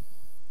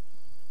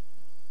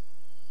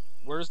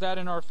 Where's that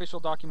in our official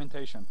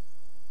documentation?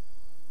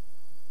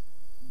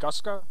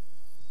 Guska?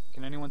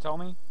 Can anyone tell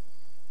me?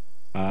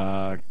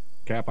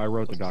 Cap, I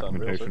wrote the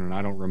documentation and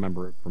I don't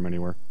remember it from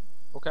anywhere.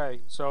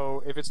 Okay,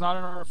 so if it's not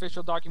in our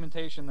official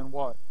documentation, then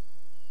what?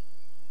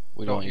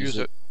 We don't use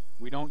it.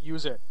 We don't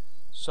use it.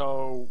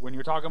 So when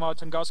you're talking about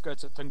Tunguska,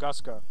 it's a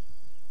Tunguska.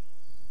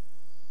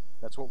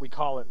 That's what we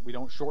call it. We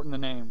don't shorten the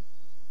name.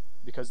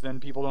 Because then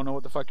people don't know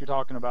what the fuck you're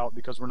talking about,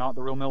 because we're not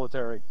the real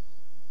military.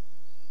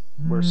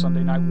 We're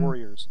Sunday Night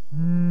Warriors.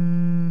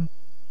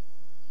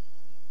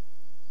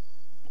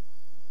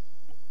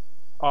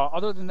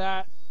 Other than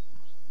that,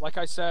 like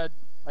I said,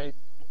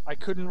 I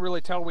couldn't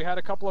really tell. We had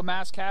a couple of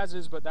mass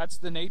cases, but that's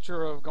the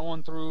nature of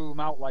going through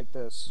MOUT like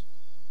this.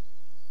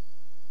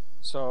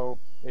 So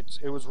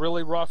it was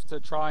really rough to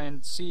try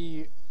and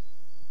see,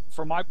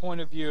 from my point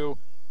of view,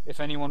 if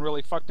anyone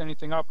really fucked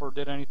anything up or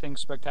did anything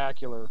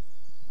spectacular.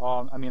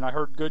 I mean, I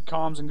heard good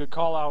comms and good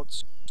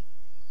call-outs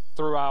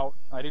throughout.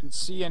 I didn't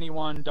see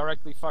anyone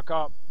directly fuck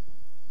up.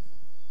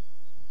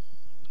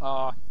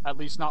 At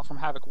least not from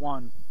Havoc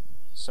 1.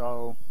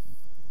 So,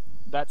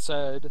 that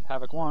said,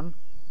 Havoc 1.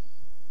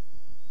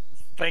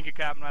 Thank you,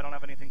 Captain. I don't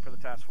have anything for the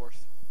task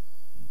force.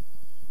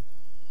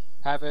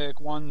 Havoc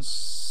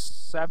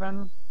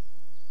 1-7.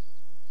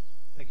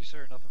 Thank you,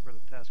 sir. Nothing for the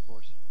task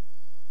force.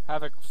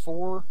 Havoc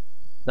 4.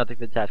 Nothing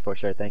for the task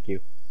force, sir. Thank you.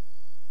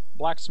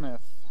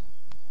 Blacksmith.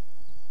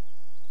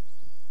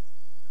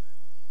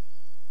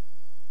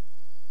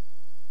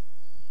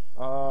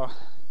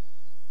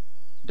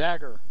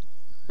 Dagger.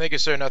 Thank you,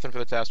 sir. Nothing for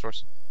the task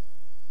force.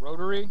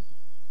 Rotary.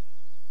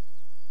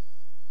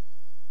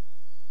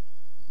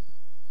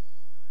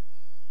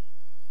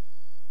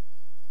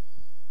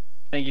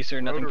 Thank you,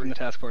 sir. Nothing from the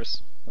task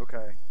force.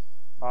 Okay.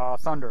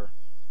 Thunder.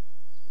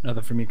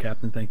 Nothing from you,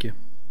 Captain. Thank you.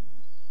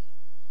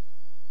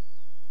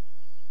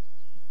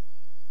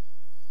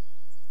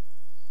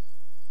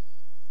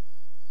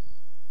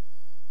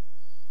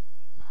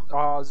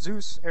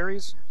 Zeus,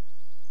 Ares.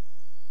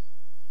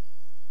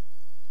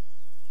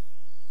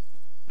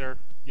 Sir,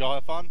 y'all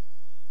have fun?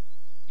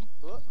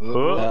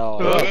 Hell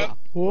yeah.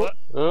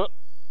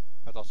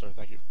 That's all, sir.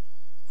 Thank you.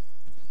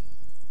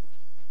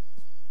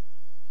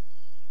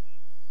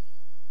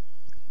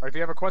 Alright, if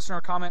you have a question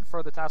or comment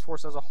for the task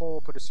force as a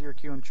whole, put a C or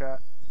Q in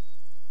chat.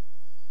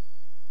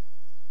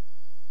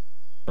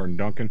 Sergeant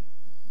Duncan.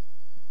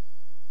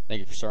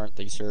 Thank you, Sergeant.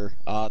 Thank you, sir.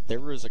 There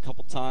was a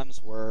couple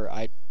times where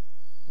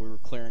we were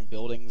clearing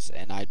buildings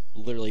and I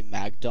literally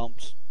mag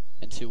dumped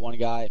into one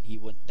guy and he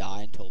wouldn't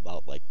die until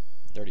about like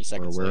 30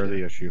 seconds We're aware later. of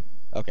the issue.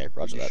 Okay,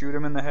 roger Did you that. shoot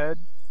him in the head?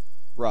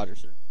 Roger,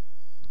 sir.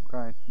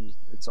 Okay,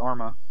 it's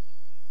Arma.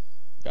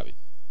 Copy.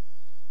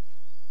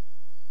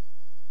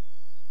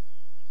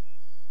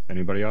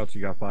 Anybody else?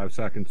 You got 5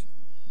 seconds.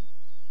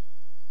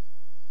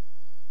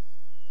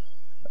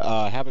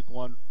 Havoc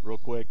 1, real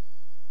quick.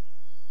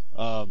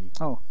 Oh,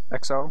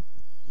 XO.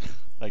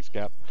 Thanks,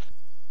 Cap.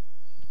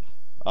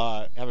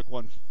 Havoc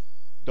 1,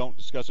 don't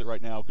discuss it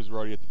right now because we're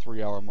already at the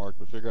 3-hour mark,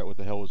 but figure out what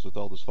the hell was with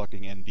all those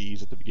fucking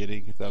NDs at the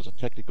beginning, if that was a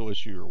technical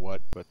issue or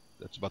what, but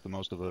that's about the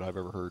most of it I've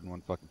ever heard in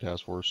one fucking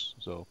task force,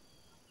 so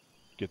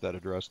get that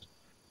addressed.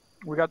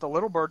 We got the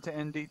little bird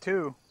to ND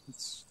too.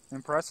 It's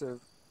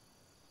impressive.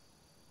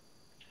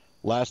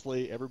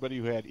 Lastly, everybody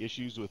who had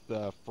issues with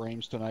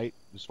frames tonight,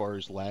 as far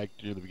as lag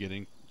near the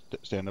beginning,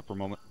 stand up for a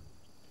moment.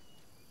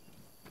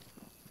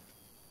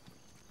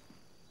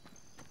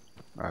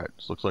 Alright,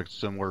 this looks like a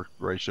similar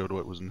ratio to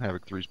what was in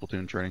Havoc 3's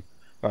platoon training.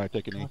 Alright,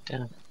 take a knee.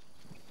 Okay.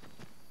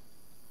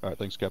 Alright,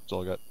 thanks, Cap. That's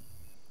all I got.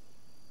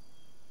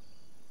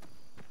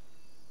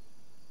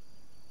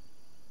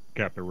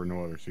 Cap, there were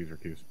no other C's or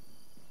Q's.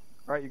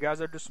 Alright, you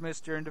guys are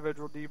dismissed your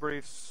individual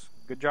debriefs.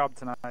 Good job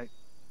tonight.